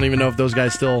it. And I don't even know if those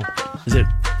guys still...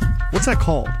 What's that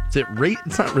called? Is it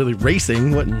It's not really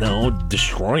racing. What? No,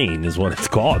 destroying is what it's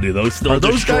called. Are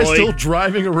those guys still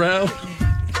driving around?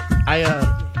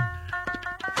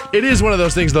 It is one of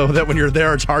those things, though, that when you're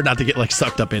there, it's hard not to get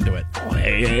sucked up into it.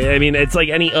 I mean, it's like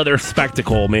any other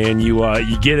spectacle, man.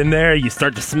 You get in there, you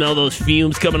start to smell those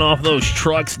fumes coming off those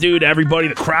trucks, dude.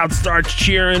 The crowd starts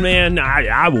cheering, man.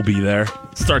 I will be there.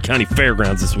 Stark County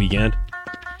Fairgrounds this weekend.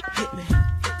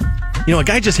 A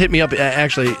guy just hit me up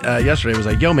actually yesterday. Was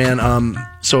like, "Yo, man,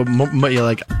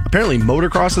 apparently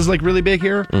motocross is really big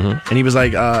here." Mm-hmm. And he was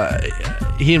like,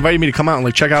 he invited me to come out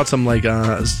and check out some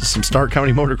Stark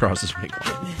County motocross this week.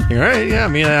 All right, yeah, I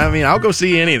mean, I'll go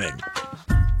see anything.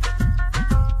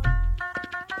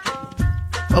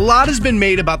 A lot has been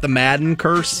made about the Madden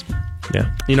curse.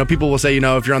 Yeah. People will say,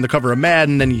 if you're on the cover of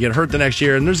Madden, then you get hurt the next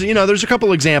year. And there's a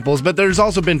couple examples, but there's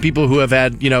also been people who have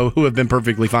had, who have been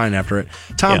perfectly fine after it.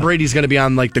 Tom Brady's going to be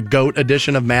on like the GOAT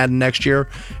edition of Madden next year.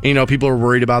 And, people are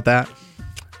worried about that,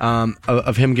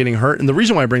 of him getting hurt. And the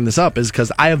reason why I bring this up is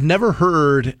because I have never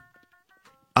heard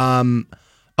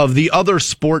of the other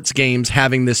sports games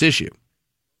having this issue.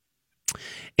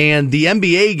 And the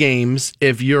NBA games,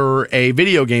 if you're a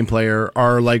video game player,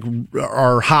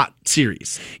 are hot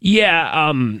series.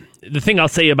 Yeah, the thing I'll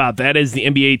say about that is the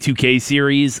NBA 2K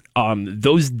series,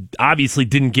 those obviously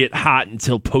didn't get hot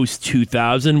until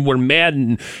post-2000, where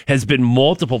Madden has been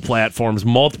multiple platforms,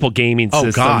 multiple gaming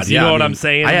systems. Oh, God, you know what I'm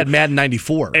saying? I had Madden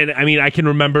 94. And, I can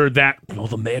remember that,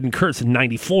 the Madden curse in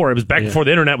 94. It was back before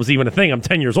the internet was even a thing. I'm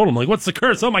 10 years old. I'm like, what's the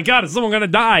curse? Oh, my God, is someone going to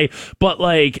die? But,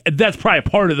 that's probably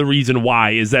part of the reason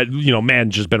why is that,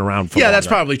 Madden's just been around for longer. That's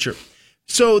probably true.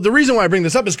 So the reason why I bring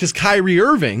this up is because Kyrie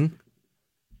Irving,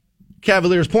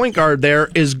 Cavaliers point guard there,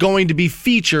 is going to be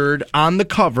featured on the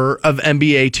cover of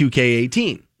NBA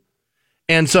 2K18.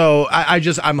 And so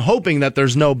I'm hoping that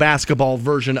there's no basketball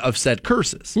version of said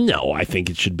curses. No, I think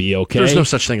it should be okay. There's no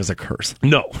such thing as a curse.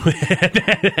 No.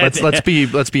 let's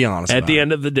be honest. At the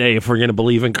end of the day, if we're going to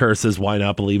believe in curses, why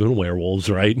not believe in werewolves,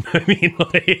 right?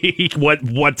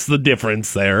 What's the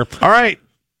difference there? All right.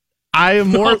 I am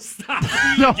more. Stop.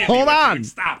 No, hold on.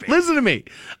 Stop it. Listen to me.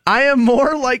 I am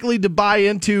more likely to buy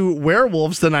into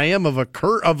werewolves than I am of the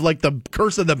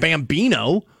curse of the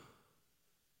Bambino.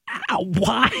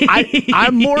 Why?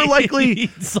 I'm more likely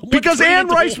because Anne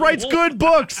Rice writes wolf. good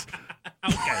books.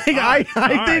 Okay.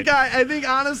 I think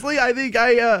honestly,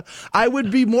 I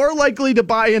would be more likely to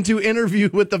buy into Interview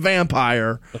with the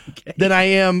Vampire than I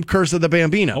am Curse of the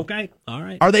Bambino. Okay. All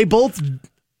right. Are they both?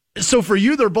 So for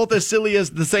you, they're both as silly as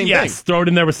the same thing. Yes, throw it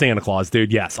in there with Santa Claus,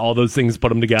 dude. Yes, all those things, put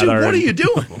them together. Dude, what are you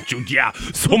doing? Dude, yeah,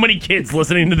 so many kids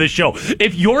listening to this show.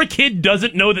 If your kid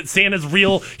doesn't know that Santa's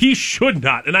real, he should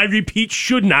not, and I repeat,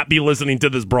 should not be listening to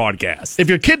this broadcast. If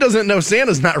your kid doesn't know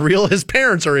Santa's not real, his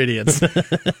parents are idiots.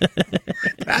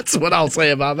 That's what I'll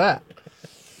say about that.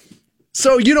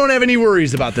 So you don't have any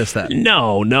worries about this then?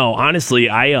 No. Honestly,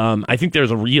 I think there's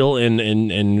a real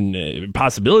and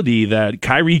possibility that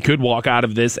Kyrie could walk out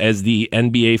of this as the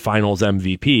NBA Finals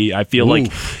MVP. I feel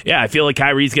like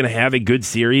Kyrie's going to have a good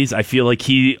series. I feel like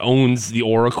he owns the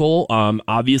Oracle.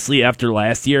 Obviously, after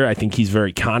last year, I think he's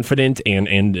very confident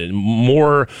and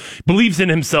more believes in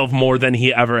himself more than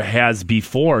he ever has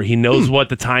before. He knows what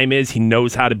the time is. He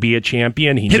knows how to be a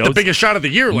champion. He knows the biggest shot of the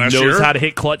year last year. He knows how to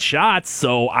hit clutch shots.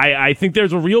 So I think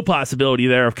there's a real possibility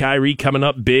there of Kyrie coming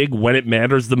up big when it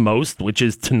matters the most, which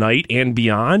is tonight and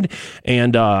beyond.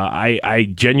 And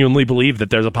I genuinely believe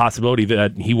that there's a possibility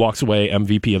that he walks away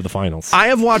MVP of the finals. I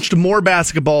have watched more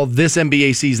basketball this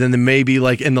NBA season than maybe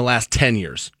in the last 10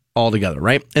 years altogether,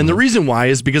 right? And the reason why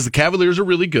is because the Cavaliers are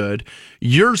really good.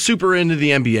 You're super into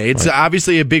the NBA. It's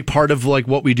obviously a big part of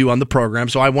what we do on the program,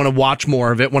 so I want to watch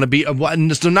more of it.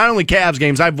 So not only Cavs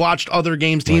games, I've watched other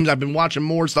games, teams. I've been watching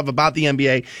more stuff about the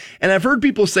NBA, and I've heard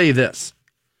people say this,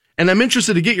 and I'm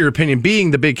interested to get your opinion,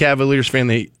 being the big Cavaliers fan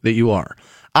that you are.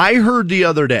 I heard the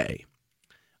other day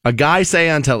a guy say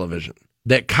on television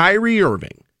that Kyrie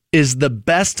Irving is the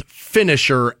best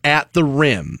finisher at the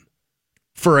rim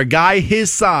for a guy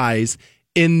his size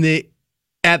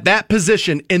at that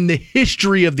position in the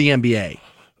history of the NBA.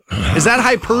 Is that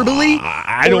hyperbole?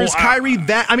 Or is Kyrie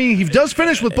that? I mean, he does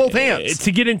finish with both hands.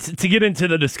 To get into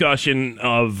the discussion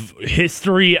of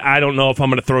history, I don't know if I'm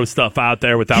going to throw stuff out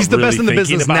there without. He's the really best in the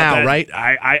business now, that.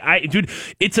 right? Dude,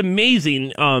 it's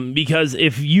amazing because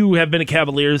if you have been a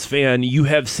Cavaliers fan, you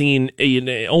have seen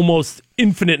an almost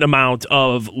infinite amount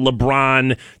of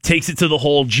LeBron takes it to the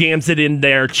hole, jams it in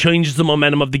there, changes the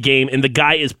momentum of the game, and the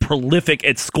guy is prolific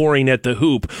at scoring at the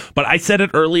hoop. But I said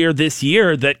it earlier this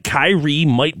year that Kyrie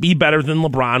might be better than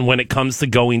LeBron when it comes to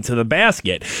going to the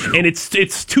basket. And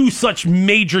it's two such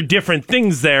major different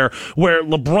things there where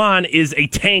LeBron is a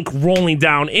tank rolling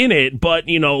down in it, but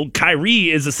Kyrie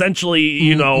is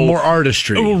essentially, more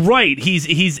artistry. Right. He's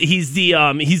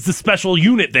the special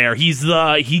unit there.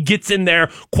 He gets in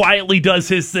there, quietly does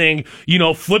his thing,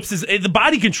 flips the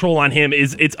body control on him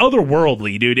it's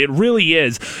otherworldly, dude. It really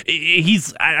is.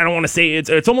 I don't want to say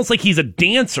it's almost like he's a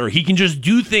dancer. He can just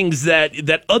do things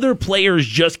that other players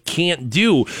just can't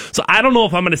do. So I don't know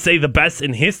if I'm going to say the best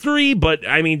in history, but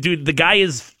I mean, dude, the guy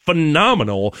is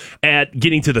phenomenal at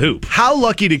getting to the hoop. How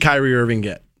lucky did Kyrie Irving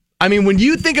get? I mean, when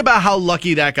you think about how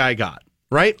lucky that guy got,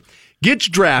 right? Gets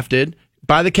drafted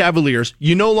by the Cavaliers,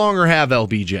 you no longer have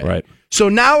LBJ. Right. So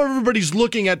now everybody's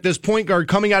looking at this point guard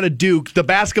coming out of Duke, the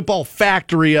basketball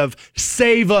factory of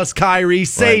save us, Kyrie,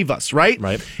 save us, right?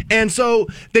 Right. And so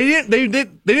they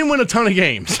didn't win a ton of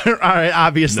games, all right,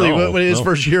 obviously, when his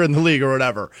first year in the league or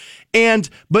whatever.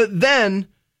 But then,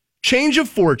 change of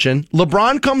fortune,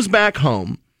 LeBron comes back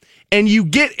home, and you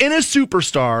get in a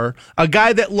superstar, a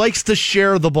guy that likes to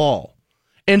share the ball.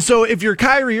 And so if you're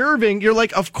Kyrie Irving, you're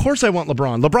like, of course I want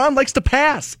LeBron. LeBron likes to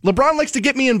pass. LeBron likes to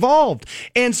get me involved.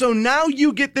 And so now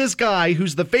you get this guy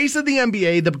who's the face of the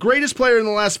NBA, the greatest player in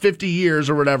the last 50 years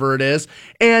or whatever it is,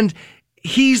 and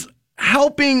he's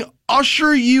helping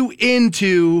usher you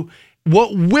into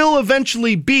what will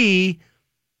eventually be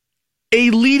a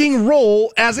leading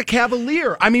role as a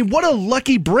Cavalier. I mean, what a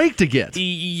lucky break to get.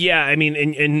 Yeah, I mean,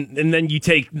 and then you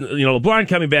take LeBron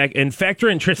coming back and factor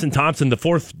in Tristan Thompson, the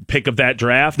fourth pick of that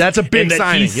draft. That's a big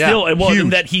signing.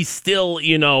 And that he's still,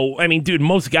 I mean, dude,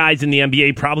 most guys in the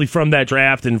NBA probably from that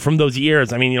draft and from those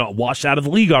years, I mean, washed out of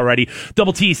the league already.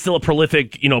 Double T is still a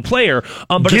prolific, player.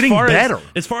 But getting better.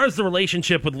 As far as the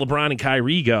relationship with LeBron and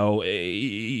Kyrie go,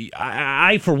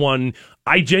 I for one,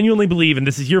 I genuinely believe, and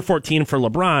this is year 14 for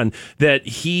LeBron, that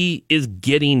he is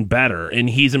getting better and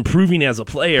he's improving as a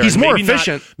player. He's more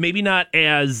efficient. Maybe not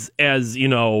as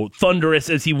thunderous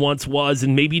as he once was,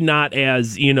 and maybe not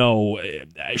as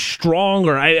strong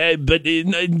but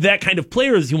that kind of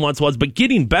player as he once was, but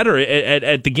getting better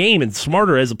at the game and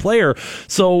smarter as a player.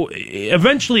 So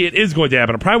eventually it is going to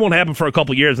happen. It probably won't happen for a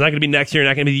couple years. It's not going to be next year,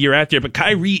 not going to be the year after, but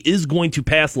Kyrie is going to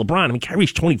pass LeBron. I mean,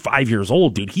 Kyrie's 25 years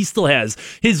old, dude. He still has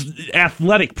his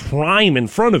athletic prime in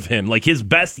front of him, like his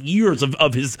best years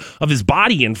of his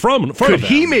body in front of him. Could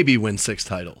he maybe win 6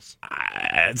 titles?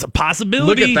 It's a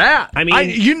possibility. Look at that. I mean,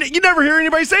 you never hear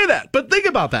anybody say that, but think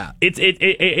about that.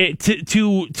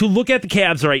 To look at the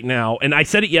Cavs right now, and I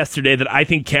said it yesterday that I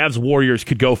think Cavs Warriors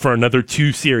could go for another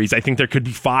 2 series. I think there could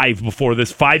be 5 before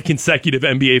this, 5 consecutive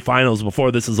NBA Finals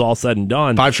before this is all said and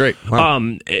done. 5 straight. Wow.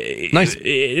 Nice.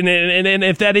 And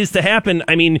if that is to happen,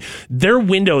 I mean, their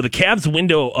window, the Cavs'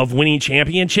 window of winning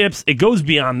championships, it goes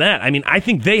beyond that. I mean, I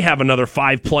think they have another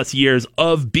 5+ years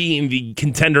of being the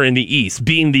contender in the East,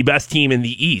 being the best team in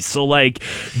the East. So like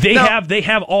they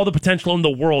have all the potential in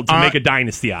the world to make a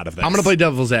dynasty out of this. I'm going to play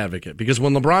devil's advocate because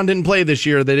when LeBron didn't play this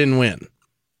year, they didn't win.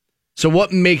 So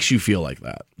what makes you feel like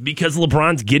that? Because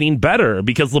LeBron's getting better,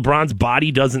 because LeBron's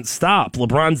body doesn't stop.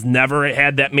 LeBron's never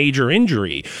had that major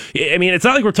injury. I mean, it's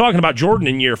not like we're talking about Jordan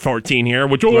in year 14 here,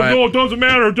 which, no, it doesn't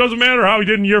matter. It doesn't matter how he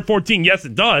did in year 14. Yes,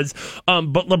 it does.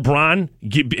 But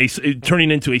LeBron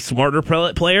turning into a smarter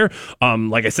player,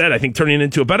 like I said, I think turning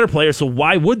into a better player, so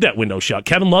why would that window shut?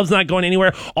 Kevin Love's not going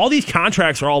anywhere. All these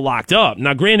contracts are all locked up.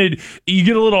 Now, granted, you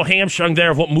get a little hamstrung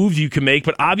there of what moves you can make,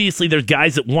 but obviously there's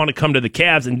guys that want to come to the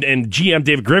Cavs, and GM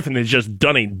David Griffin has just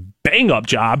done a bang-up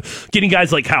job getting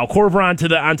guys like Kyle Korver onto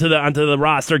the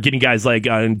roster, getting guys like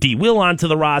D. Will onto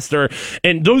the roster,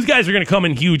 and those guys are going to come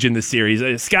in huge in this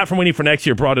series. Scott from Waiting for Next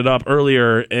Year brought it up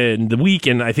earlier in the week,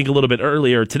 and I think a little bit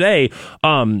earlier today.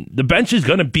 The bench is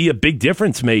going to be a big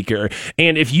difference maker,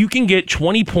 and if you can get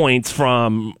 20 points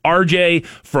from RJ,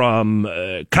 from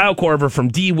Kyle Korver, from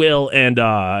D. Will, and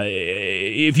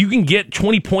if you can get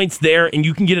 20 points there, and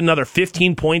you can get another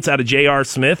 15 points out of J.R.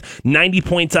 Smith, 90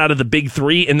 points out of the big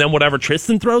three, and then whatever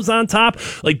Tristan throws on top,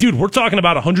 like, dude, we're talking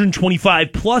about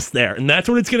 125 plus there, and that's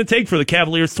what it's going to take for the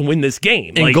Cavaliers to win this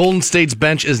game. And Golden State's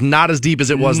bench is not as deep as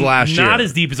it was last year. Not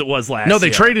as deep as it was last year. No, they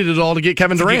traded it all to get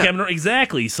Kevin Durant.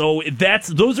 Exactly. So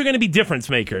those are going to be difference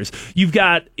makers. You've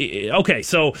got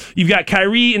you've got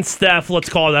Kyrie and Steph. Let's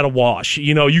call that a wash.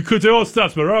 You could say,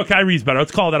 Steph's better. Kyrie's better.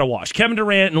 Let's call that a wash. Kevin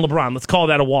Durant and LeBron. Let's call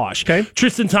that a wash. Okay.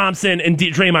 Tristan Thompson and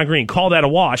Draymond Green. Call that a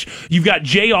wash. You've got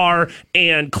JR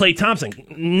and Klay Thompson.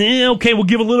 Okay, we'll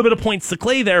give a little bit of points to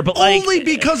Klay there, but only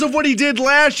because of what he did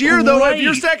last year, though. Right. If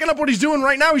you're stacking up what he's doing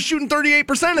right now, he's shooting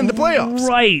 38% in the playoffs.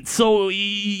 Right. So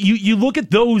you look at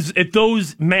those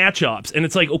matchups, and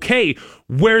it's like, okay,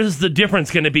 where's the difference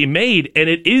going to be made? And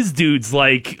it is dudes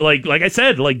like I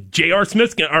said, like J.R.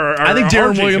 Smith. I think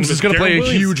Darren Williams is going to play a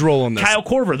huge role in this. Kyle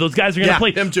Korver, those guys are going to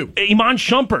play. Him too. Iman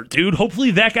Shumpert, dude. Hopefully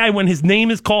that guy, when his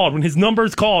name is called, when his number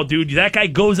is called, dude, that guy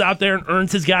goes out there and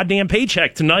earns his goddamn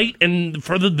paycheck tonight and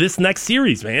for this next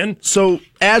series, man. So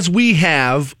as we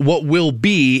have what will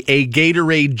be a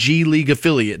Gatorade G League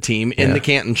affiliate team in the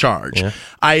Canton Charge,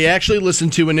 I actually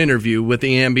listened to an interview with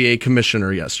the NBA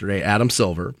commissioner yesterday. Adam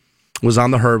Silver was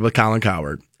on the Herd with Colin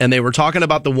Cowherd, and they were talking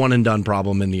about the one and done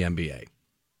problem in the NBA.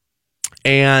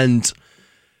 And,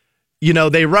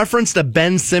 they referenced a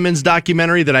Ben Simmons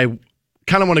documentary that I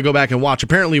kind of want to go back and watch.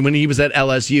 Apparently, when he was at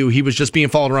LSU, he was just being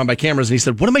followed around by cameras, and he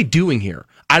said, "What am I doing here?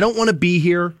 I don't want to be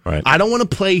here. Right. I don't want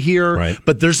to play here. Right.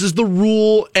 But this is the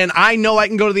rule, and I know I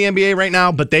can go to the NBA right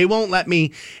now, but they won't let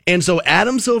me." And so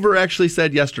Adam Silver actually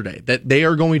said yesterday that they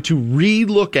are going to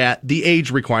re-look at the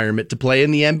age requirement to play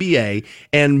in the NBA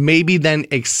and maybe then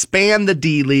expand the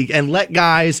D League and let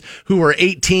guys who are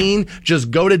 18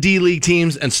 just go to D League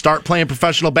teams and start playing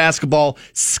professional basketball,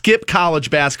 skip college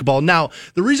basketball. Now,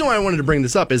 the reason why I wanted to bring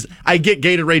this up is I get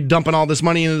Gatorade dumping all this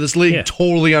money into this league. Yeah.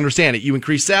 Totally understand it. You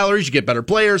increase salaries, you get better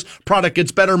players, product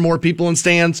gets better, more people in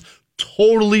stands.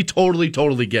 Totally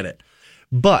get it.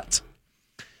 But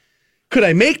could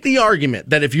I make the argument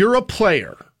that if you're a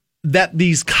player, that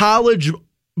these college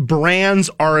brands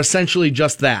are essentially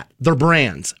just that? They're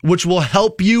brands, which will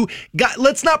help you.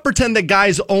 Let's not pretend that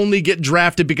guys only get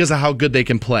drafted because of how good they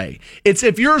can play. It's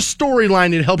if you're a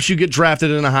storyline, it helps you get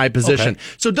drafted in a high position. Okay.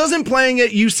 So doesn't playing at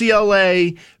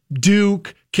UCLA,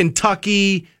 Duke,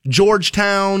 Kentucky,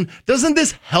 Georgetown, doesn't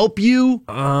this help you?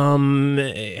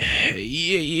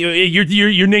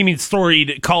 You're naming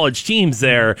storied college teams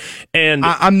there, and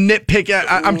I'm nitpicking.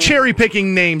 I'm cherry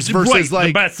picking names versus right, like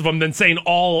the best of them than saying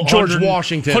all George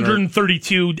Washington,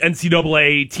 132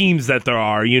 NCAA teams that there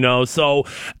are. So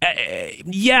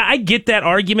yeah, I get that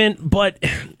argument, but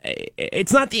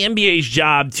it's not the NBA's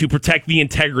job to protect the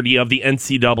integrity of the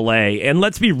NCAA. And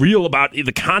let's be real about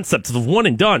the concepts of one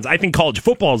and dones. I think college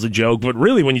football is a joke, but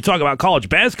really, when you talk about college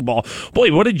basketball, boy,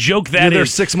 what a joke that is. You're there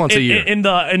 6 months a year.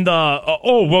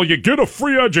 You get a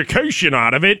free education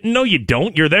out of it. No, you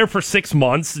don't. You're there for 6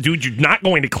 months. Dude, you're not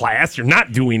going to class. You're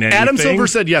not doing anything. Adam Silver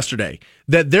said yesterday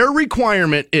that their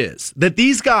requirement is that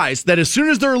these guys, that as soon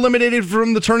as they're eliminated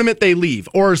from the tournament, they leave.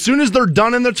 Or as soon as they're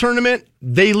done in the tournament,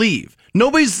 they leave.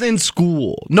 Nobody's in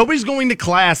school. Nobody's going to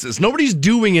classes. Nobody's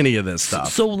doing any of this stuff.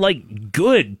 So,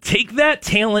 good. Take that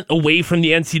talent away from the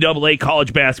NCAA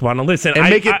college basketball. Now, listen. And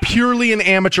make it purely an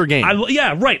amateur game.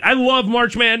 Yeah, right. I love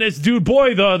March Madness. Dude,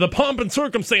 boy, the pomp and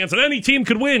circumstance, and any team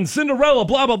could win. Cinderella,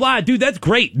 blah, blah, blah. Dude, that's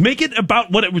great. Make it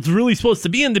about what it was really supposed to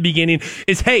be in the beginning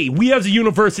is, hey, we as a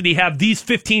university have these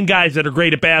 15 guys that are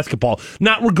great at basketball.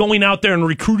 Not we're going out there and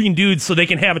recruiting dudes so they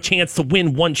can have a chance to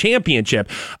win one championship.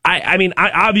 I mean,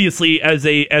 obviously, as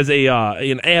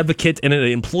an advocate and an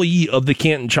employee of the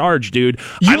Canton Charge, dude,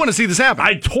 you want to see this happen.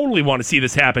 I totally want to see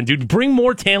this happen, dude. Bring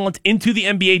more talent into the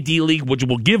NBA D League, which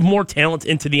will give more talent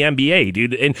into the NBA,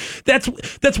 dude. And that's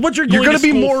what you're going to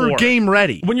be more for. Game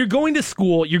ready. When you're going to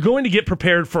school, you're going to get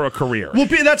prepared for a career. Well,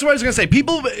 that's what I was going to say.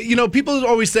 People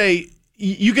always say,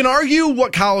 you can argue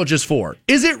what college is for.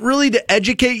 Is it really to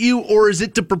educate you, or is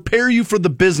it to prepare you for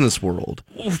the business world?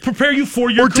 Prepare you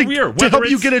for your career. To help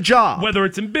you get a job. Whether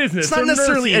it's in business, it's not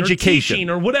necessarily education. Or teaching,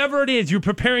 or whatever it is, you're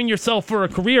preparing yourself for a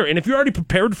career. And if you're already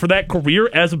prepared for that career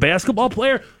as a basketball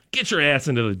player, get your ass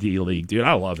into the D League, dude.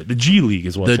 I love it. The G League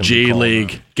is what's the G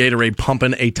League. Gatorade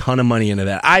pumping a ton of money into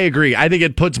that. I agree. I think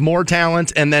it puts more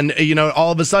talent, and then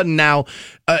all of a sudden now,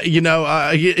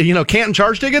 Canton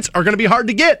Charge tickets are going to be hard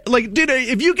to get. Like, dude,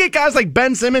 if you get guys like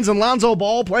Ben Simmons and Lonzo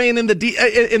Ball playing in the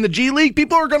G League,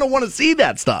 people are going to want to see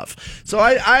that stuff. So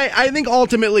I think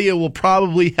ultimately it will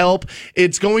probably help.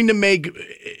 It's going to make.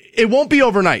 It won't be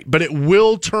overnight, but it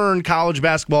will turn college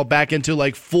basketball back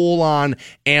into full on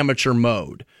amateur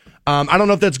mode. I don't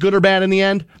know if that's good or bad in the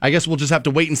end. I guess we'll just have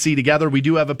to wait and see together. We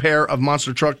do have a pair of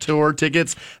Monster Truck Tour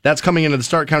tickets. That's coming into the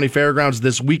Stark County Fairgrounds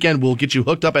this weekend. We'll get you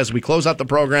hooked up as we close out the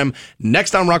program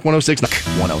next on Rock 106.9.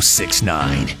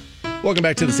 106.9. Welcome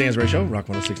back to the Stansbury Show, Rock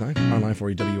 106.9, online for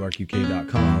you,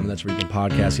 WRQK.com. That's where you can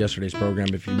podcast yesterday's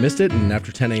program if you missed it. And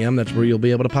after 10 a.m., that's where you'll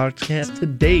be able to podcast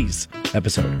today's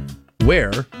episode,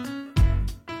 where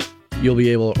you'll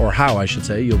be able, or how I should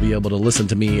say, you'll be able to listen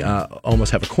to me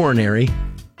almost have a coronary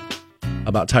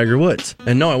about Tiger Woods.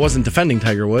 And no, I wasn't defending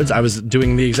Tiger Woods. I was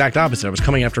doing the exact opposite. I was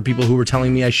coming after people who were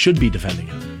telling me I should be defending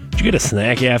him. Did you get a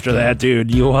snack after that,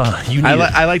 dude?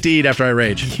 I like to eat after I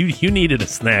rage. You needed a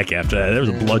snack after that. There was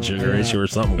a blood sugar issue or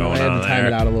something going on. I had to time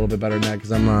it out a little bit better than that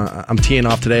because I'm teeing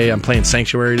off today. I'm playing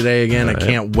Sanctuary today again. Right. I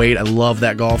can't wait. I love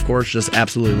that golf course. Just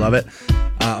absolutely love it.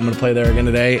 I'm going to play there again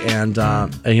today. And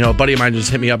a buddy of mine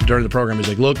just hit me up during the program. He's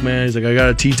like, look, man, I got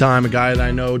a tee time. A guy that I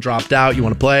know dropped out. You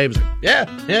want to play? I was like, yeah,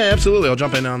 absolutely. I'll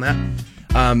jump in on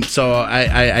that. So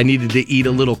I needed to eat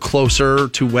a little closer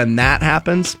to when that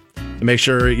happens to make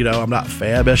sure, I'm not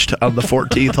famished on the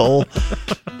 14th hole.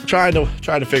 Trying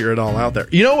to figure it all out there.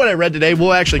 You know what I read today?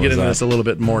 We'll actually get into this a little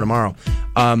bit more tomorrow.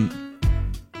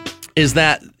 Is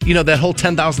that, that whole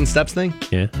 10,000 steps thing?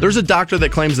 Yeah. There's a doctor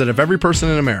that claims that if every person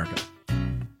in America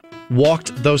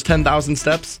walked those 10,000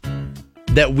 steps,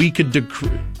 that we could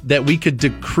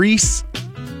decrease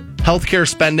healthcare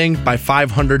spending by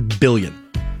 $500 billion.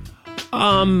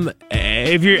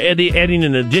 If you're adding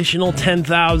an additional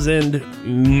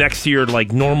 10,000 next year,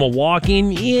 like normal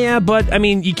walking, yeah, but I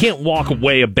mean, you can't walk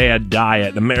away a bad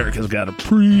diet. America's got a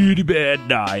pretty bad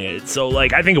diet, so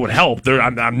like, I think it would help.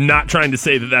 I'm not trying to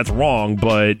say that that's wrong,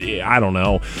 but I don't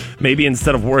know. Maybe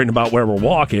instead of worrying about where we're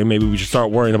walking, maybe we should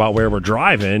start worrying about where we're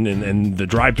driving, and the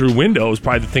drive-through window is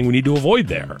probably the thing we need to avoid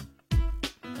there.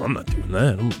 I'm not doing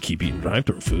that. I'm gonna keep eating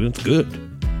drive-through food. It's good.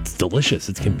 It's delicious.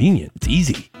 It's convenient. It's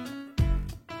easy.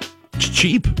 It's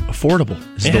cheap, affordable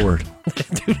is the word.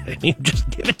 Dude, I mean, just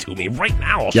give it to me right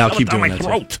now. I'll keep down doing my that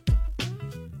throat.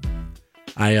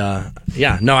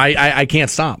 I can't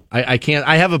stop. I can't.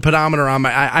 I have a pedometer on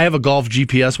I have a Golf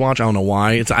GPS watch. I don't know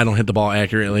why. I don't hit the ball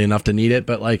accurately enough to need it,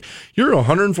 but like, you're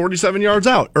 147 yards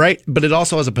out, right? But it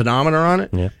also has a pedometer on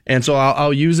it, and so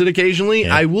I'll use it occasionally.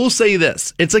 I will say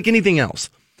this: it's like anything else.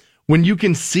 When you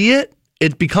can see it,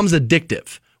 it becomes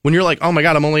addictive. When you're like, oh my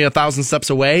God, I'm only 1,000 steps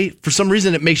away, for some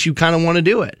reason it makes you kind of want to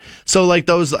do it. So like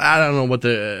those, I don't know what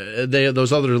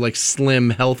those other like slim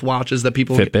health watches that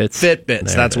people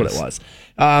Fitbits, that's what it was.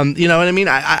 You know what I mean?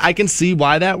 I can see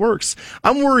why that works.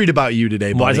 I'm worried about you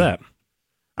today, buddy. Why's that?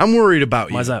 I'm worried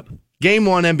about you. Why's that? Game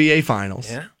 1 NBA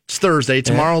Finals. Yeah. It's Thursday.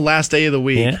 Tomorrow, last day of the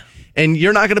week. Yeah. And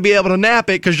you're not going to be able to nap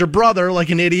it because your brother, like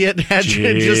an idiot,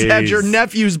 just had your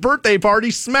nephew's birthday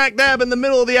party smack dab in the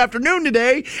middle of the afternoon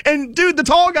today. And dude, the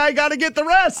tall guy got to get the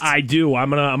rest. I do. I'm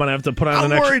gonna have to put on.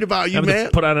 I'm worried about you, man.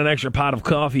 Put on an extra pot of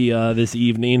coffee this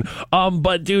evening.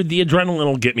 But dude, the adrenaline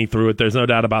will get me through it. There's no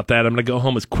doubt about that. I'm gonna go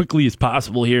home as quickly as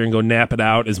possible here and go nap it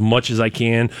out as much as I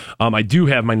can. I do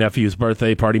have my nephew's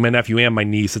birthday party. My nephew and my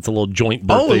niece. It's a little joint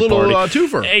birthday party. Oh, a little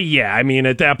twofer. Yeah, I mean,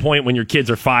 at that point when your kids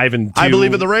are 5 and 2, I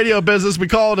believe in the radio business we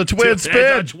call it a twin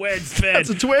spin. It's a twin spin. That's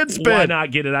a twin spin. Why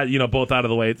not get it out, both out of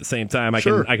the way at the same time? I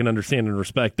can understand and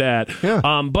respect that.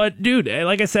 Yeah. But dude,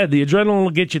 like I said, the adrenaline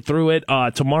will get you through it.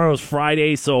 Tomorrow's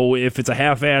Friday, so if it's a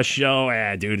half-ass show,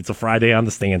 dude, it's a Friday on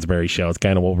the Stansbury Show. It's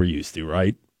kind of what we're used to,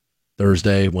 right?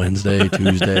 Thursday, Wednesday,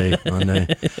 Tuesday,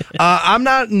 Monday. I'm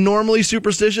not normally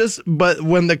superstitious, but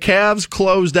when the Cavs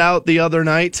closed out the other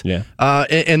night,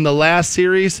 in the last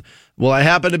series, well, I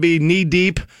happen to be knee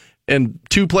deep and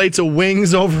 2 plates of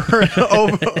wings over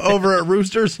at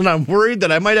Roosters, and I'm worried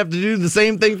that I might have to do the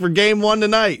same thing for Game 1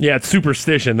 tonight. Yeah, it's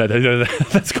superstition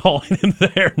that's calling him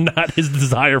there, not his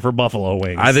desire for buffalo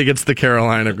wings. I think it's the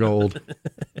Carolina Gold.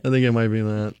 I think it might be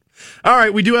that. All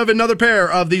right, we do have another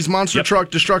pair of these Monster Truck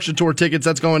Destruction Tour tickets.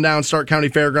 That's going down Stark County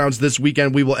Fairgrounds this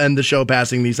weekend. We will end the show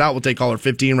passing these out. We'll take caller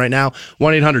 15 right now.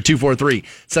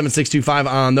 1-800-243-7625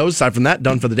 on those. Aside from that,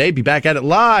 done for the day. Be back at it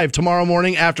live tomorrow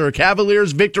morning after a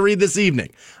Cavaliers victory this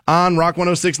evening on Rock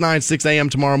 106.9, 6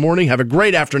 a.m. tomorrow morning. Have a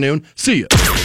great afternoon. See you.